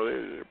old.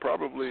 They're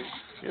probably,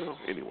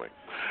 anyway.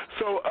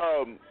 So,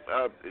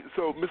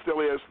 Mr.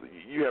 Elias,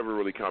 you haven't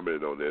really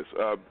commented on this.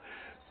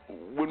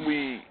 When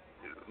we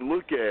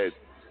look at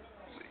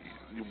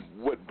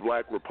what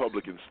black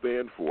Republicans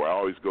stand for. I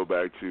always go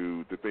back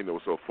to the thing that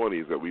was so funny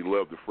is that we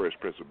love the Fresh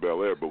Prince of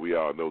Bel-Air, but we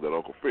all know that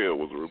Uncle Phil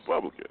was a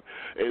Republican.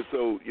 And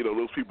so,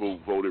 those people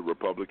voted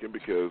Republican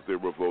because they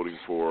were voting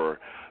for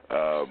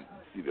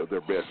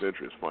their best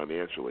interest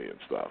financially and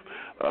stuff.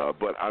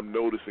 But I'm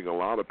noticing a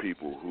lot of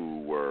people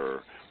who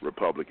were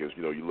Republicans.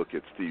 You look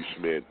at Steve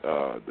Schmidt,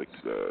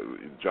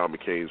 John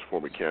McCain's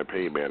former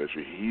campaign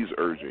manager. He's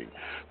urging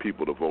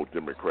people to vote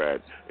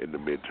Democrat in the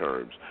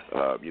midterms.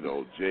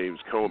 James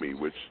Comey,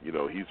 which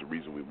he's the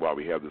reason why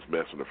we have this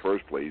mess in the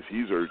first place.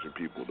 He's urging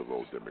people to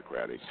vote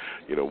Democratic.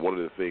 One of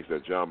the things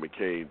that John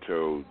McCain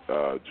told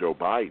Joe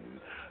Biden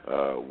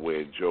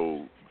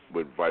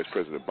when Vice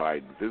President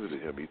Biden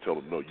visited him, he told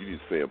him, no, you need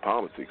to stay in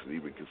politics and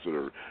even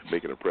consider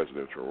making a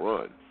presidential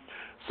run.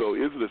 So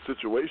is it a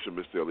situation,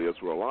 Mr. Elias,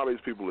 where a lot of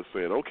these people are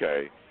saying,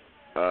 okay,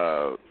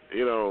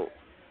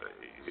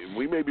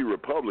 we may be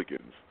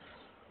Republicans,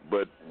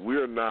 but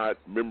we're not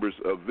members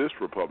of this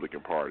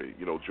Republican Party.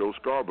 Joe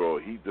Scarborough,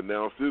 he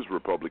denounced his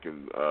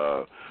Republican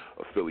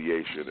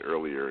affiliation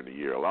earlier in the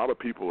year. A lot of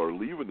people are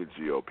leaving the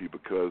GOP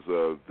because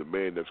of the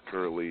man that's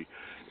currently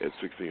at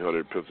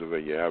 1600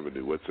 Pennsylvania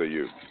Avenue. What say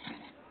you?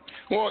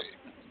 Well,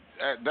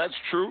 that's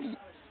true,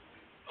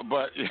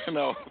 but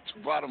the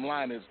bottom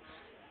line is,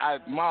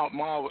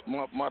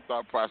 my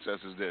thought process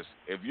is this: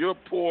 if you're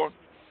poor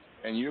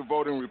and you're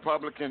voting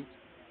Republican,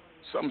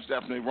 something's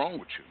definitely wrong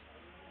with you.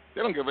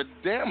 They don't give a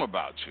damn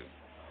about you.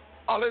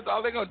 All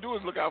they're gonna do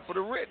is look out for the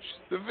rich,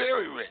 the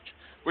very rich.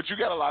 But you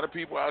got a lot of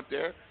people out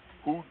there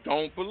who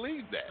don't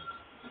believe that.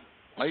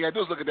 All you gotta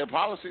do is look at their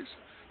policies.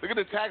 Look at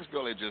the tax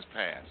bill they just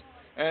passed,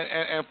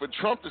 and for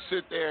Trump to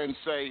sit there and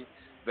say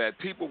that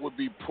people would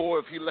be poor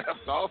if he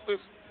left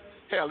office,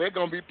 hell, they're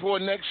going to be poor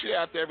next year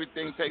after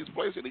everything takes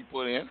place that he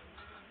put in.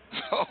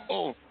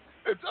 So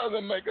it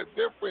doesn't make a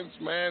difference,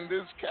 man.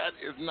 This cat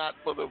is not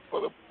for the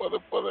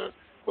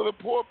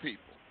poor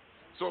people.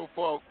 So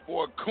for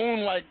a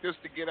coon like this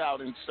to get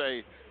out and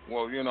say,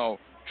 well,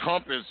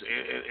 Trump is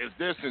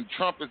this and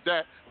Trump is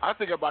that, I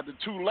think about the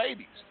two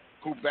ladies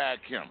who back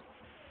him.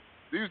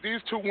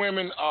 These two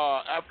women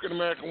are African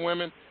American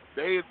women.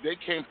 They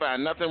can't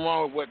find nothing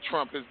wrong with what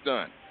Trump has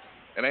done.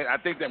 And I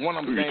think that one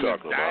of them named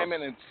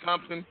Diamond and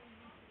something.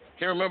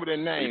 Can't remember their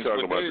names. You're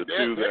talking about the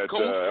two that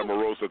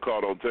Omarosa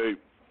caught on tape?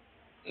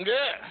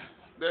 Yeah.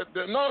 It's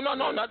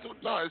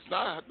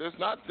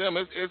not them.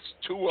 It's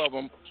two of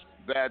them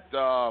that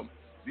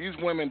these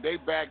women, they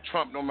back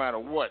Trump no matter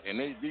what. And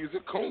these are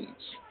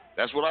coons.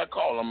 That's what I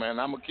call them, man.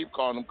 I'm going to keep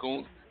calling them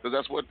coons because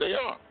that's what they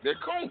are. They're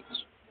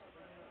coons.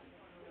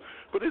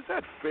 But is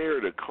that fair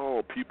to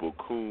call people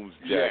coons,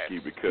 Jackie,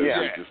 because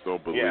they just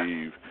don't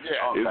believe? Is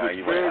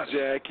it fair,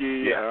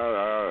 Jackie?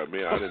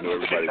 Man, I didn't know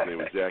everybody's name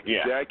was Jackie.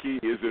 Jackie,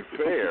 is it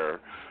fair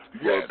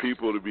for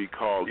people to be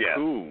called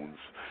coons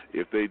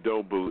if they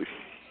don't believe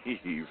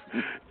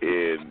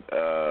in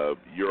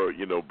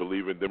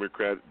believe in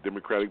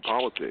democratic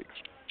politics?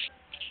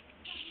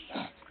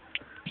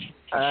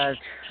 I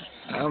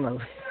don't know.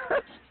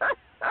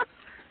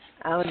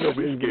 Don't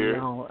be scared.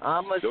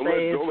 Don't let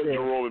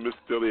Jerome and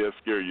Mr. Elias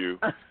scare you.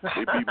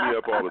 They beat me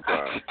up all the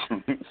time.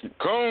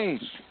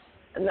 Coons.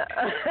 No,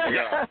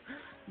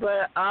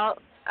 but I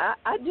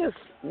just,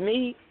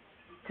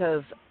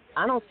 because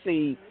I don't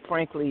see,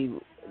 frankly,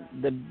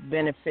 the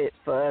benefit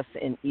for us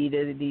in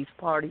either of these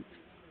parties,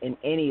 in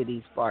any of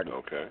these parties.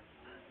 Okay.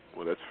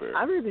 Well, that's fair.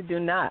 I really do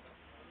not.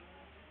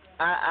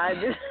 I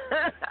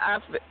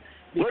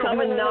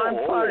becoming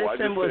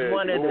nonpartisan was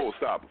one of the...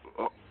 Stop.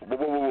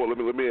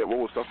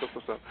 Whoa,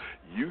 stop.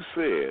 You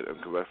said,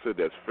 because I said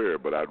that's fair,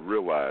 but I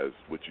realized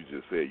what you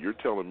just said. You're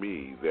telling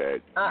me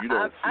that you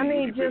don't see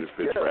any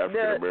benefits for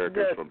African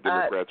Americans from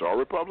Democrats or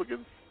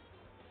Republicans?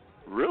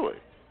 Really?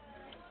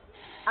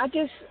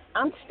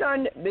 I'm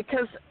starting to,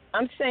 because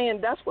I'm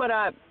saying that's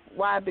why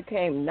I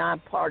became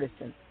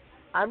nonpartisan.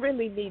 I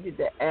really needed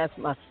to ask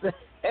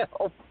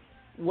myself,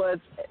 was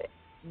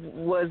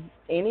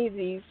any of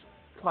these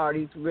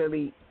parties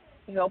really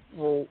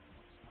helpful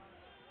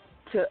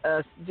to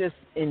us just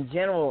in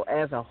general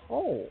as a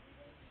whole?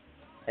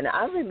 And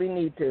I really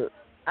needed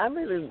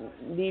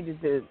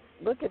to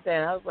look at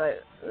that. I was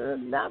like,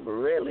 not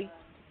really,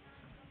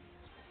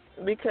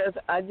 because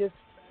I just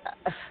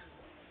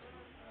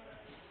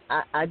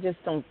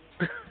don't.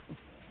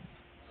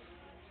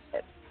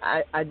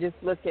 I just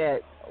look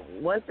at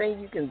one thing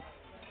you can.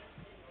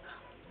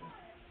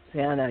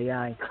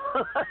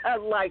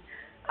 Like,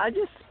 I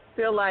just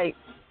feel like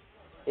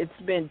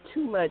it's been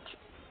too much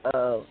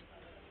of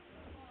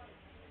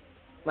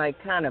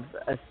kind of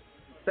a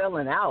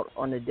selling out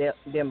on the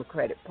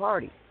Democratic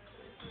Party.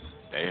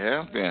 They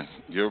have been.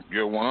 You're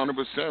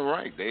 100%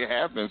 right. They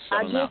have been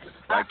selling out.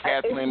 Like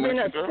Kathleen mentioned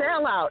It's been a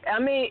sellout. I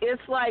mean,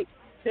 it's like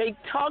they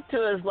talk to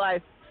us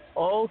like,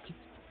 "Oh,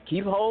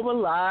 keep hope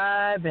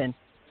alive,"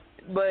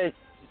 but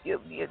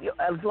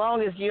as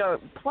long as your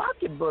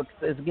pocketbook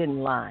is getting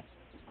lined,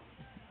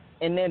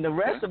 and then the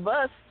rest of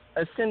us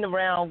are sitting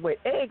around with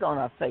egg on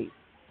our face.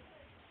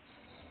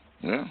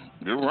 Yeah,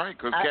 you're right.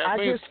 Because I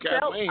just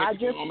felt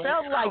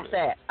like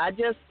that.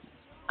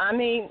 I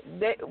mean,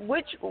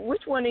 which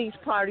one of these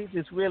parties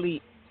is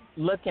really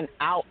looking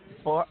out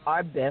for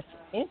our best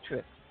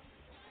interests?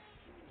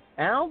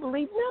 I don't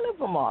believe none of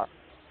them are.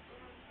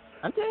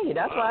 I'm telling you,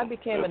 that's why I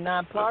became a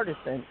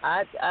nonpartisan.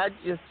 I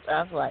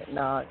was like,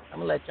 no, I'm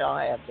gonna let y'all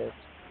have this.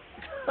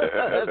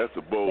 That's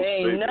a bold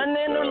statement.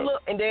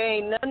 There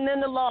ain't nothing in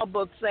the law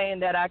book saying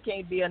that I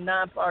can't be a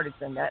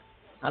nonpartisan. That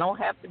I don't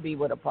have to be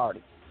with a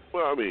party.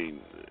 Well, I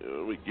mean,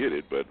 we get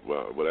it, but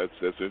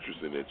that's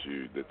interesting that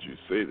you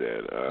say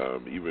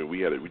that. Even we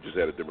just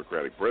had a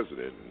Democratic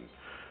president. And,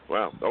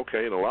 wow.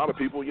 Okay, and a lot of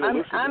people,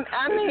 listen. I'm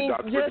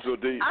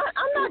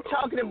not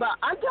talking about.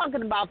 I'm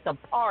talking about the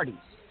party.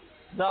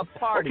 The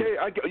party.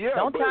 Okay,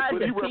 don't tie but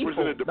the he people.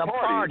 represented the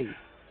party.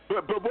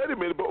 But wait a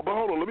minute. But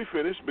hold on. Let me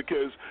finish,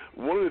 because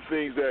one of the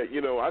things that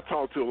I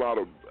talk to a lot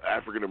of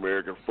African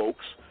American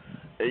folks.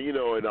 And,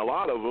 and a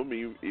lot of them,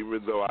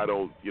 even though I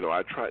don't,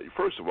 I try.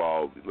 First of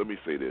all, let me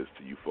say this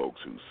to you folks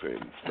who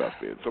send stuff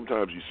in.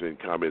 Sometimes you send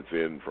comments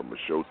in from a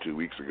show 2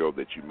 weeks ago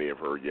that you may have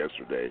heard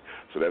yesterday.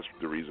 So that's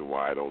the reason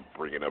why I don't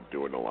bring it up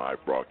during the live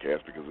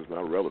broadcast, because it's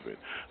not relevant.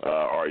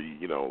 Or,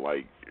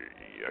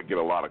 I get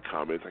a lot of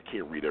comments. I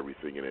can't read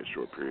everything in that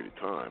short period of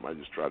time. I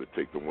just try to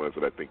take the ones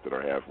that I think that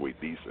are halfway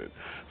decent.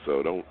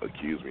 So don't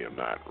accuse me of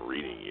not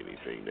reading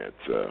anything that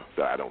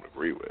I don't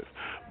agree with.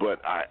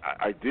 But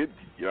I do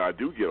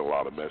get a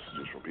lot of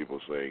messages from people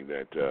saying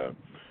that,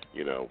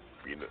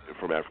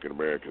 from African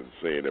Americans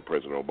saying that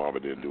President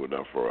Obama didn't do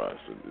enough for us,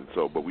 and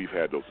so. But we've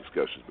had those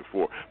discussions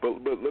before. But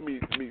let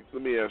me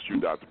ask you,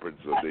 Dr. Prince,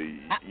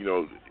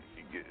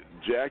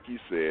 Jackie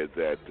said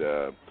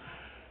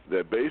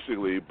that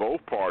basically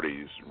both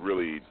parties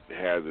really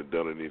hasn't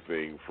done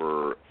anything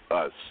for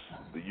us.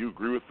 Do you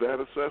agree with that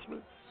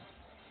assessment?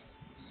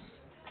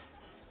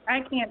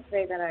 I can't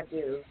say that I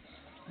do.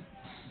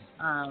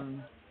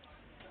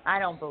 I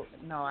don't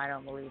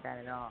believe that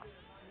at all.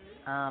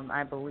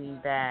 I believe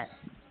that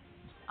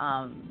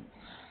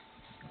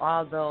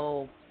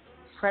although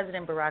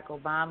President Barack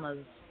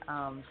Obama's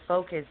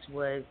focus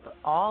was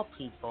all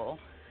people,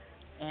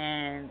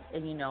 and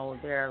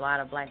there are a lot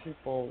of black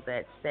people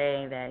that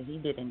say that he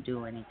didn't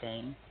do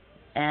anything,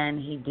 and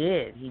he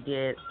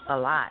did a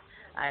lot.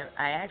 I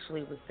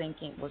actually was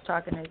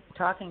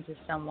talking to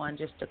someone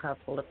just a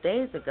couple of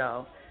days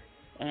ago,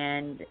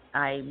 and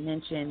I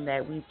mentioned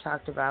that we've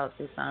talked about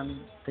this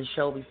on the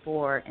show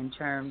before in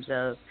terms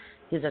of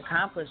his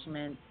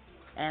accomplishments,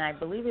 and I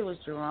believe it was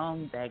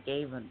Jerome that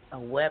gave a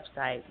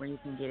website where you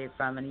can get it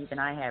from, and even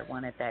I had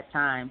one at that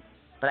time,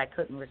 but I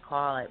couldn't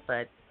recall it.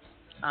 But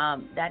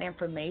that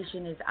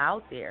information is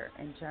out there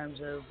in terms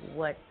of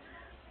what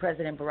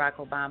President Barack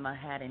Obama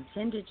had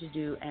intended to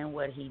do and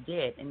what he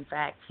did. In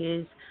fact,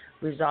 his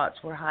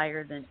results were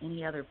higher than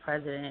any other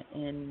president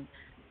in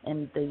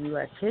the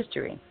U.S.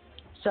 history.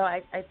 So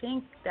I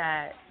think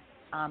that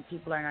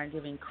people are not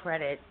giving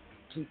credit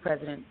to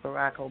President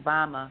Barack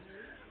Obama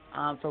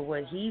for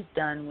what he's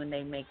done when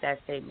they make that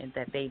statement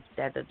that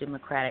the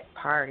Democratic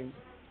Party.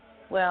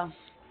 Well,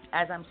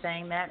 as I'm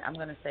saying that, I'm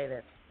going to say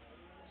this.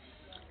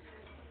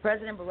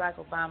 President Barack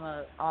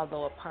Obama,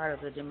 although a part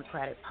of the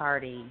Democratic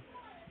Party,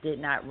 did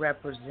not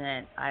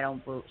represent,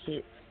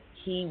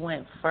 he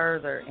went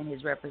further in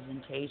his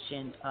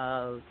representation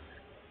of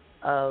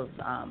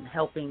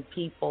helping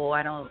people,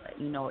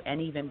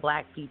 and even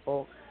black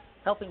people,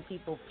 helping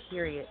people,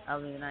 period,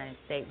 of the United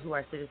States who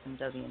are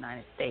citizens of the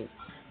United States.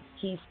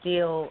 He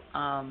still,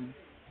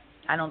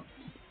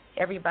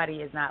 everybody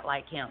is not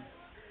like him.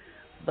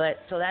 But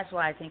so that's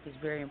why I think it's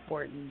very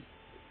important,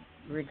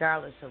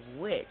 regardless of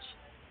which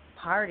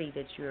party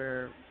that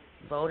you're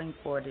voting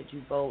for, that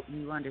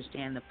you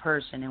understand the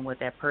person and what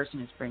that person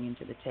is bringing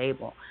to the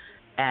table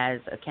as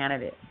a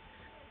candidate,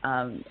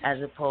 as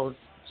opposed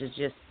to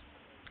just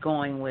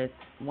going with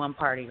one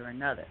party or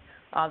another.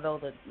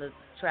 Although the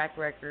track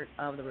record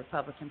of the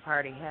Republican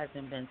Party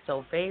hasn't been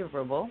so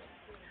favorable,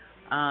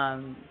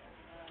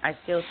 I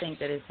still think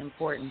that it's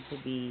important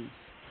to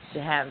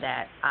have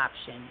that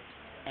option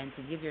and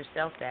to give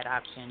yourself that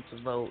option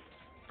to vote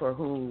for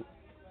who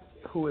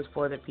is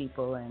for the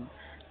people and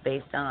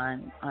based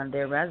on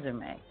their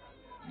resume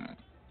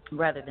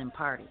rather than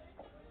party.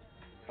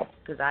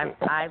 Because I've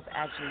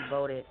actually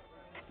voted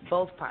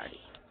both parties,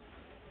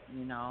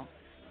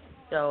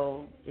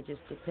 So it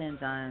just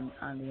depends on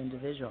the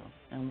individual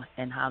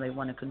and how they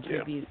want to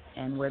contribute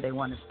and where they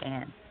want to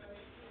stand.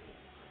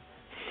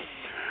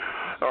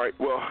 All right,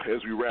 well,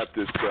 as we wrap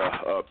this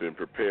up and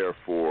prepare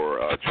for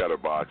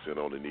chatterboxing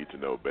on a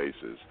need-to-know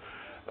basis,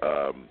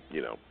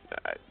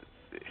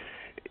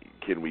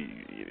 can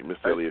we,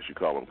 Mr. Elias, you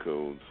call them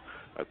coons.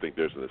 I think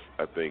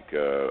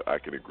I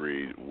can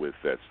agree with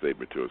that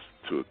statement to a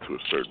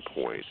certain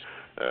point,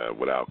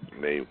 without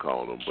name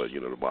calling them. But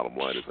the bottom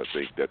line is, I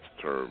think that's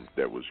a term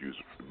that was used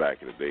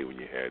back in the day when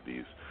you had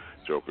these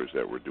jokers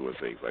that were doing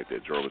things like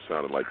that. Jerome, it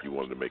sounded like you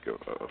wanted to make a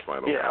final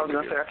comment. Yeah, I was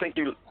going to say,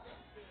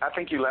 I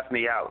think you left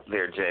me out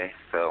there, Jay.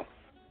 So.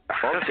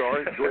 Oh, I'm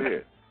sorry. Go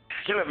ahead.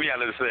 You left me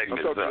out of the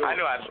segment. So I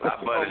know I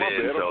butted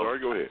in. I'm sorry.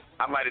 Go ahead.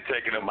 I might have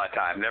taken up my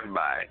time. Never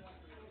mind.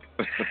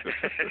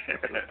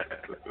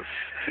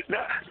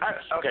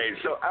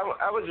 So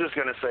I was just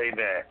going to say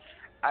that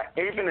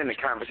even in the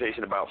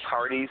conversation about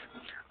parties,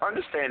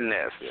 understand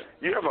this.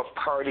 You have a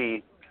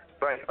party,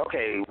 but,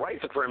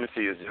 white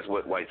supremacy is just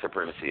what white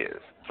supremacy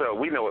is. So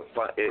we know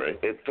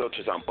it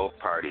filters on both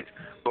parties.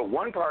 But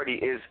one party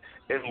is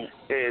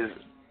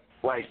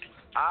like,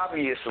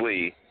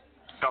 obviously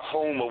the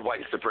home of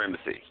white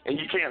supremacy. And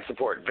you can't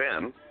support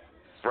them,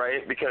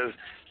 right? Because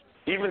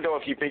even though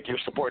if you think you're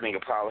supporting a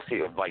policy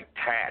of, like,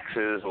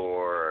 taxes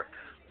or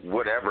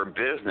whatever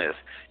business,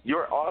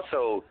 you're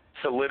also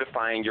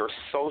solidifying your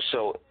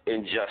social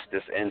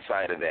injustice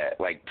inside of that,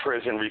 like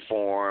prison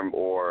reform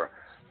or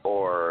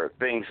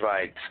things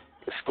like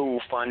school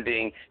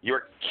funding.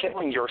 You're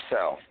killing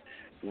yourself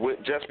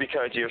just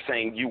because you're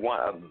saying you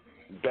want a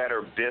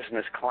better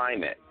business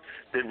climate.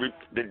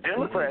 The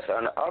Democrats,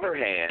 on the other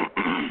hand,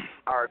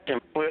 are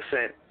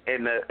complicit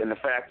in the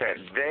fact that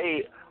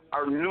they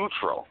are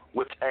neutral,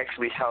 which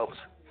actually helps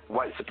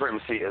white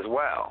supremacy as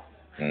well.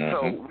 Mm-hmm.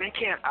 So we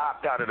can't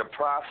opt out of the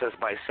process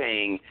by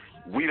saying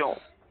we don't,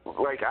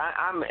 like,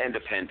 I'm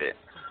independent,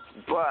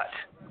 but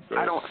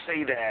I don't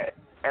say that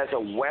as a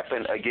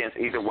weapon against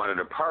either one of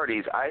the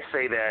parties. I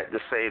say that to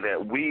say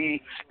that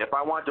if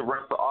I want to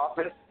run for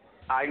office,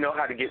 I know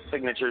how to get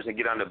signatures and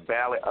get on the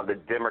ballot of the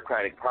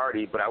Democratic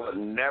Party, but I would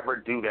never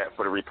do that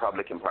for the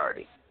Republican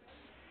Party.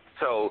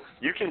 So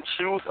you can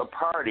choose a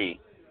party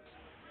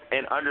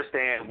and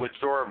understand what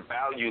your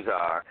values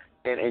are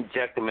and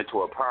inject them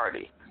into a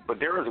party. But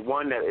there is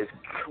one that is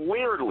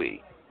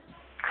clearly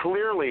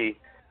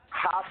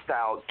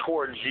hostile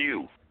towards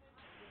you.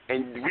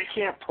 And we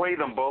can't play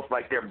them both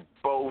like they're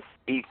both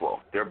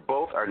equal. They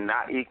both are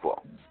not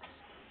equal.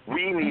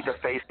 We need to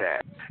face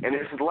that. And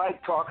it's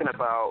like talking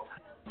about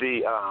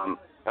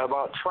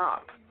about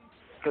Trump,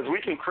 because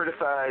we can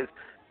criticize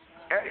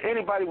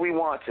anybody we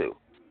want to.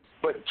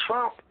 But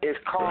Trump is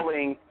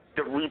calling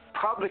the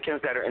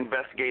Republicans that are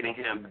investigating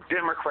him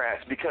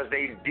Democrats because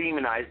they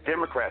demonize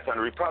Democrats on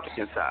the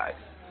Republican side.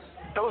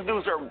 Those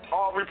dudes are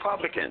all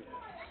Republicans.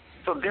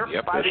 So they're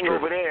fighting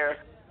over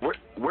there.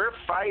 We're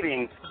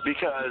fighting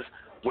because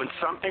when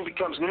something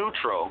becomes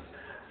neutral,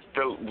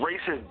 the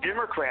racist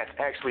Democrats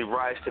actually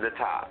rise to the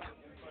top.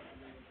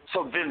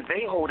 So then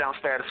they hold down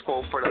status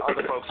quo for the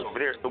other folks over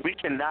there. So we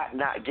cannot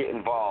not get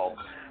involved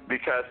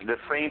because the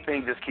same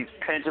thing just keeps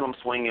pendulum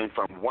swinging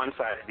from one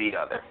side to the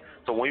other.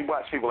 So when we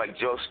watch people like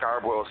Joe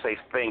Scarborough say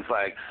things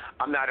like,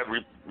 I'm not a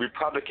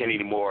Republican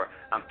anymore,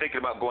 I'm thinking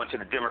about going to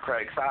the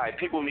Democratic side,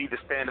 people need to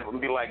stand up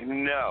and be like,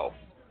 no,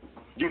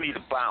 you need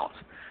to bounce.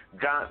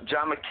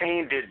 John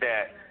McCain did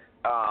that.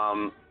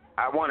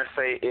 I want to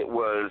say it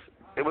was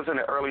in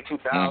the early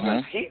 2000s.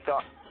 Mm-hmm. He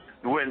thought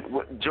when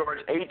George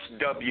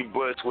H.W.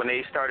 Bush, when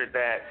they started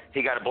that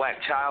he got a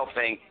black child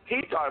thing,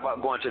 he thought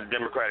about going to the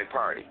Democratic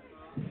Party.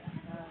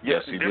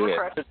 Yes, he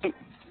Democrats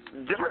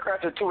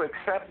are too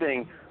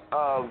accepting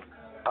of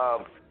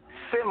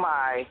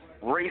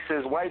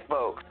semi-racist white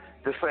folks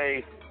to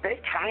say they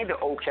kind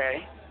of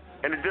okay,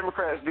 and the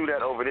Democrats do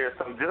that over there.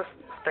 So just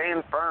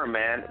stand firm,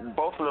 man.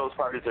 Both of those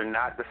parties are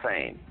not the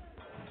same.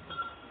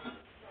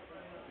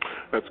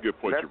 That's a good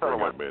point you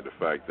bring up, man. The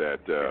fact that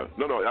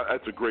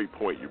that's a great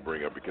point you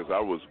bring up, because I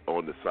was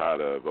on the side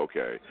of look,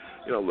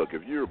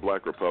 if you're a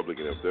black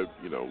Republican, if they're,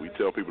 we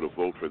tell people to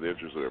vote for the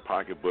interests of their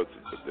pocketbooks,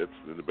 if that's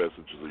in the best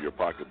interest of your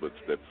pocketbooks,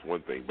 that's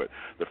one thing. But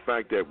the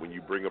fact that when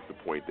you bring up the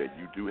point that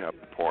you do have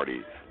a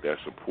party that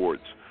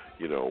supports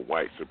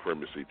white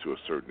supremacy to a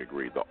certain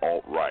degree, the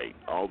alt-right,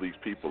 all these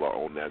people are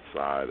on that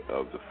side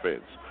of the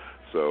fence.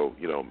 So,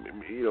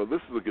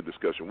 this is a good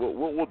discussion.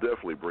 We'll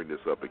definitely bring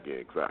this up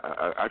again, because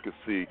I can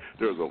see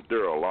there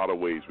are a lot of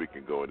ways we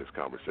can go in this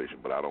conversation,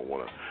 but I don't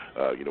want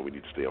to, we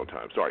need to stay on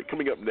time. Sorry.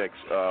 Coming up next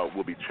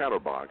will be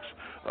Chatterbox.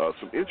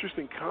 Some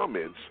interesting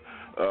comments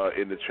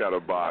in the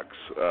Chatterbox.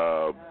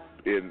 I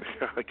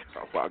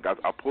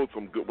pulled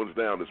some good ones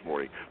down this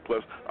morning.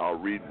 Plus, I'll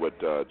read what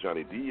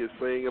Johnny D is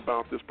saying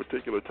about this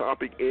particular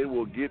topic, and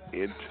we'll get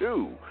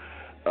into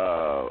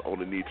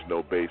on a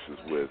need-to-know basis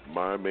with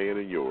my man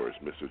and yours,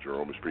 Mr.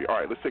 Jerome Esprit. All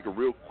right, let's take a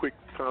real quick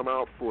time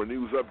out for a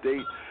news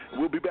update.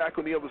 We'll be back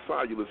on the other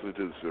side. You're listening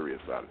to the Serious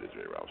Side of the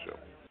J. Riles Show.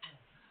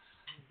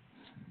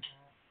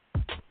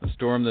 A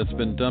storm that's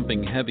been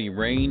dumping heavy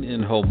rain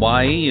in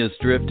Hawaii is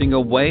drifting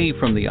away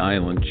from the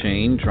island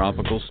chain.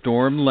 Tropical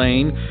Storm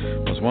Lane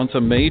was once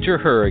a major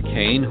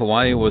hurricane.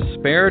 Hawaii was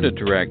spared a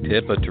direct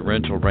hit, but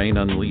torrential rain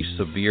unleashed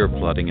severe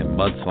flooding and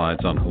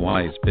mudslides on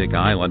Hawaii's Big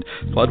Island.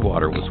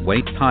 Floodwater was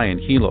waist high in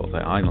Hilo, the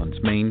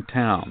island's main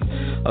town.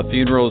 A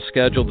funeral is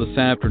scheduled this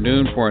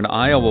afternoon for an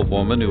Iowa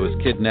woman who was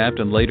kidnapped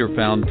and later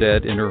found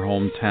dead in her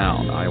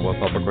hometown. Iowa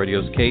Public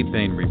Radio's Kate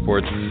Bain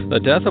reports the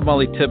death of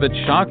Molly Tibbet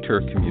shocked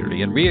her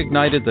community and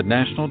reignited the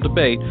national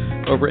debate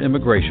over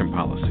immigration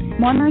policy.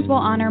 Mourners will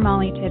honor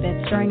Molly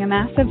Tibbet during a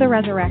Mass of the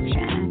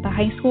Resurrection at the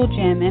high school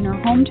gym in her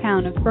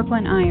hometown of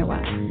Brooklyn,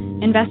 Iowa.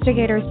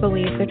 Investigators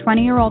believe the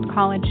 20-year-old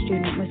college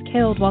student was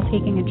killed while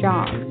taking a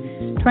jog.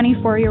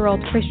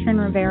 24-year-old Christian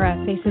Rivera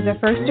faces a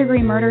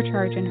first-degree murder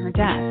charge in her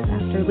death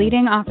after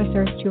leading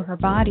officers to her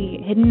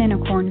body hidden in a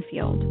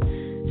cornfield.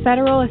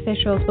 Federal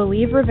officials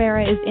believe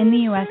Rivera is in the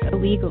U.S.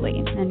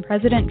 illegally, and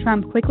President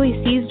Trump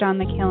quickly seized on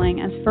the killing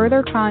as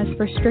further cause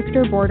for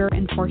stricter border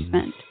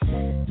enforcement.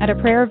 At a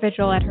prayer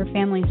vigil at her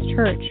family's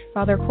church,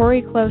 Father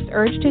Corey Close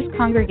urged his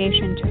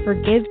congregation to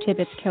forgive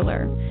Tibbetts'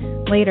 killer.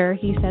 Later,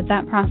 he said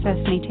that process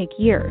may take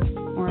years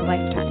or a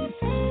lifetime.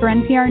 For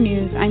NPR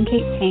News, I'm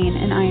Kate Payne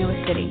in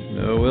Iowa City.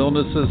 No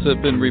illnesses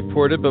have been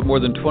reported, but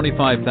more than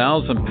 25,000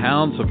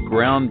 pounds of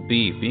ground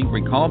beef being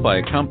recalled by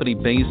a company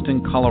based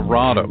in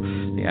Colorado.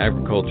 The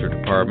Agriculture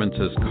Department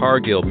says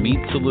Cargill Meat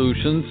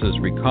Solutions is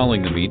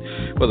recalling the meat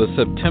with a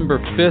September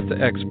 5th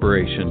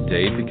expiration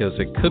date because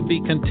it could be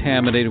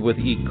contaminated with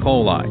E.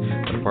 coli.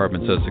 The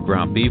department says the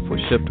ground beef was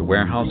shipped to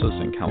warehouses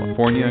in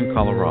California and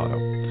Colorado.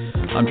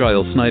 I'm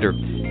Giles Snyder,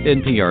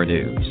 NPR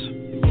News.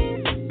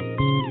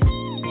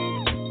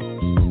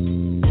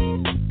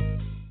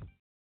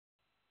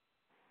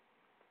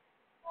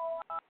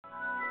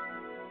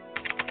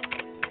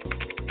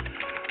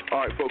 All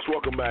right, folks,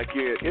 welcome back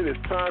in. It is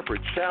time for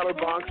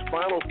Chatterbox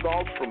Final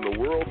Thoughts from the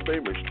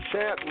world-famous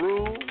chat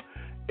room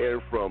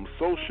and from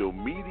social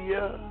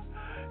media.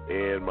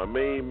 And my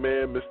main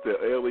man, Mr.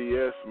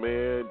 LES,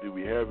 man, do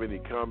we have any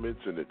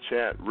comments in the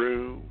chat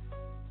room?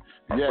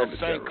 Yeah,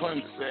 St.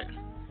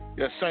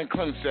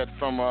 Clinton said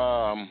from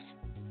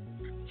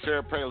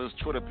Sarah Palin's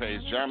Twitter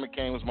page, John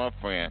McCain was my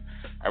friend.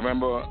 I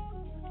remember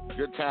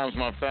good times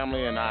my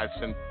family and I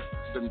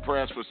sitting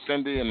prayers for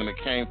Cindy and the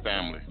McCain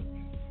family.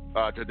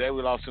 Today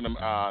we lost an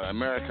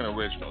American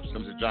original.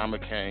 Senator John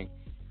McCain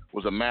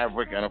was a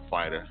maverick and a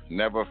fighter,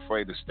 never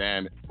afraid to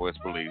stand for his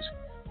beliefs.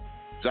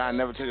 John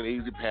never took an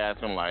easy path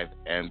in life,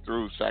 and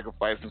through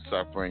sacrifice and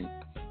suffering,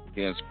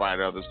 he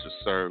inspired others to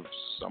serve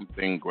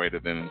something greater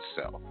than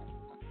himself.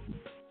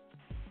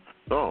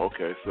 Oh,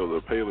 okay. So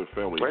the Palin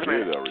family did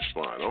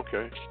respond.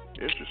 Okay,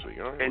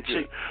 interesting. All right. And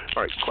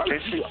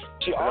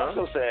she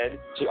also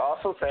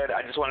said,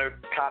 I just want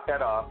to top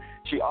that off.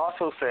 She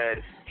also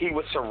said he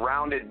was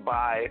surrounded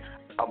by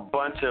a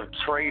bunch of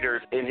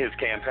traitors in his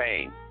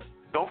campaign.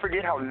 Don't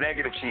forget how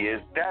negative she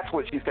is. That's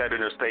what she said in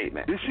her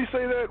statement. Did she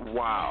say that?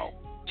 Wow.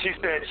 She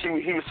said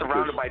he was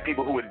surrounded by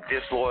people who were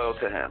disloyal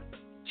to him.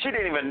 She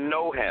didn't even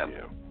know him,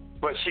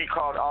 but she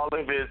called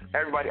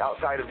everybody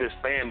outside of his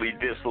family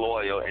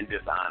disloyal and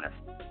dishonest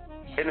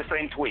in the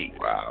same tweet.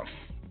 Wow.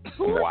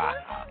 Wow.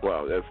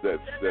 Well, that's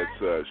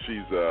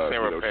she's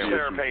Sarah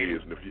Palin.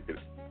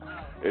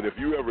 And if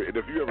you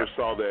ever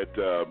saw that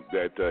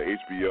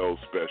HBO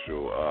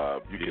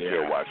special, you can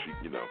tell why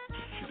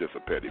she's just a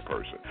petty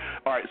person.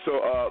 All right,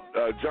 so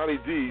Johnny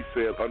D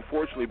said,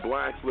 unfortunately,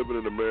 blacks living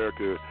in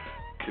America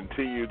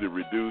continue to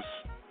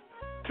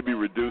be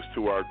reduced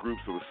to our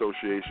groups of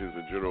associations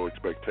and general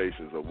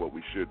expectations of what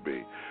we should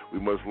be. We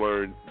must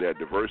learn that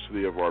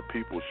diversity of our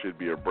people should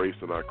be embraced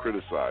and not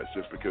criticized.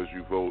 Just because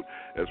you vote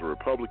as a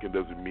Republican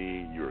doesn't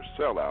mean you're a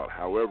sellout.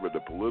 However, the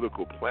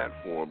political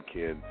platform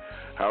can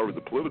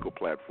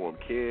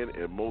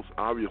and most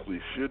obviously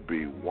should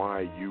be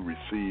why you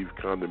receive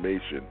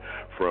condemnation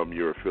from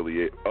your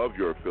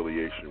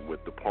affiliation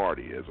with the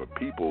party. As a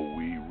people,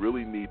 we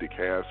really need to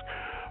cast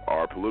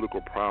our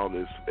political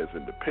prowess as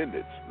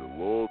independents. The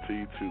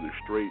loyalty to the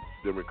straight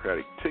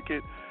Democratic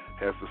ticket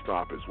has to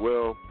stop as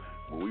well.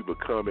 When we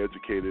become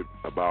educated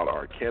about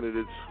our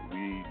candidates,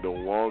 we no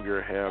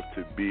longer have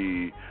to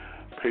be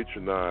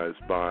patronized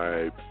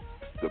by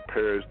the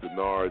Paris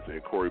Denards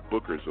and Cory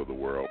Bookers of the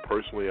world.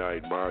 Personally, I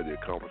admire the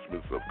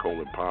accomplishments of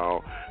Colin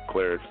Powell,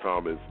 Clarence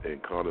Thomas,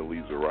 and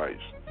Condoleezza Rice.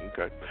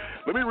 Okay.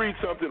 Let me read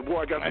something.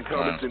 Boy, I got some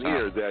comments in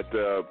here that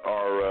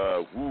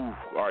are, all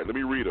right, let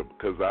me read them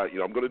because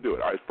I'm going to do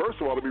it. All right,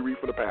 first of all, let me read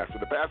from the pastor.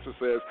 The pastor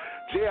says,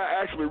 Jay,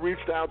 I actually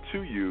reached out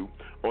to you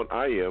on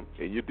IM,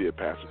 and you did,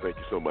 Pastor. Thank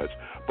you so much.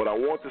 But I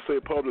want to say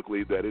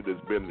publicly that it has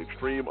been an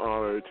extreme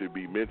honor to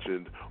be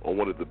mentioned on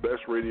one of the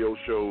best radio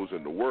shows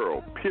in the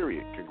world,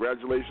 period.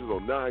 Congratulations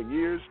on 9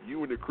 years.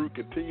 You and the crew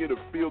continue to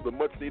fill the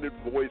much-needed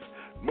void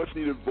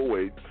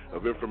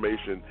of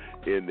information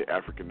in the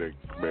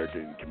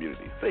African-American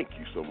community. Thank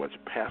you so much,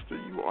 Pastor.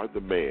 You are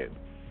the man.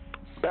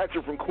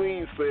 Patrick from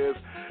Queens says,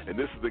 and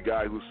this is the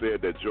guy who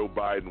said that Joe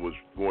Biden was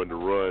going to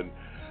run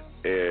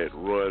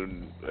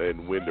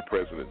and win the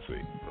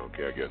presidency.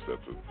 Okay, I guess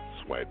that's a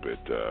swipe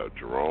at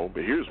Jerome.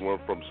 But here's one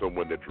from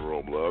someone that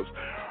Jerome loves.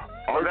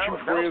 Aren't you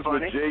friends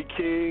with Jay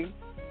King?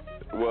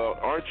 Well,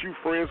 aren't you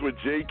friends with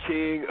Jay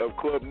King of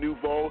Club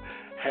Nouveau?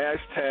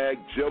 Hashtag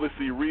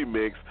Jealousy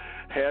Remix.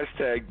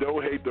 Hashtag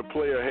Don't Hate the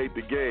Player, Hate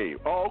the Game.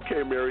 Oh,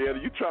 okay, Marietta,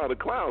 you trying to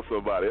clown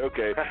somebody.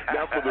 Okay,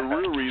 now for the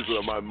real reason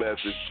of my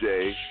message,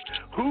 Jay.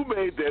 Who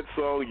made that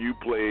song you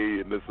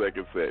played in the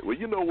second set? Well,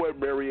 you know what,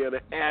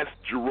 Marietta? Ask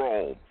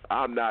Jerome.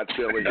 I'm not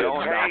telling you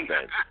nothing.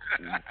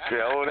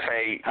 Don't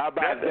hate. How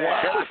about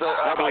that?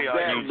 How about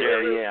that,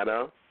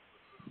 Marietta?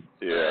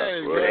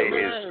 Yeah,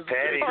 listen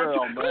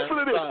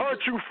to this.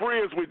 Aren't you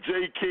friends with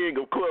Jay King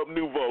of Club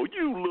Nouveau?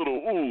 You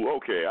little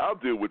okay, I'll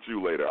deal with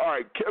you later. All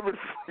right, Kevin.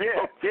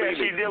 Yeah,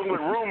 she's dealing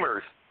with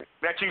rumors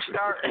that you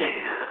start.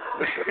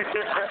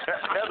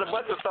 There's a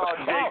bunch of songs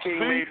Jay King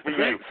made for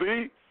you.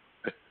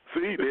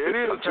 See, there it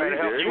is. I'm trying to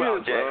help you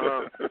out, Jay.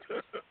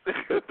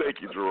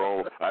 Thank you,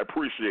 Jerome. I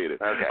appreciate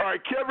it. Okay. All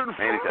right, Kevin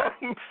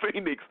from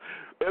Phoenix.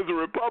 As a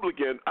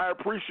Republican, I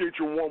appreciate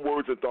your warm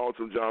words and thoughts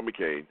on John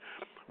McCain.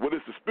 What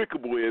is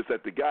despicable is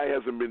that the guy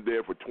hasn't been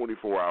there for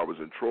 24 hours,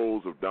 and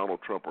trolls of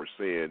Donald Trump are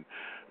saying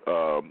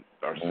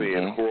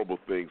horrible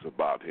things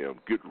about him.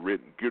 Good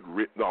written.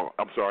 No,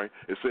 I'm sorry.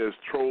 It says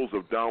trolls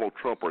of Donald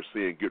Trump are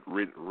saying good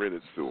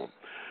riddance to him.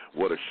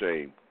 What a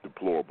shame.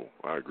 Deplorable.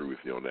 I agree with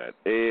you on that.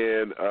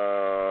 And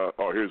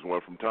here's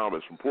one from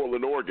Thomas from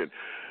Portland, Oregon.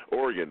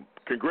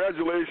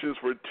 Congratulations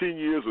for 10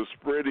 years of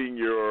spreading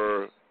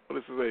your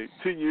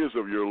 10 years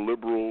of your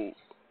liberal.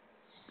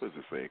 What is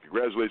it saying?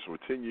 Congratulations for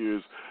 10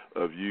 years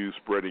of you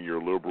spreading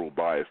your liberal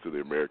bias to the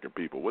American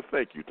people. Well,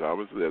 thank you,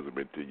 Thomas. It hasn't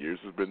been 10 years.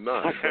 It's been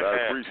 9. But I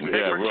appreciate it.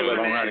 Yeah, really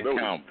don't know how to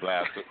count,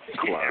 bastard.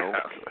 Clown.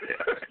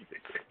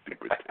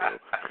 Stupid tail.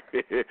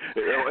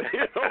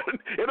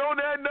 And on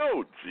that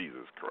note,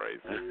 Jesus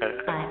Christ.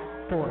 5,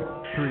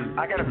 4, 3.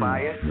 I got a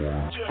bias.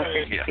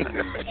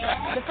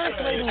 The First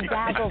Lady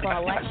dazzles on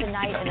election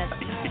night in a...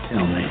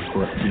 Tell me,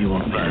 what do you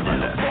want to say about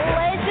that?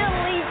 Pledge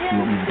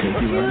allegiance to the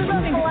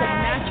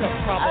flag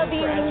of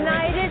the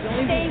United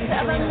States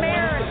of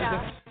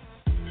America.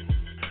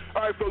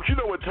 All right, folks, you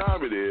know what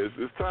time it is.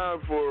 It's time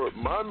for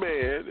my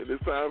man, and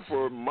it's time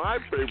for my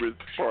favorite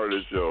part of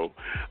the show,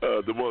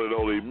 the one and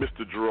only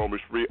Mr. Jerome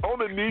Esprit. On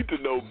the Need to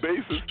Know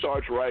basis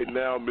starts right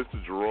now. Mr.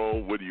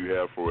 Jerome, what do you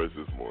have for us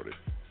this morning?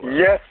 Wow.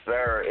 Yes,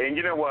 sir. And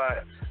you know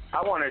what?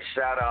 I want to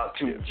shout out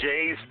to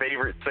Jay's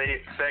favorite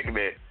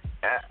segment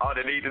on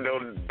the Need to Know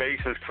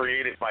basis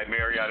created by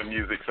Mariana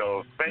Music.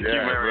 So thank you,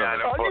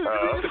 Mariana.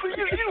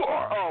 You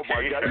are. Oh,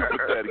 my God. You're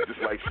pathetic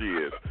just like she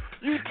is.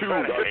 You two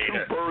are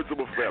two birds of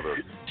a feather.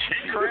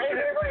 She's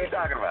crazy. What are you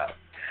talking about?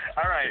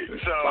 All right.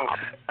 So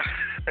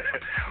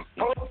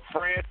Pope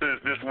Francis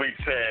this week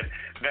said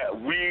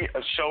that we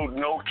showed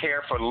no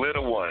care for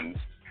little ones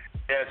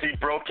as he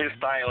broke his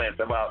silence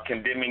about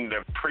condemning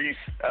the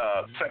priest's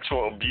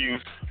sexual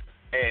abuse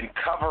and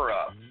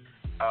cover-up.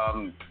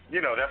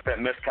 That's that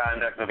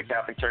misconduct of the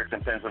Catholic Church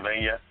in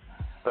Pennsylvania.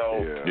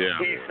 So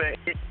he said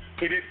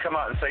he did come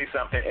out and say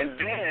something, and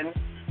then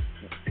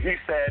he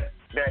said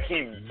that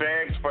he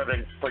begs for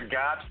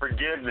God's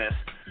forgiveness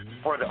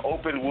for the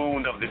open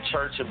wound of the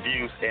church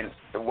abuse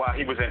while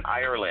he was in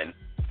Ireland,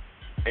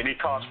 and he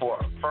calls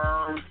for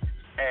firm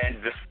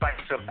and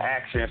decisive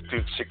actions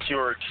to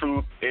secure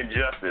truth and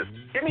justice.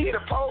 Give me the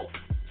Pope.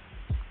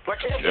 Why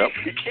can't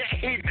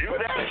he do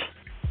that?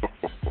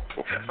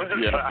 I'm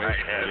just sorry.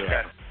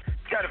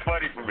 It's kind of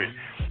funny for me.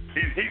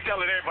 He's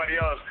telling everybody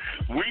else,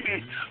 we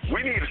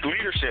need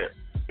leadership.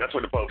 That's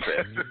what the Pope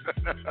said.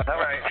 All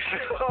right.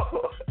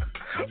 So,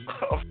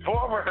 a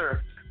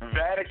former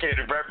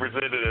Vatican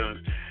representative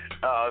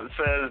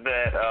says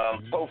that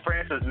Pope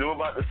Francis knew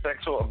about the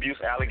sexual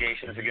abuse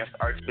allegations against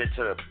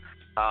Archbishop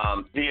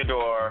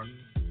Theodore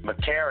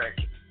McCarrick,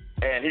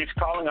 and he's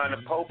calling on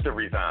the Pope to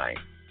resign.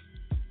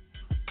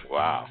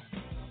 Wow.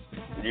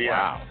 Yeah.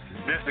 Wow.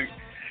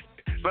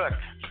 Look,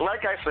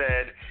 like I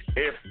said,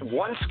 if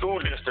one school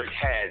district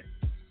had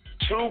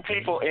 2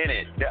 people in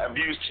it that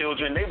abuse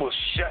children, they will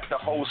shut the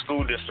whole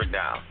school district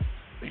down.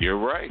 You're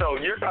right. So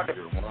you're talking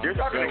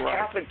the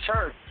Catholic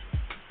Church.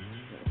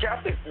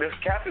 This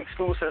Catholic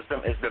school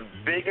system is the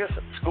biggest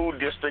school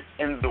district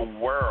in the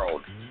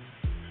world,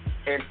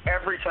 in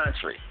every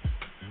country,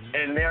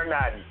 and they're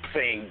not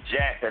saying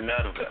jack to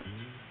none of them.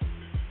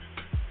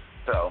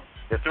 So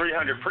the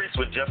 300 priests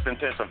were just in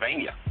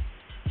Pennsylvania.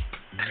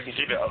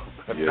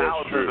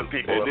 Thousands of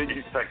people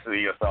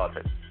sexually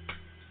assaulted.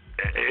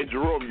 And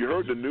Jerome, you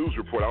heard the news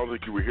report. I don't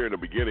think you were here in the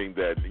beginning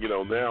that,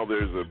 now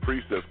there's a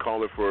priest that's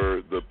calling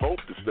for the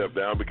Pope to step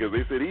down because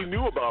they said he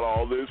knew about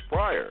all this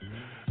prior.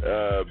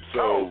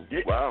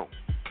 Wow.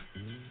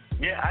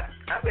 Yeah,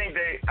 I think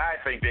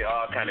they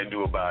all kind of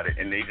knew about it,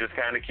 and they just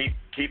kind of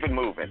keep it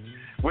moving.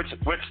 Which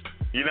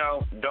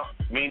don't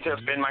mean to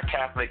offend my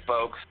Catholic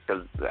folks,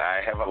 because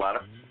I have a lot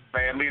of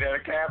family that are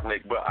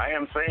Catholic, but I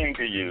am saying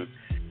to you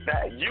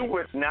that you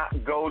would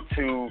not go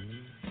to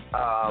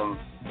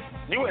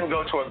you wouldn't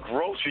go to a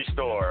grocery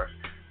store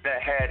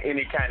that had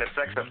any kind of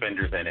sex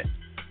offenders in it.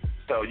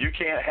 So you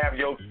can't have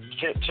your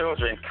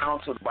children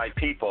counseled by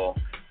people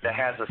that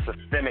has a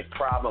systemic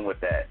problem with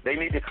that. They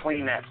need to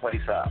clean that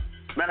place up.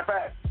 Matter of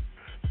fact,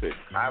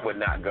 I would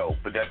not go,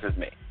 but that's just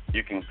me.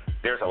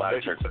 There's a lot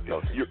of churches to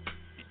go to.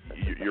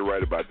 You're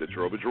right about that,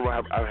 Jerome. But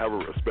Jerome, I have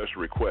a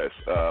special request,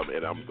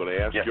 and I'm going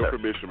to ask your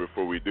permission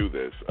before we do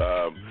this.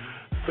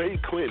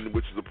 St. Clinton,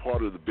 which is a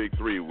part of the Big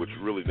Three, which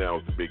really now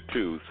is the Big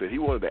Two, said he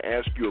wanted to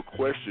ask you a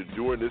question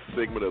during this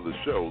segment of the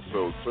show.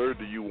 So, sir,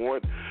 do you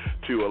want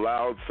to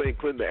allow St.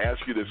 Clinton to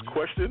ask you this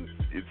question?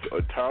 It's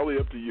entirely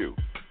up to you.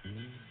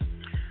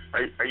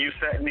 Are you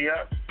setting me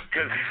up?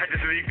 Because I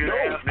just need to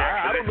ask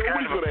that. I don't know what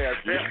he's going to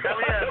ask you.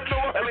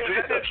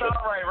 It's all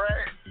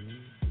right?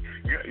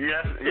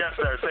 Yes,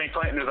 sir. St.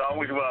 Clinton is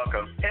always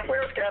welcome. And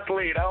where's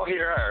Kathleen? I don't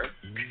hear her.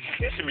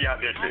 She should be out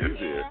there,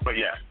 too. But,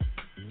 yeah.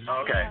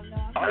 Okay.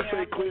 All right,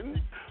 St.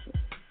 Clinton.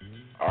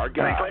 Our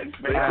guy. St.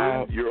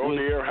 Clinton, you're on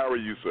the air. How are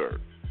you, sir?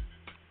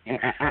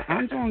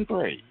 I'm doing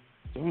great.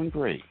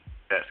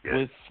 That's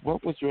good.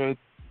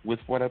 With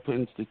what I put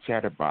into the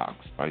chatterbox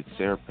by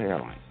Sarah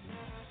Palin,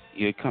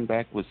 you had come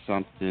back with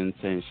something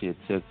saying she had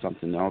said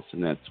something else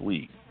in that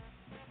tweet.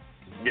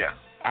 Yeah.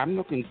 I'm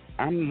looking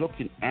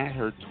at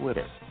her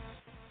Twitter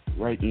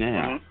right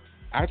now. Mm-hmm.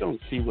 I don't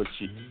see what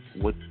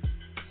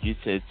you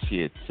said she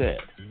had said.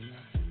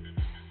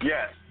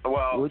 Yes.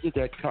 Well, where did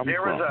that come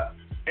from?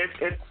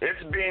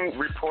 It's being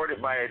reported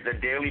by the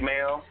Daily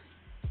Mail,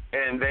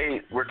 and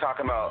they were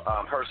talking about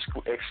her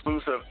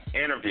exclusive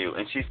interview,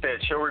 and she said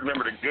she'll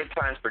remember the good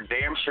times for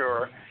damn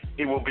sure.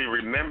 He will be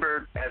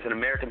remembered as an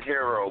American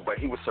hero, but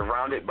he was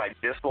surrounded by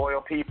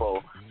disloyal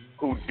people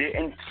who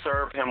didn't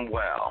serve him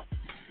well.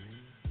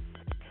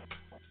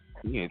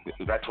 Yeah,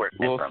 that's where it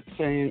came from.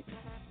 Saying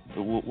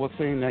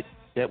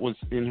that was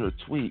in her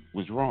tweet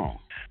was wrong.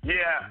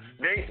 Yeah,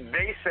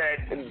 they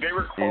said they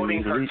were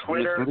quoting her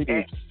Twitter.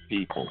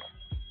 People.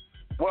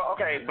 Well,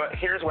 okay, but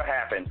here's what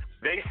happened.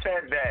 They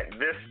said that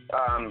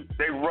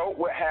they wrote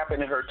what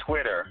happened in her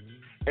Twitter,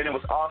 and it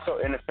was also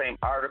in the same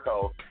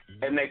article,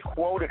 and they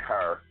quoted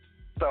her.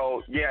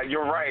 So, yeah,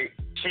 you're right.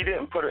 She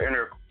didn't put it in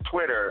her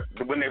Twitter.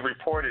 When they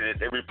reported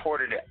it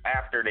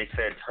after they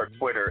said her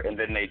Twitter, and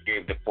then they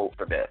gave the quote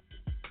for that.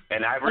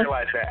 And I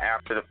realized that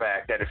after the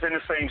fact, that it's in the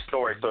same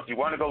story. So if you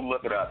want to go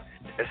look it up,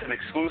 it's an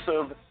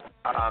exclusive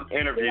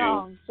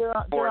interview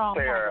for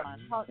Sarah.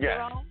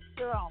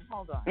 Jerome,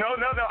 hold on. No,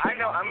 I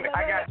know.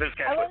 I got this,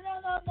 Kathleen.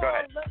 No. Go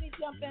ahead. Let me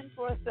jump in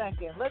for a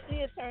second. Let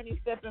the attorney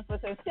step in for a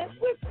second. Since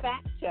we're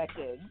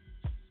fact-checking,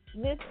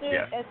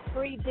 Mr.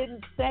 Esprit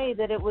didn't say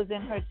that it was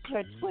in her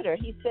Twitter.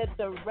 He said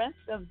the rest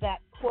of that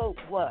quote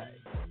was.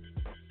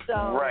 So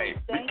right,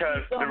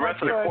 because the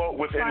rest of the quote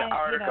was in the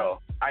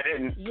article. I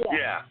didn't.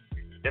 Yeah.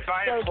 If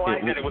I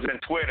implied that it was in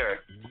Twitter,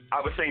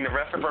 I was saying the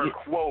rest of her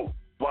quote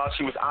while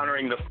she was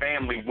honoring the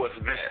family was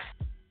this.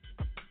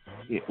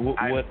 Yeah, what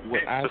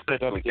I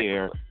put up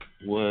there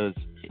was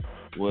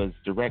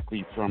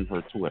directly from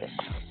her Twitter.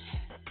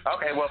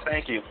 Okay, well,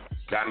 thank you.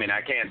 I mean,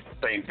 I can't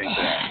say anything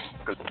to that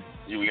because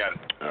we got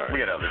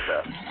other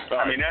stuff.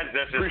 I mean, that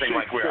just seems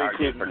like we're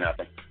arguing for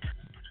nothing.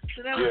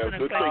 So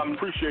that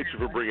appreciate you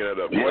for bringing that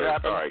up. What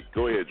happened? All right,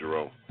 go ahead,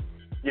 Jerome.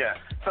 Yeah.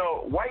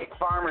 So white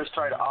farmers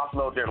tried to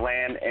offload their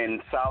land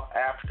in South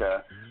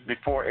Africa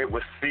before it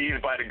was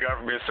seized by the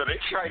government. So they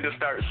tried to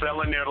start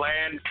selling their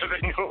land because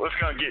they knew it was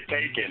going to get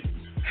taken.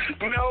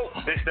 No,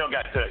 they still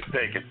got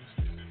taken.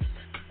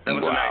 It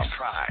was a nice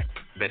try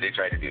that they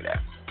tried to do that.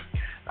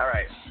 All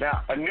right.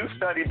 Now, a new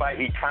study by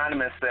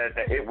economists said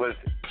that it was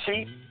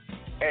cheap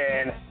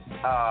and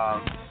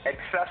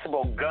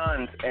accessible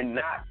guns and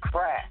not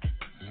crack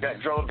that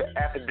drove the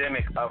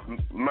epidemic of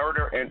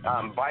murder and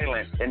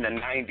violence in the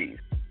 90s.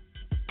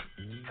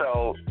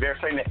 So they're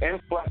saying the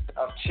influx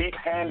of cheap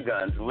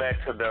handguns led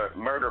to the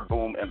murder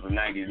boom in the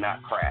 90s,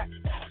 not crack.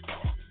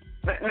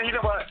 You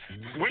know what?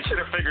 We should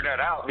have figured that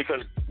out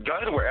because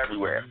guns were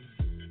everywhere.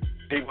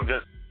 People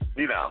just,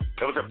 it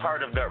was a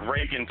part of the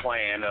Reagan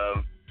plan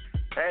of,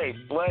 hey,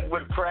 flood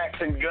with cracks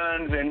and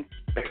guns and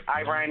the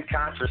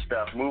Iran-Contra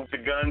stuff. Move the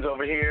guns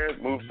over here,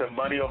 move some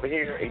money over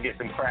here, and get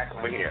some crack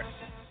over here.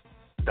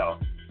 So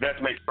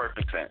that makes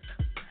perfect sense.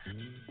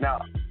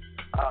 Now,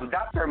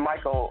 Dr.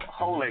 Michael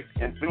Holick's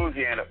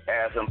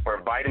enthusiasm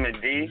for vitamin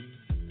D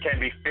can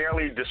be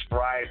fairly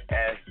described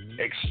as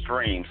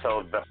extreme.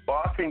 So the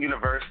Boston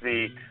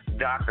University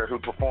doctor who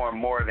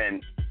performed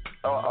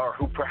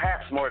who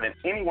perhaps more than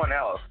anyone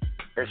else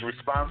is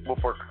responsible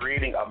for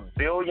creating $1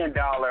 billion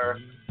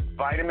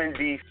vitamin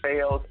D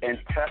sales and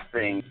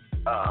testing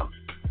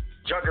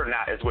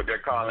juggernaut is what they're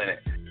calling it.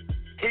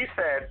 He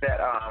said that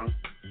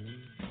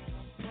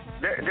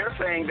they're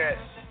saying that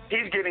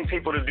he's getting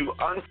people to do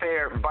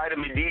unfair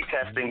vitamin D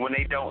testing when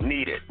they don't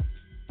need it.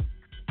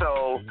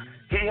 So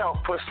he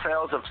helped push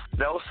sales of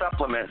those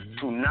supplements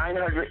to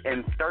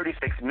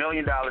 $936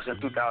 million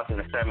in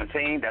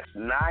 2017. That's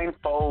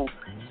 9-fold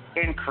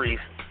increase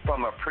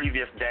from a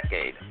previous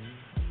decade.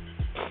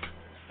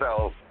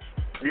 So,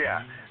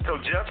 yeah. So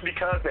just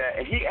because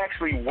that, he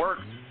actually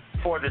worked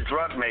for the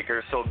drug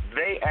makers, so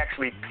they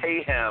actually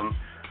pay him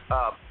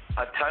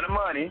a ton of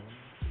money,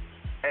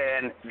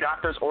 and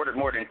doctors ordered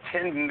more than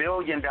 $10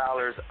 million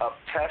of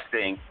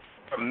testing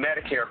for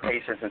Medicare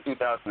patients in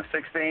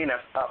 2016.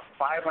 That's up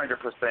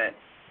 500%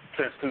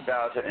 since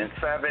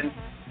 2007,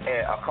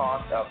 at a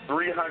cost of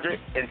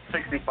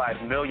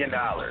 $365 million.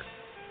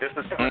 This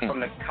is coming from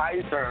the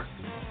Kaiser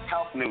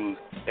Health News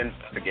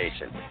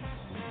investigation.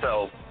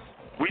 So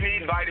we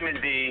need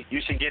vitamin D.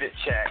 You should get it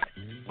checked.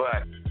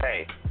 But,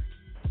 hey,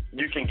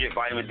 you can get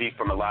vitamin D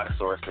from a lot of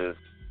sources.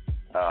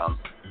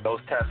 Those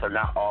tests are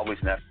not always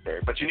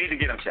necessary, but you need to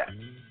get them checked.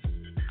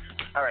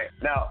 All right.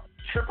 Now,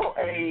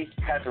 AAA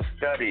has a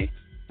study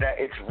that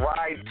its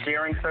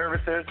ride-sharing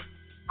services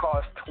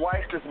cost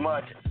twice as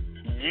much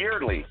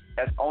yearly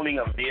as owning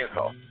a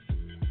vehicle.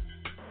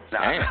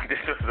 Now, this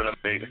is a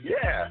big,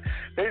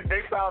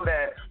 They found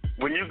that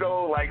when you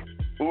go like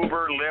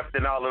Uber, Lyft,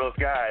 and all of those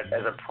guys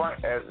as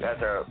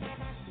a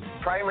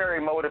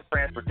primary mode of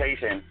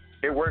transportation,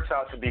 it works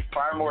out to be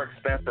far more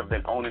expensive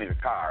than owning a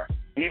car,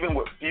 even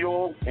with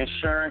fuel,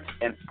 insurance,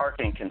 and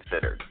parking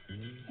considered.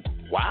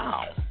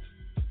 Wow.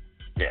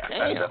 Yeah.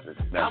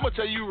 Damn. How much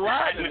are you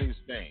riding these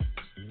things?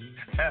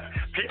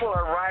 People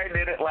are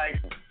riding in it like,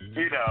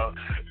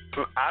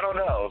 I don't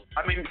know.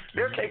 I mean,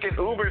 they're taking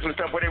Ubers and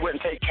stuff where they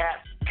wouldn't take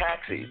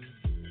taxis.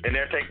 And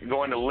they're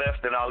going to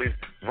Lyft and all these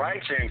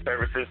ride-sharing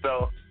services,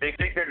 so they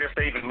think they're just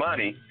saving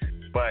money.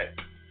 But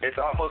it's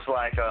almost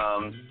like,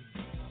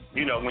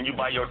 when you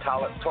buy your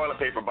toilet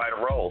paper by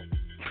the roll.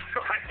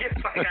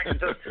 It's like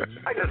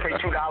I just pay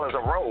 $2 a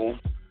roll.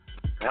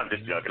 I'm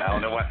just joking. I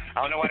don't know why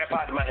that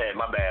popped in my head.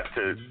 My bad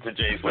to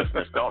Jay's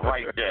listeners. Don't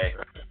write Jay.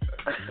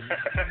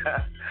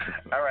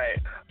 All right.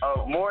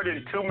 More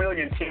than 2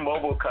 million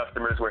T-Mobile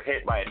customers were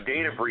hit by a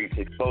data breach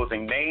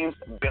exposing names,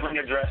 billing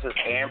addresses,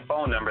 and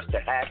phone numbers to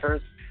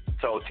hackers.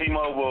 So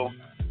T-Mobile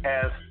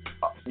has,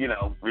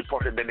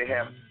 reported that they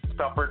have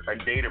suffered a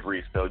data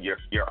breach. So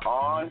you're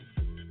on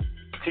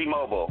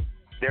T-Mobile.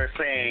 They're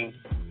saying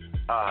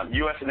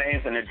U.S.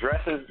 names and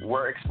addresses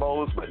were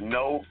exposed, but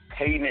no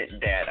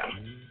payment data.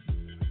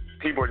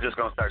 People are just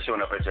going to start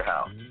showing up at your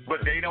house, but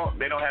they don't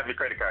have your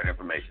credit card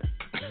information.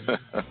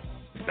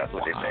 That's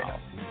what they say.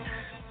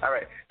 All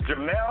right,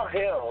 Jemele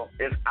Hill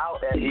is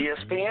out at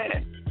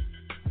ESPN.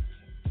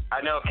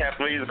 I know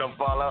Kathleen's going to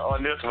fall out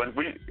on this one.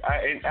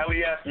 In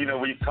LES,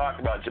 we talked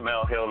about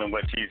Jemele Hill and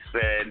what she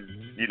said,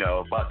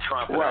 about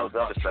Trump and all this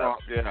other stuff.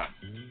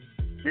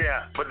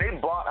 Yeah, but they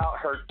bought out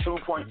her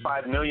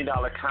 $2.5 million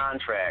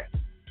contract,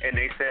 and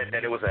they said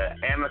that it was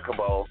an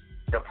amicable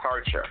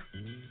departure.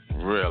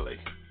 Really?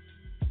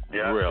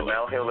 Yeah, really?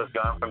 Jemele Hill is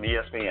gone from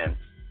ESPN.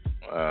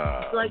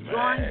 It's like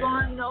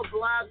gone, no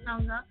blog, no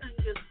nothing,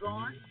 just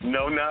gone.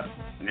 No nothing.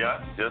 Yeah,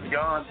 just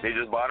gone. They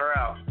just bought her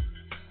out.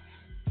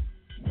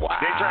 Wow.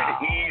 They tried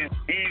to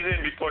ease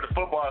in before the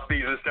football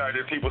season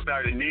started. People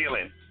started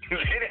kneeling. They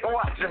didn't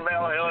want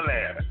Jemele Hill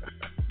there.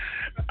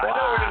 I know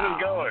where this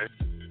is going.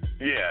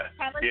 Yeah.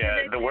 How much yeah.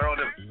 did The they world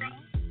of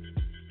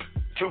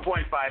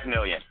 $2.5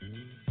 million.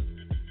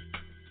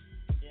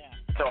 Yeah.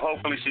 So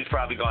hopefully she's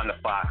probably gone to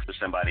Fox or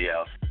somebody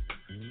else.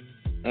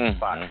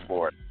 Fox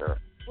Sports.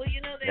 Well,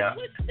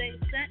 they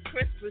sent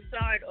Chris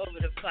Broussard over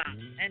to Fox,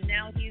 and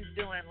now he's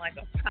doing like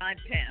a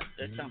podcast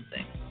or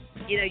something.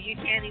 You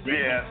can't even.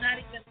 Yeah. He's not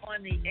even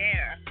on the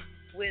air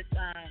with.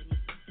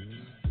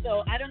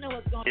 So I don't know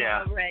what's going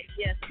on over at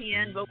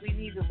ESPN, but we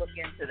need to look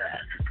into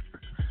that.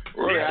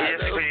 Right.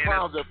 Those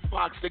clowns at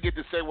Fox, they get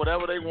to say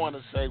whatever they want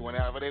to say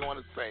whenever they want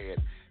to say it,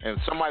 and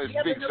somebody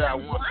speaks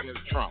out once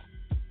against Trump.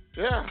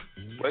 Yeah,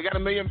 well, they got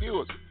 1 million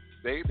viewers.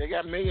 They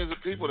got millions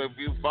of people that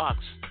view Fox.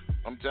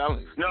 I'm telling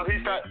you. No,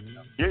 he's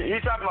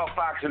talking about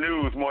Fox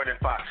News more than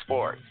Fox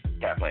Sports,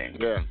 Kathleen.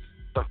 Yeah.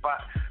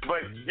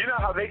 But you know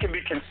how they can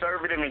be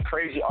conservative and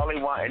crazy all they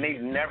want, and they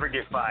never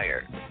get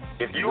fired.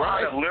 If you're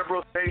on a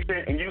liberal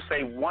station and you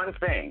say one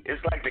thing,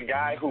 it's like the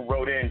guy who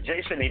wrote in.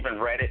 Jason even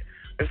read it.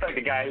 It's like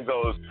the guy who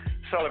goes,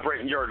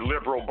 celebrating your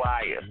liberal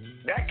bias.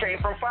 That came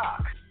from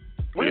Fox.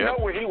 We know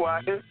what he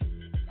watches.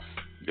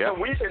 So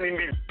we shouldn't even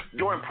be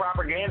doing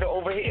propaganda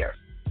over here,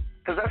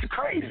 because that's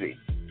crazy.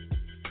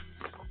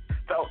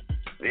 So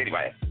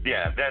anyway,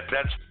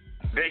 that's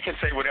they can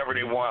say whatever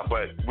they want,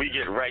 but we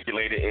get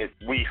regulated if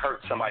we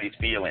hurt somebody's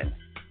feelings.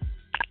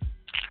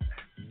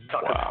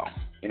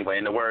 Anyway,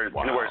 in the words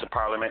of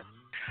Parliament.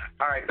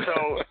 All right,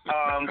 so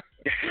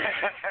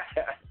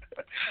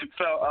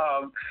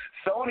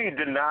Sony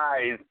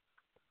denies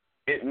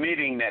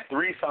admitting that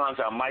 3 songs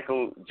on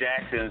Michael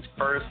Jackson's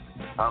first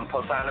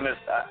posthumous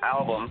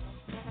album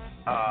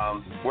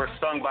were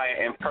sung by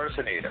an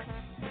impersonator.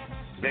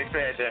 They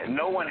said that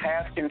no one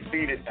has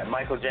conceded that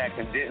Michael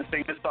Jackson didn't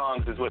sing the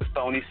songs, is what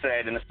Sony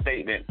said in a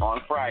statement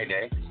on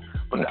Friday.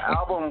 But the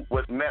album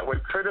was met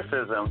with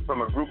criticism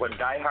from a group of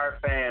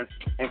diehard fans,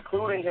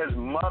 including his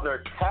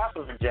mother,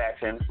 Tabitha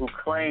Jackson, who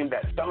claimed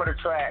that some of the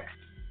tracks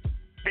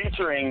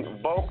featuring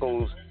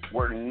vocals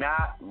were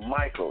not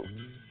Michael's.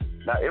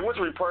 Now, it was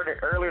reported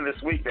earlier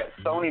this week that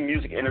Sony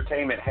Music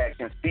Entertainment had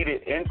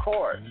conceded in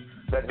court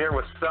that there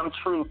was some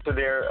truth to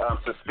their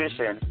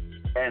suspicion,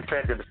 and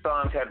said that the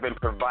songs had been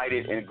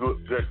provided in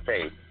good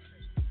faith.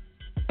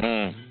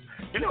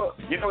 You know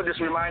what this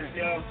reminds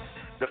me of?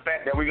 The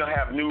fact that we're going to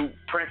have new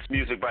Prince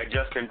music by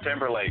Justin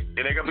Timberlake. And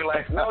they're going to be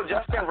like, no,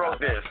 Justin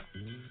wrote this,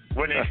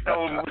 when they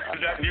stole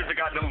that music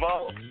out of them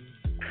vaults.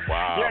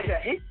 Wow.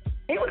 Yeah,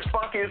 he was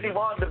funky as he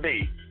wanted to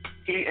be.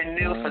 He and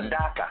Neil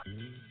Sedaka.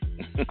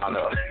 I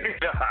know.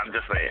 I'm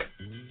just saying.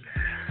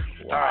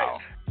 Wow. All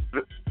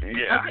right.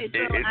 Yeah, okay, so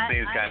it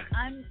seems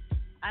kind of...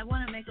 I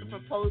want to make a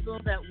proposal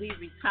that we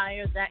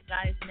retire that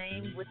guy's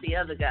name with the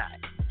other guy.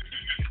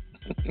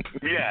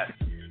 Yeah.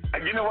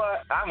 You know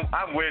what?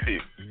 I'm with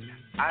you.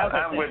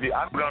 I'm with you.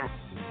 I'm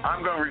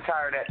gonna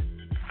retire that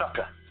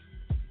sucker.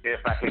 if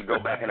I can go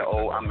back in the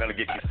old, I'm gonna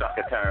get you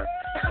sucker term.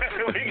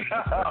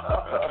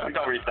 we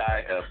gonna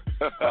retire him.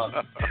 All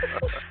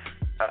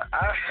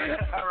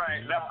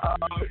right, now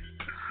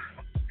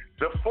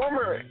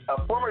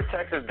a former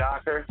Texas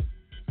doctor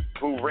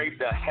who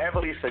raped a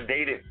heavily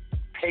sedated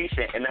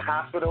patient in the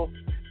hospital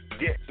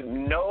gets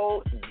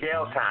no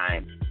jail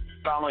time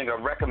following a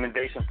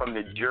recommendation from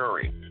the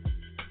jury.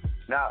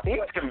 Now, he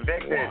was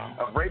convicted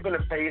of raping a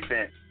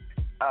patient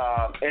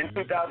in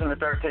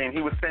 2013.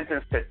 He was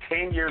sentenced to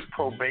 10 years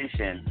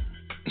probation,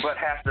 but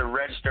has to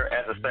register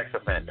as a sex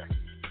offender.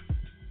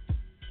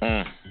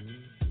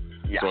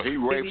 Yeah. So he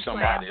raped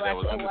somebody that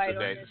was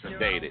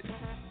sedated.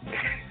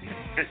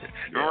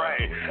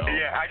 Right.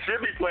 Yeah, I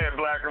should be playing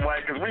black and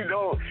white because we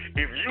know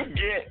if you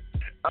get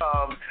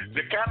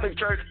the Catholic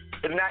Church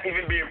is not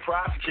even being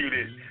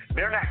prosecuted.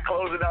 They're not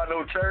closing out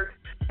no church.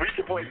 We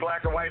should play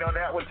black and white on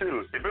that one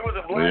too. If it was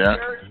a black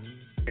church,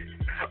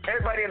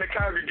 everybody in the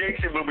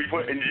congregation will be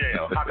put in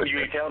jail. How come you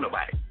ain't tell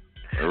nobody?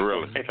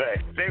 Really? They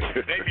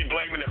be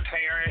blaming the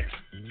parents.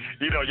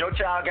 You know, your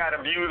child got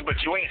abused, but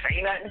you ain't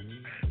say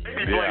nothing.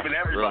 They be blaming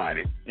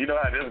everybody. Really? You know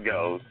how this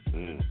goes.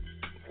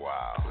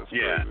 Wow. That's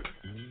crazy.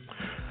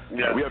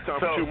 Yeah. We have time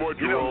for two more,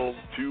 Jerome.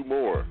 Two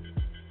more.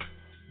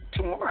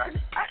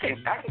 I can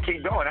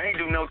keep going. I ain't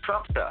doing no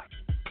Trump stuff.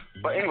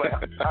 But anyway,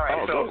 all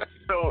right.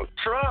 So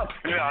Trump.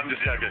 I'm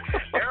just joking.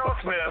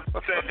 Aerosmith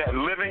said that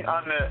living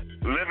on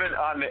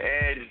the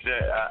edge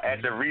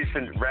at the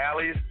recent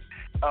rallies,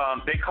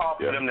 they called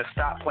for them to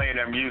stop playing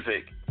their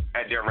music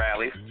at their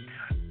rallies.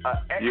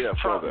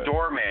 Ex-Trump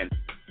doorman.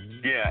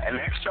 Yeah, an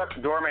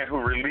ex-Trump doorman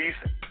who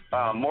released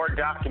more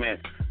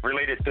documents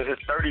related to his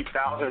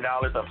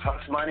 $30,000 of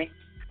hush money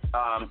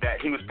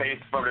that he was paid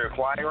from the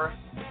acquirer.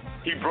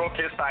 He broke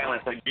his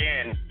silence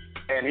again,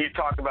 and he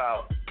talked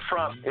about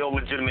Trump's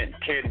illegitimate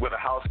kid with a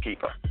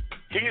housekeeper.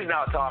 He's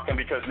now talking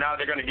because now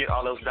they're going to get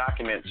all those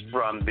documents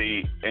from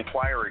the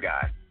Inquirer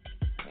guy.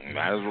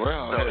 Might as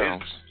well. So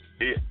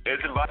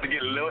it's about to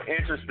get a little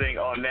interesting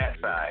on that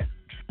side.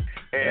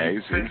 And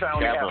he's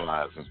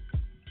capitalizing.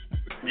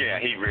 Yeah,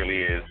 he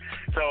really is.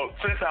 So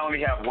since I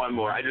only have one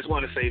more, I just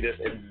want to say this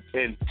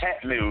in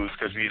pet news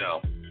because,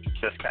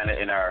 just kind of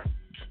in our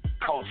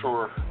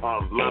culture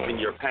of loving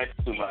your pets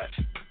too much.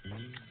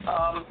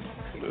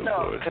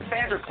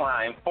 Cassandra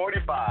Klein,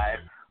 45,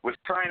 was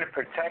trying to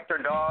protect her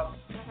dog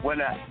when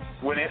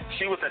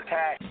she was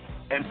attacked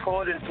and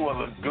pulled into a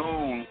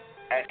lagoon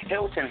at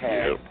Hilton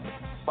Head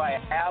by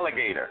an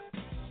alligator.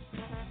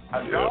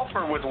 A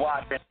golfer was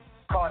watching,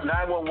 called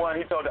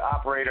 911. He told the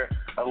operator,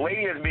 a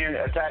lady is being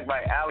attacked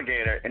by an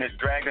alligator and is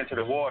dragged into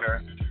the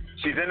water.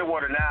 She's in the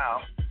water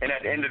now, and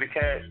at the end of the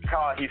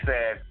call, he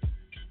said,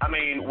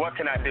 what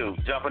can I do?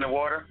 Jump in the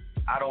water?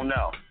 I don't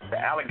know. The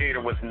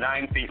alligator was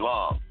 9 feet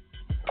long.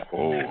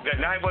 Oh. The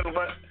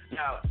 911.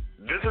 Now,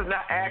 this is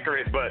not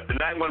accurate, but the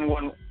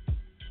 911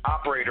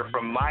 operator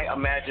from my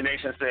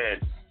imagination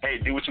said, "Hey,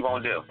 do what you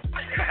gonna do."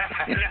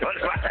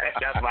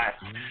 That's why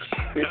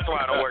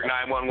I don't work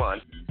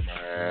 911.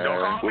 Don't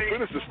call me.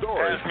 Finish the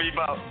story. Ask me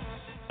about.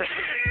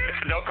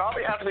 Don't call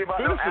me. Ask me about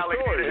no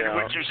alligator and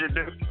what you should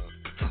do.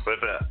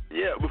 What's up?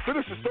 Yeah, but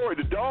finish the story.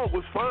 The dog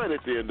was fine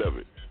at the end of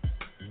it.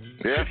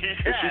 Yeah, and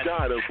she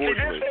died,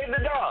 unfortunately. She did save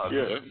the dog.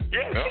 Yeah,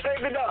 she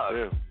saved the dog.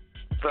 Yeah.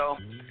 So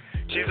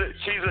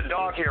she's a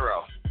dog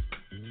hero.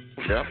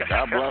 Yeah,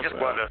 God bless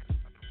her.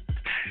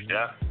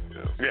 Yeah.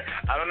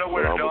 I don't know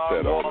where the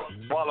dog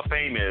Wall of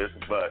Fame is,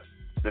 but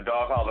the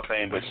dog Hall of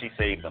Fame. But she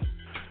saved them.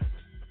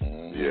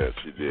 Yes,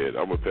 she did.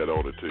 I'm a pet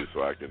owner too,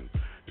 so I can,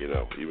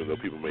 even though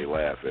people may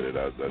laugh at it,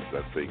 I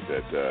think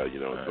that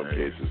in some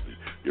cases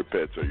your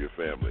pets are your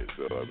family.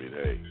 So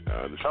hey, I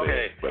understand.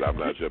 Okay. But I'm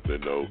not jumping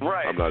into no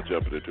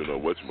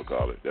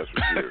whatchamacallit. That's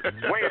for sure.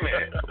 Wait a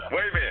minute.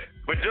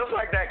 But just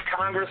like that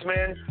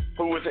congressman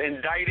who was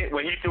indicted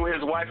when he threw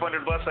his wife under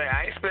the bus saying,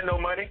 I ain't spend no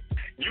money,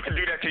 you can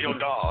do that to your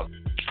dog.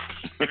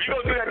 If you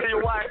don't do that to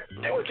your wife,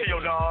 do it to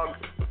your dog.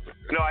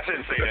 No, I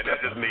shouldn't say that.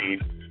 That's just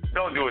mean.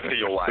 Don't do it to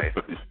your wife.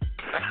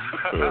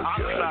 I'm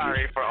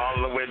sorry for all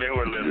the women who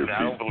are listening. I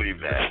don't believe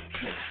that.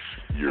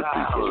 Your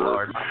people.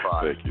 Lord, my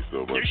father. Thank you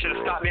so much. You should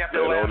have stopped me after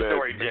the last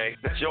story, Jay.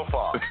 That's your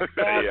fault.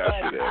 Yeah,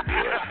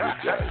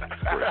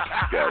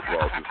 God's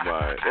lost his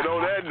mind. And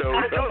on that note,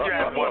 I told you I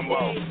had one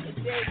more.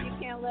 Jay, you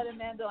can't let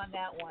him end on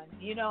that one.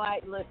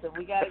 Listen,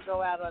 we got to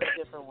go out on a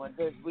different one.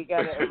 We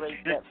got to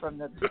erase that from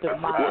the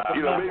mind.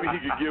 Maybe he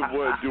could give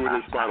one doing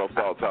his final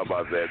thoughts. How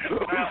about that?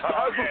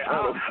 Okay,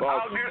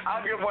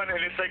 I'll give one in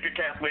the sake of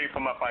Kathleen for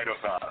my final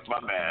thoughts. My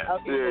bad.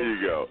 Okay. There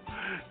you go.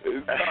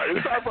 It's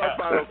time for our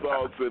final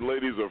thoughts, and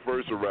ladies are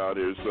first around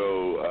here.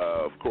 So,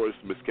 of course,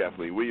 Miss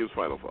Kathleen Williams,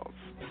 final thoughts.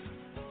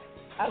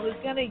 I was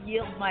going to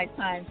yield my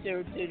time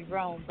to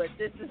Rome, but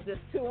this is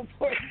just too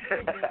important for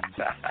me.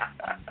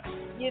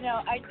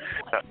 I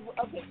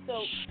just want,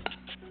 so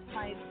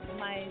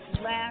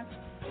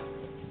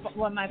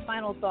my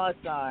final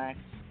thoughts are,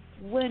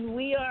 when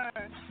we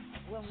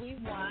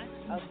watch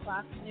a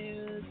Fox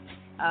News,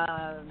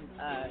 I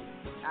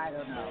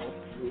don't know,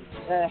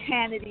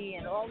 Hannity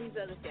and all these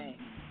other things,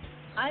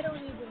 I don't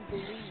even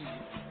believe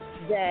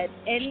that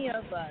any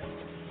of us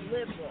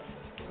liberals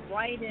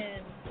write in,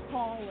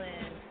 call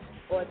in,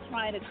 or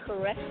try to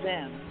correct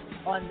them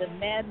on the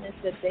madness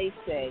that they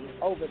say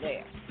over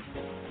there.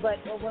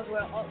 But when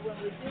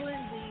we're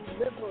doing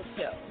the liberal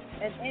show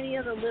and any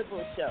other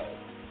liberal show,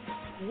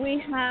 we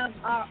have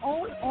our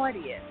own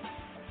audience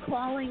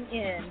calling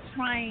in,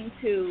 trying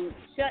to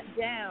shut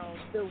down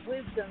the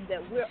wisdom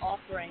that we're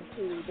offering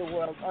to the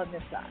world on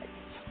this side.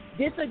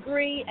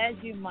 Disagree as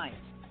you might,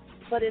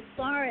 but as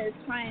far as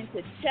trying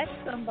to check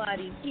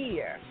somebody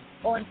here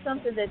on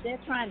something that they're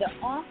trying to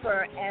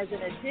offer as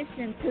an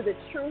addition to the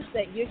truth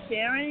that you're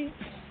sharing,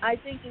 I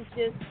think is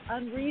just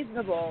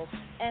unreasonable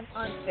and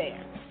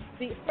unfair.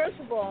 See, first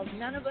of all,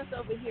 none of us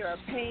over here are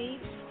paid.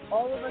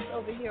 All of us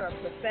over here are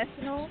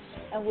professionals,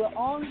 and we're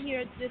all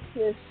here just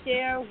to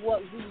share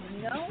what we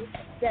know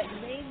that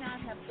may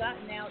not have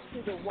gotten out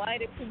to the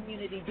wider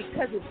community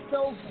because it's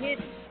so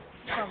hidden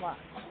from us.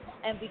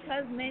 And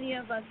because many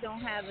of us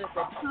don't have the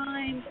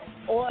time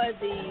or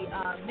the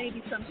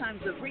maybe sometimes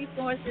the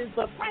resources,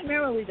 but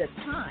primarily the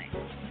time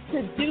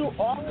to do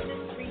all of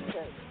this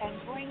research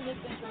and bring this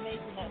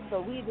information up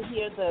so we would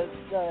hear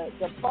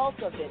the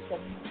bulk of it,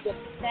 the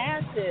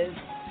massive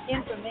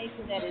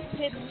information that is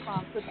hidden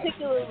from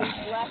particularly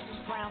black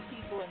and brown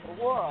people in the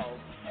world.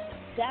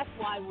 That's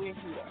why we're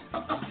here.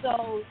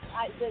 So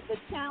the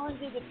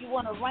challenge is, if you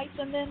want to write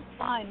them in,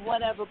 fine,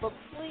 whatever, but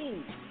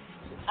please,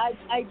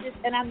 I just,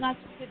 and I'm not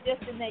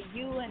suggesting that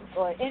you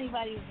or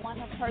anybody, one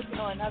person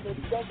or another,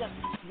 doesn't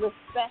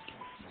respect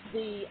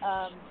the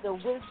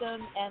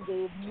wisdom and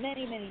the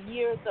many, many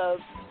years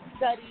of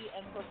study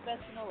and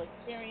professional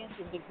experience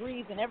and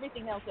degrees and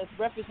everything else that's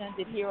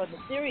represented here on the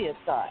serious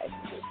side.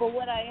 But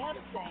what I am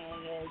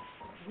saying is,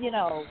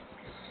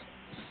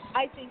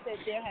 I think that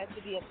there has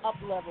to be an up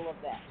level of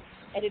that.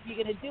 And if you're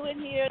going to do it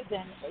here,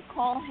 then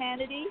call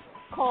Hannity,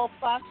 call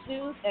Fox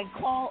News, and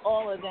call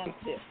all of them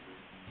too.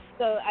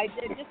 So I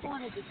just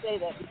wanted to say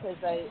that because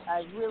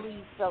I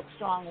really felt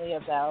strongly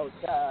about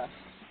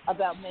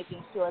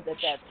making sure that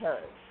that's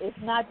heard.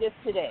 It's not just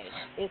today.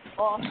 It's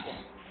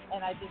often.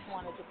 And I just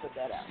wanted to put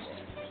that out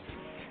there.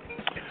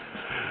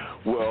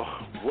 Well,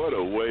 what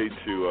a way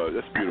to,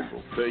 that's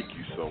beautiful. Thank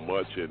you so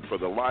much. And for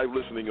the live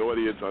listening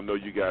audience, I know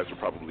you guys are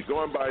probably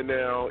gone by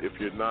now. If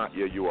you're not,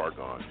 yeah, you are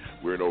gone.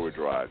 We're in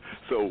overdrive.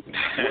 So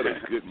what a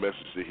good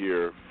message to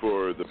hear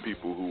for the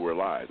people who were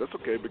live. That's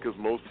okay, because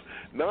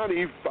 95%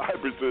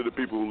 of the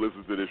people who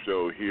listen to this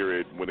show hear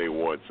it when they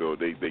want, so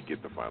they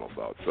get the final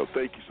thoughts. So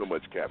thank you so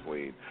much,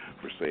 Kathleen,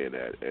 for saying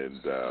that.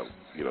 And,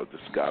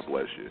 just God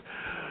bless you.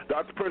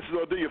 Dr. Princess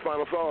O'D, your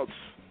final thoughts.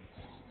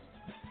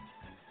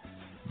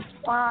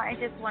 Well, I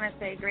just want to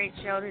say great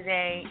show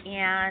today,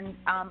 and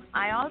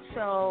I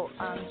also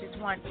just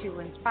want to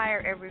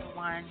inspire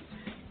everyone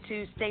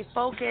to stay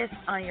focused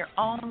on your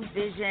own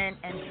vision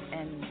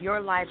and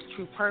your life's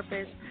true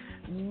purpose.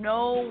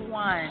 No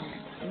one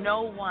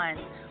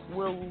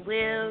will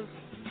live,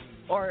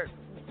 or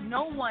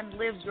no one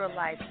lives your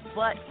life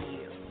but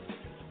you.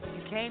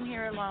 You came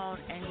here alone,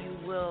 and you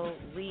will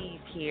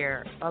leave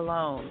here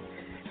alone.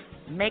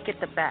 Make it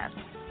the best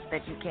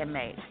that you can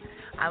make.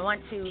 I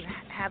want to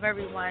have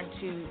everyone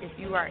if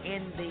you are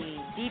in the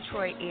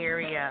Detroit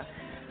area,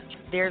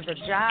 there's a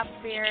job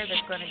fair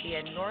that's going to be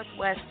at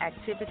Northwest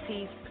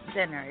Activities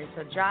Center. It's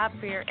a job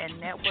fair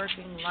and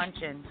networking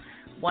luncheon.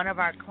 One of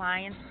our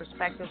clients,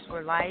 Perspectives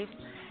for Life,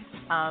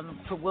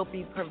 will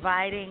be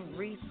providing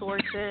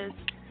resources,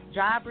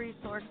 job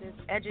resources,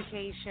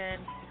 education,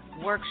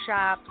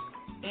 workshops,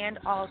 and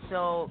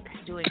also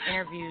doing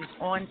interviews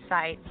on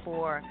site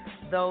for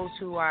those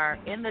who are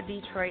in the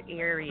Detroit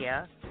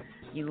area.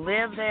 You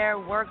live there,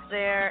 work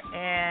there,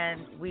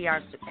 and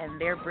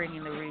they're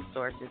bringing the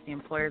resources. The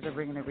employers are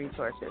bringing the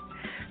resources.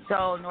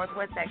 So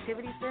Northwest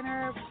Activity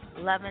Center,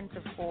 11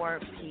 to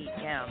 4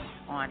 p.m.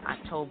 on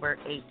October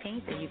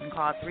 18th, and you can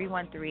call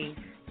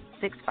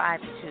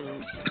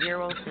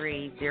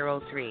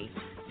 313-652-0303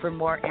 for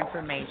more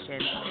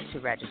information to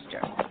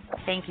register.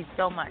 Thank you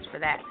so much for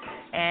that.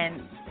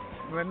 And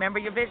remember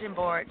your vision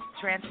board,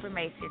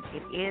 transformation.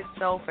 It is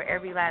so for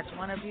every last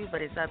one of you,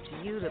 but it's up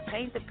to you to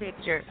paint the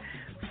picture.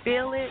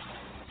 Feel it,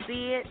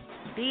 see it,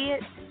 be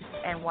it,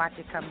 and watch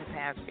it come to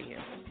pass for you.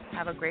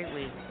 Have a great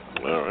week.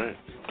 All right.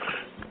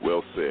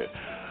 Well said.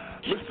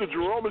 Mr.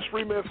 Jerome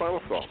Freeman, final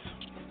thoughts.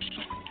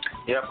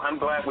 Yep, I'm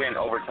glad we're in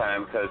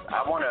overtime because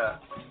I want to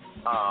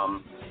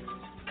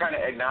kind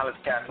of acknowledge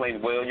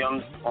Kathleen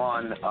Williams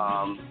on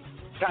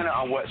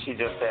what she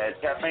just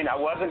said. Kathleen, I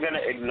wasn't going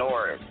to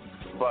ignore it,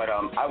 but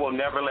I will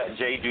never let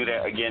Jay do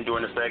that again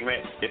during the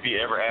segment. If he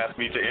ever asks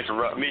me to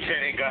interrupt me, it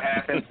ain't going to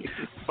happen.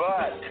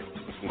 But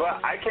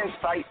I can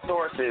cite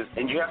sources,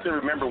 and you have to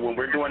remember when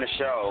we're doing a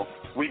show,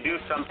 we do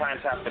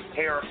sometimes have to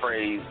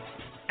paraphrase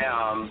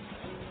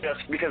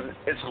just because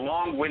it's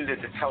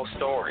long-winded to tell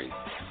stories,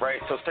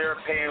 right? So Sarah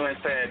Palin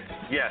said,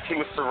 yes, he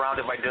was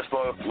surrounded by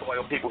disloyal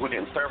people who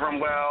didn't serve him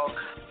well.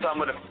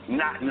 Some of the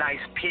not nice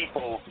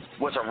people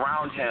was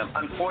around him.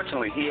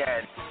 Unfortunately, he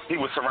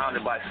was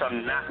surrounded by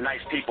some not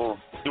nice people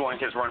during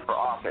his run for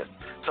office.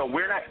 So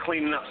we're not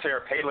cleaning up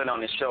Sarah Palin on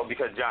this show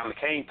because John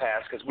McCain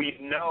passed, because we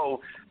know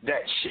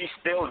that she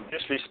still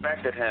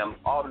disrespected him,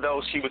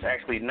 although she was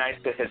actually nice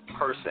to his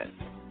person.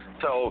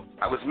 So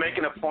I was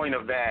making a point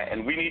of that,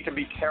 and we need to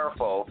be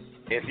careful.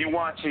 If you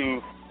want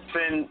to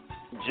send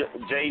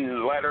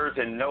Jaden letters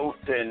and notes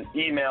and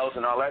emails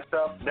and all that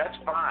stuff, that's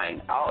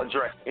fine. I'll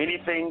address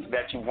anything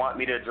that you want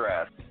me to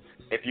address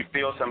if you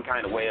feel some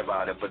kind of way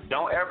about it. But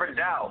don't ever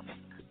doubt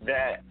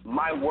that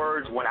my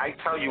words, when I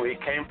tell you it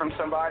came from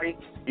somebody,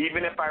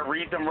 even if I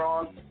read them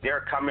wrong,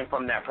 they're coming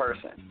from that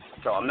person.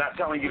 So I'm not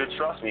telling you to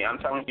trust me. I'm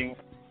telling you,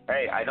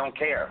 hey, I don't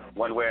care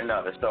one way or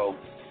another. So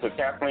to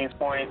Kathleen's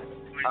point,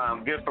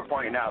 good for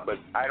pointing out, but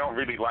I don't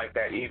really like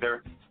that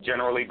either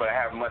generally, but I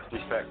have much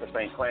respect for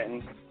St.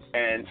 Clinton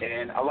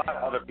and a lot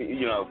of other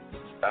people,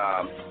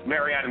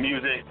 Mariana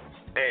Music,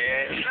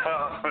 and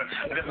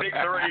the big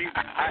three.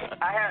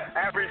 I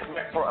have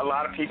respect for a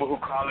lot of people who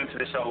call into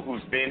the show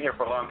who's been here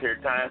for a long period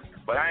of time,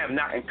 but I am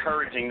not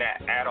encouraging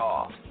that at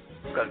all,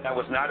 because that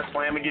was not a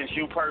slam against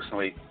you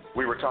personally.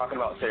 We were talking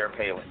about Sarah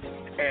Palin.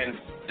 And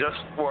just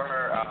for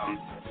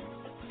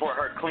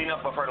her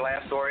cleanup of her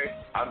last story,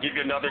 I'll give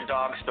you another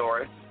dog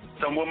story.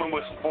 Some woman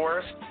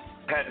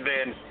had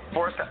been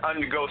forced to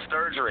undergo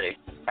surgery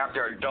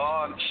after a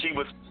dog she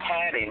was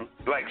patting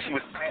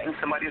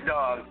somebody's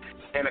dog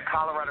in a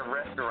Colorado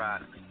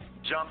restaurant,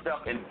 jumped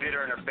up and bit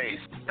her in her face.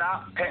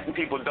 Stop petting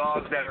people's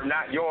dogs that are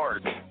not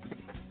yours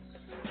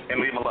and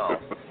leave them alone.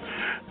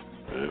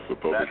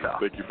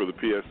 Thank you for the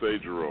PSA,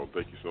 Jerome.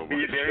 Thank you so much.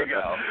 There you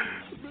go.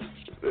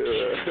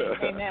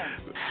 Amen.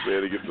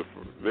 Man, it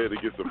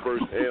gets the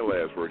first and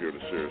last word here on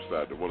the serious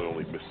side, the one and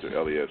only Mr.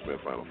 Elias, man.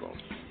 Final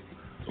thoughts.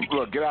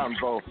 Look, get out and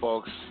vote,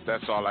 folks.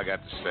 That's all I got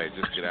to say.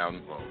 Just get out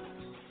and vote.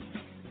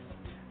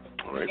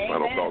 All right,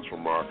 final thoughts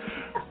from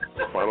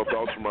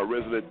our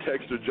resident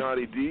texter,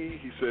 Johnny D.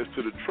 He says,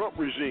 to the Trump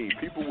regime,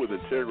 people with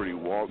integrity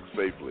walk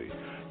safely,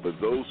 but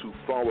those who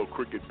follow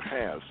crooked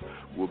paths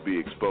will be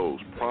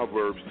exposed.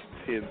 Proverbs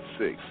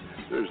 10:6.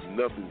 There's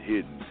nothing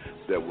hidden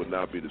that would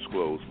not be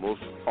disclosed.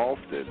 Most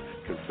often,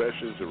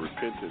 confessions and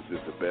repentance is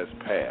the best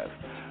path.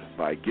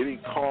 By getting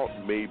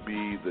caught may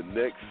be the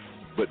next,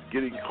 but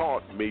getting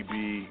caught may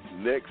be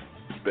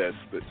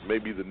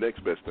the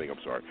next best thing.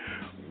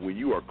 When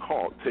you are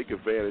caught, take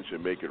advantage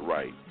and make it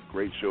right.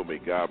 Great show. May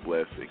God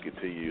bless and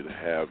continue to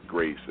have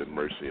grace and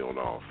mercy on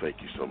all.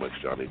 Thank you so much,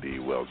 Johnny D.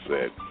 Well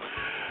said.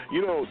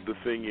 You know, the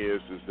thing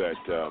is that,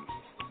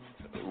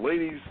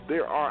 ladies,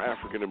 there are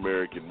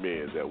African-American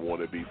men that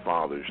want to be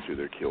fathers to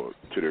their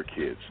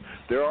kids.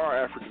 There are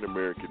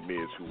African-American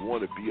men who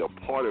want to be a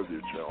part of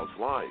their child's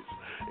lives.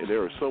 And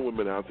there are some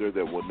women out there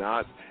that will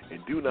not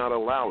and do not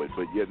allow it,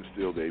 but yet and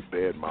still they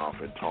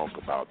badmouth and talk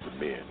about the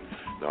men.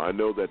 Now, I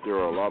know that there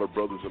are a lot of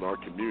brothers in our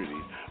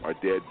community are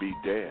deadbeat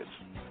dads.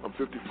 I'm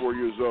 54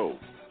 years old.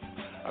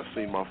 I've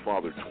seen my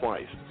father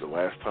twice. The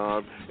last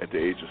time at the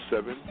age of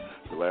 7.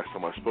 The last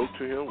time I spoke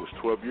to him was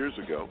 12 years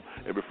ago.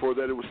 And before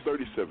that, it was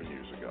 37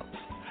 years ago.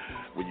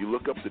 When you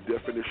look up the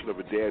definition of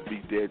a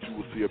deadbeat dad, you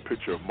will see a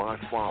picture of my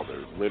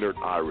father, Leonard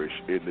Irish,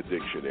 in the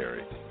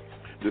dictionary.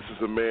 This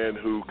is a man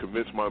who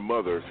convinced my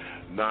mother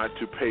not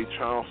to pay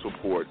child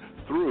support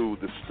through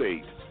the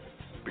state,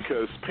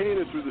 because paying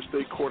it through the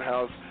state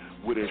courthouse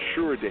would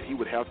ensure that he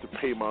would have to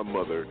pay my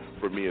mother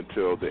for me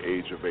until the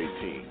age of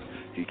 18.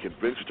 He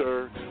convinced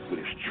her with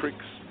his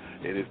tricks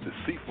and his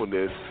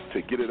deceitfulness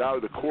to get it out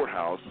of the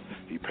courthouse.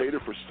 He paid her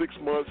for 6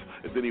 months,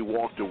 and then he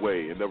walked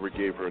away and never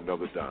gave her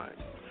another dime.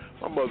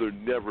 My mother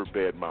never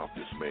badmouthed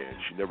this man.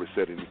 She never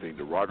said anything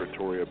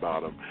derogatory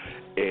about him,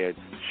 and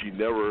she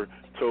never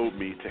told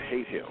me to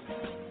hate him.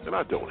 And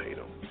I don't hate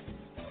him.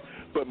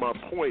 But my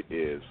point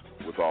is,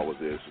 with all of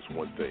this, is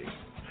one thing.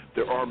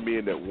 There are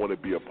men that want to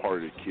be a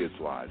part of their kids'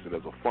 lives. And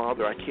as a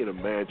father, I can't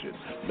imagine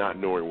not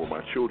knowing where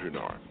my children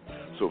are.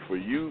 So for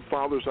you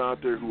fathers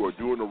out there who are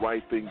doing the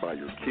right thing by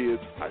your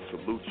kids, I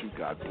salute you.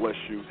 God bless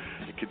you.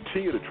 And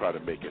continue to try to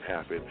make it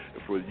happen.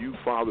 And for you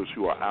fathers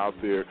who are out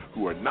there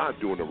who are not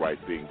doing the right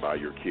thing by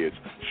your kids,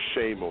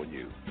 shame on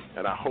you.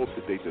 And I hope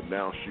that they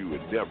denounce you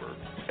and never,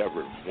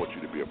 ever want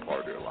you to be a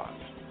part of their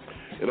lives.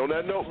 And on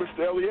that note,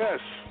 Mr.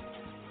 Elias,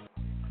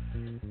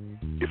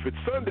 if it's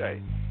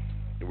Sunday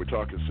and we're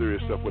talking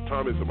serious stuff, what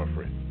time is it, my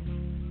friend?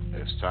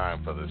 It's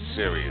time for the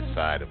serious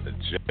side of the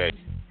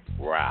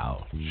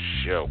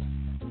jrilshow.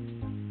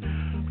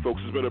 Folks,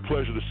 it's been a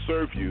pleasure to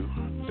serve you,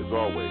 as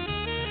always.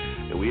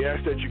 And we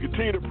ask that you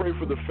continue to pray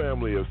for the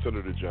family of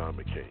Senator John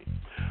McCain.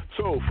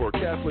 So, for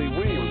Kathleen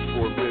Williams,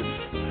 for Miss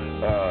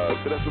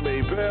Vanessa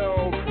Mae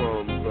Bell,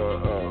 from,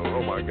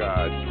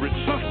 Rich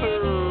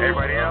Sister.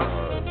 Everybody else.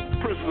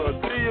 Princess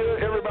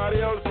Adia,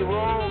 everybody else,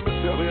 Jerome,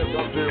 Mr. Elias,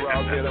 I'm there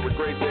out there. Have a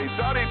great day.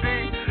 Johnny D.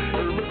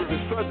 And remember,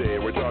 it's Sunday,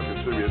 and we're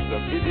talking serious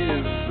stuff. It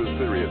is the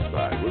serious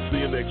side. We'll see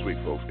you next week,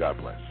 folks. God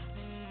bless.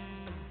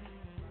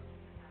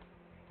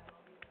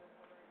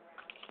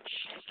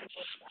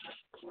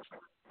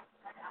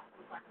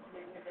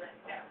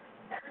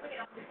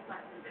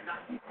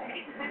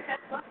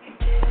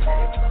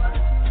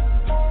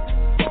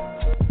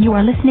 You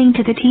are listening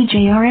to the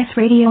TJRS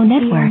Radio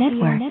Network.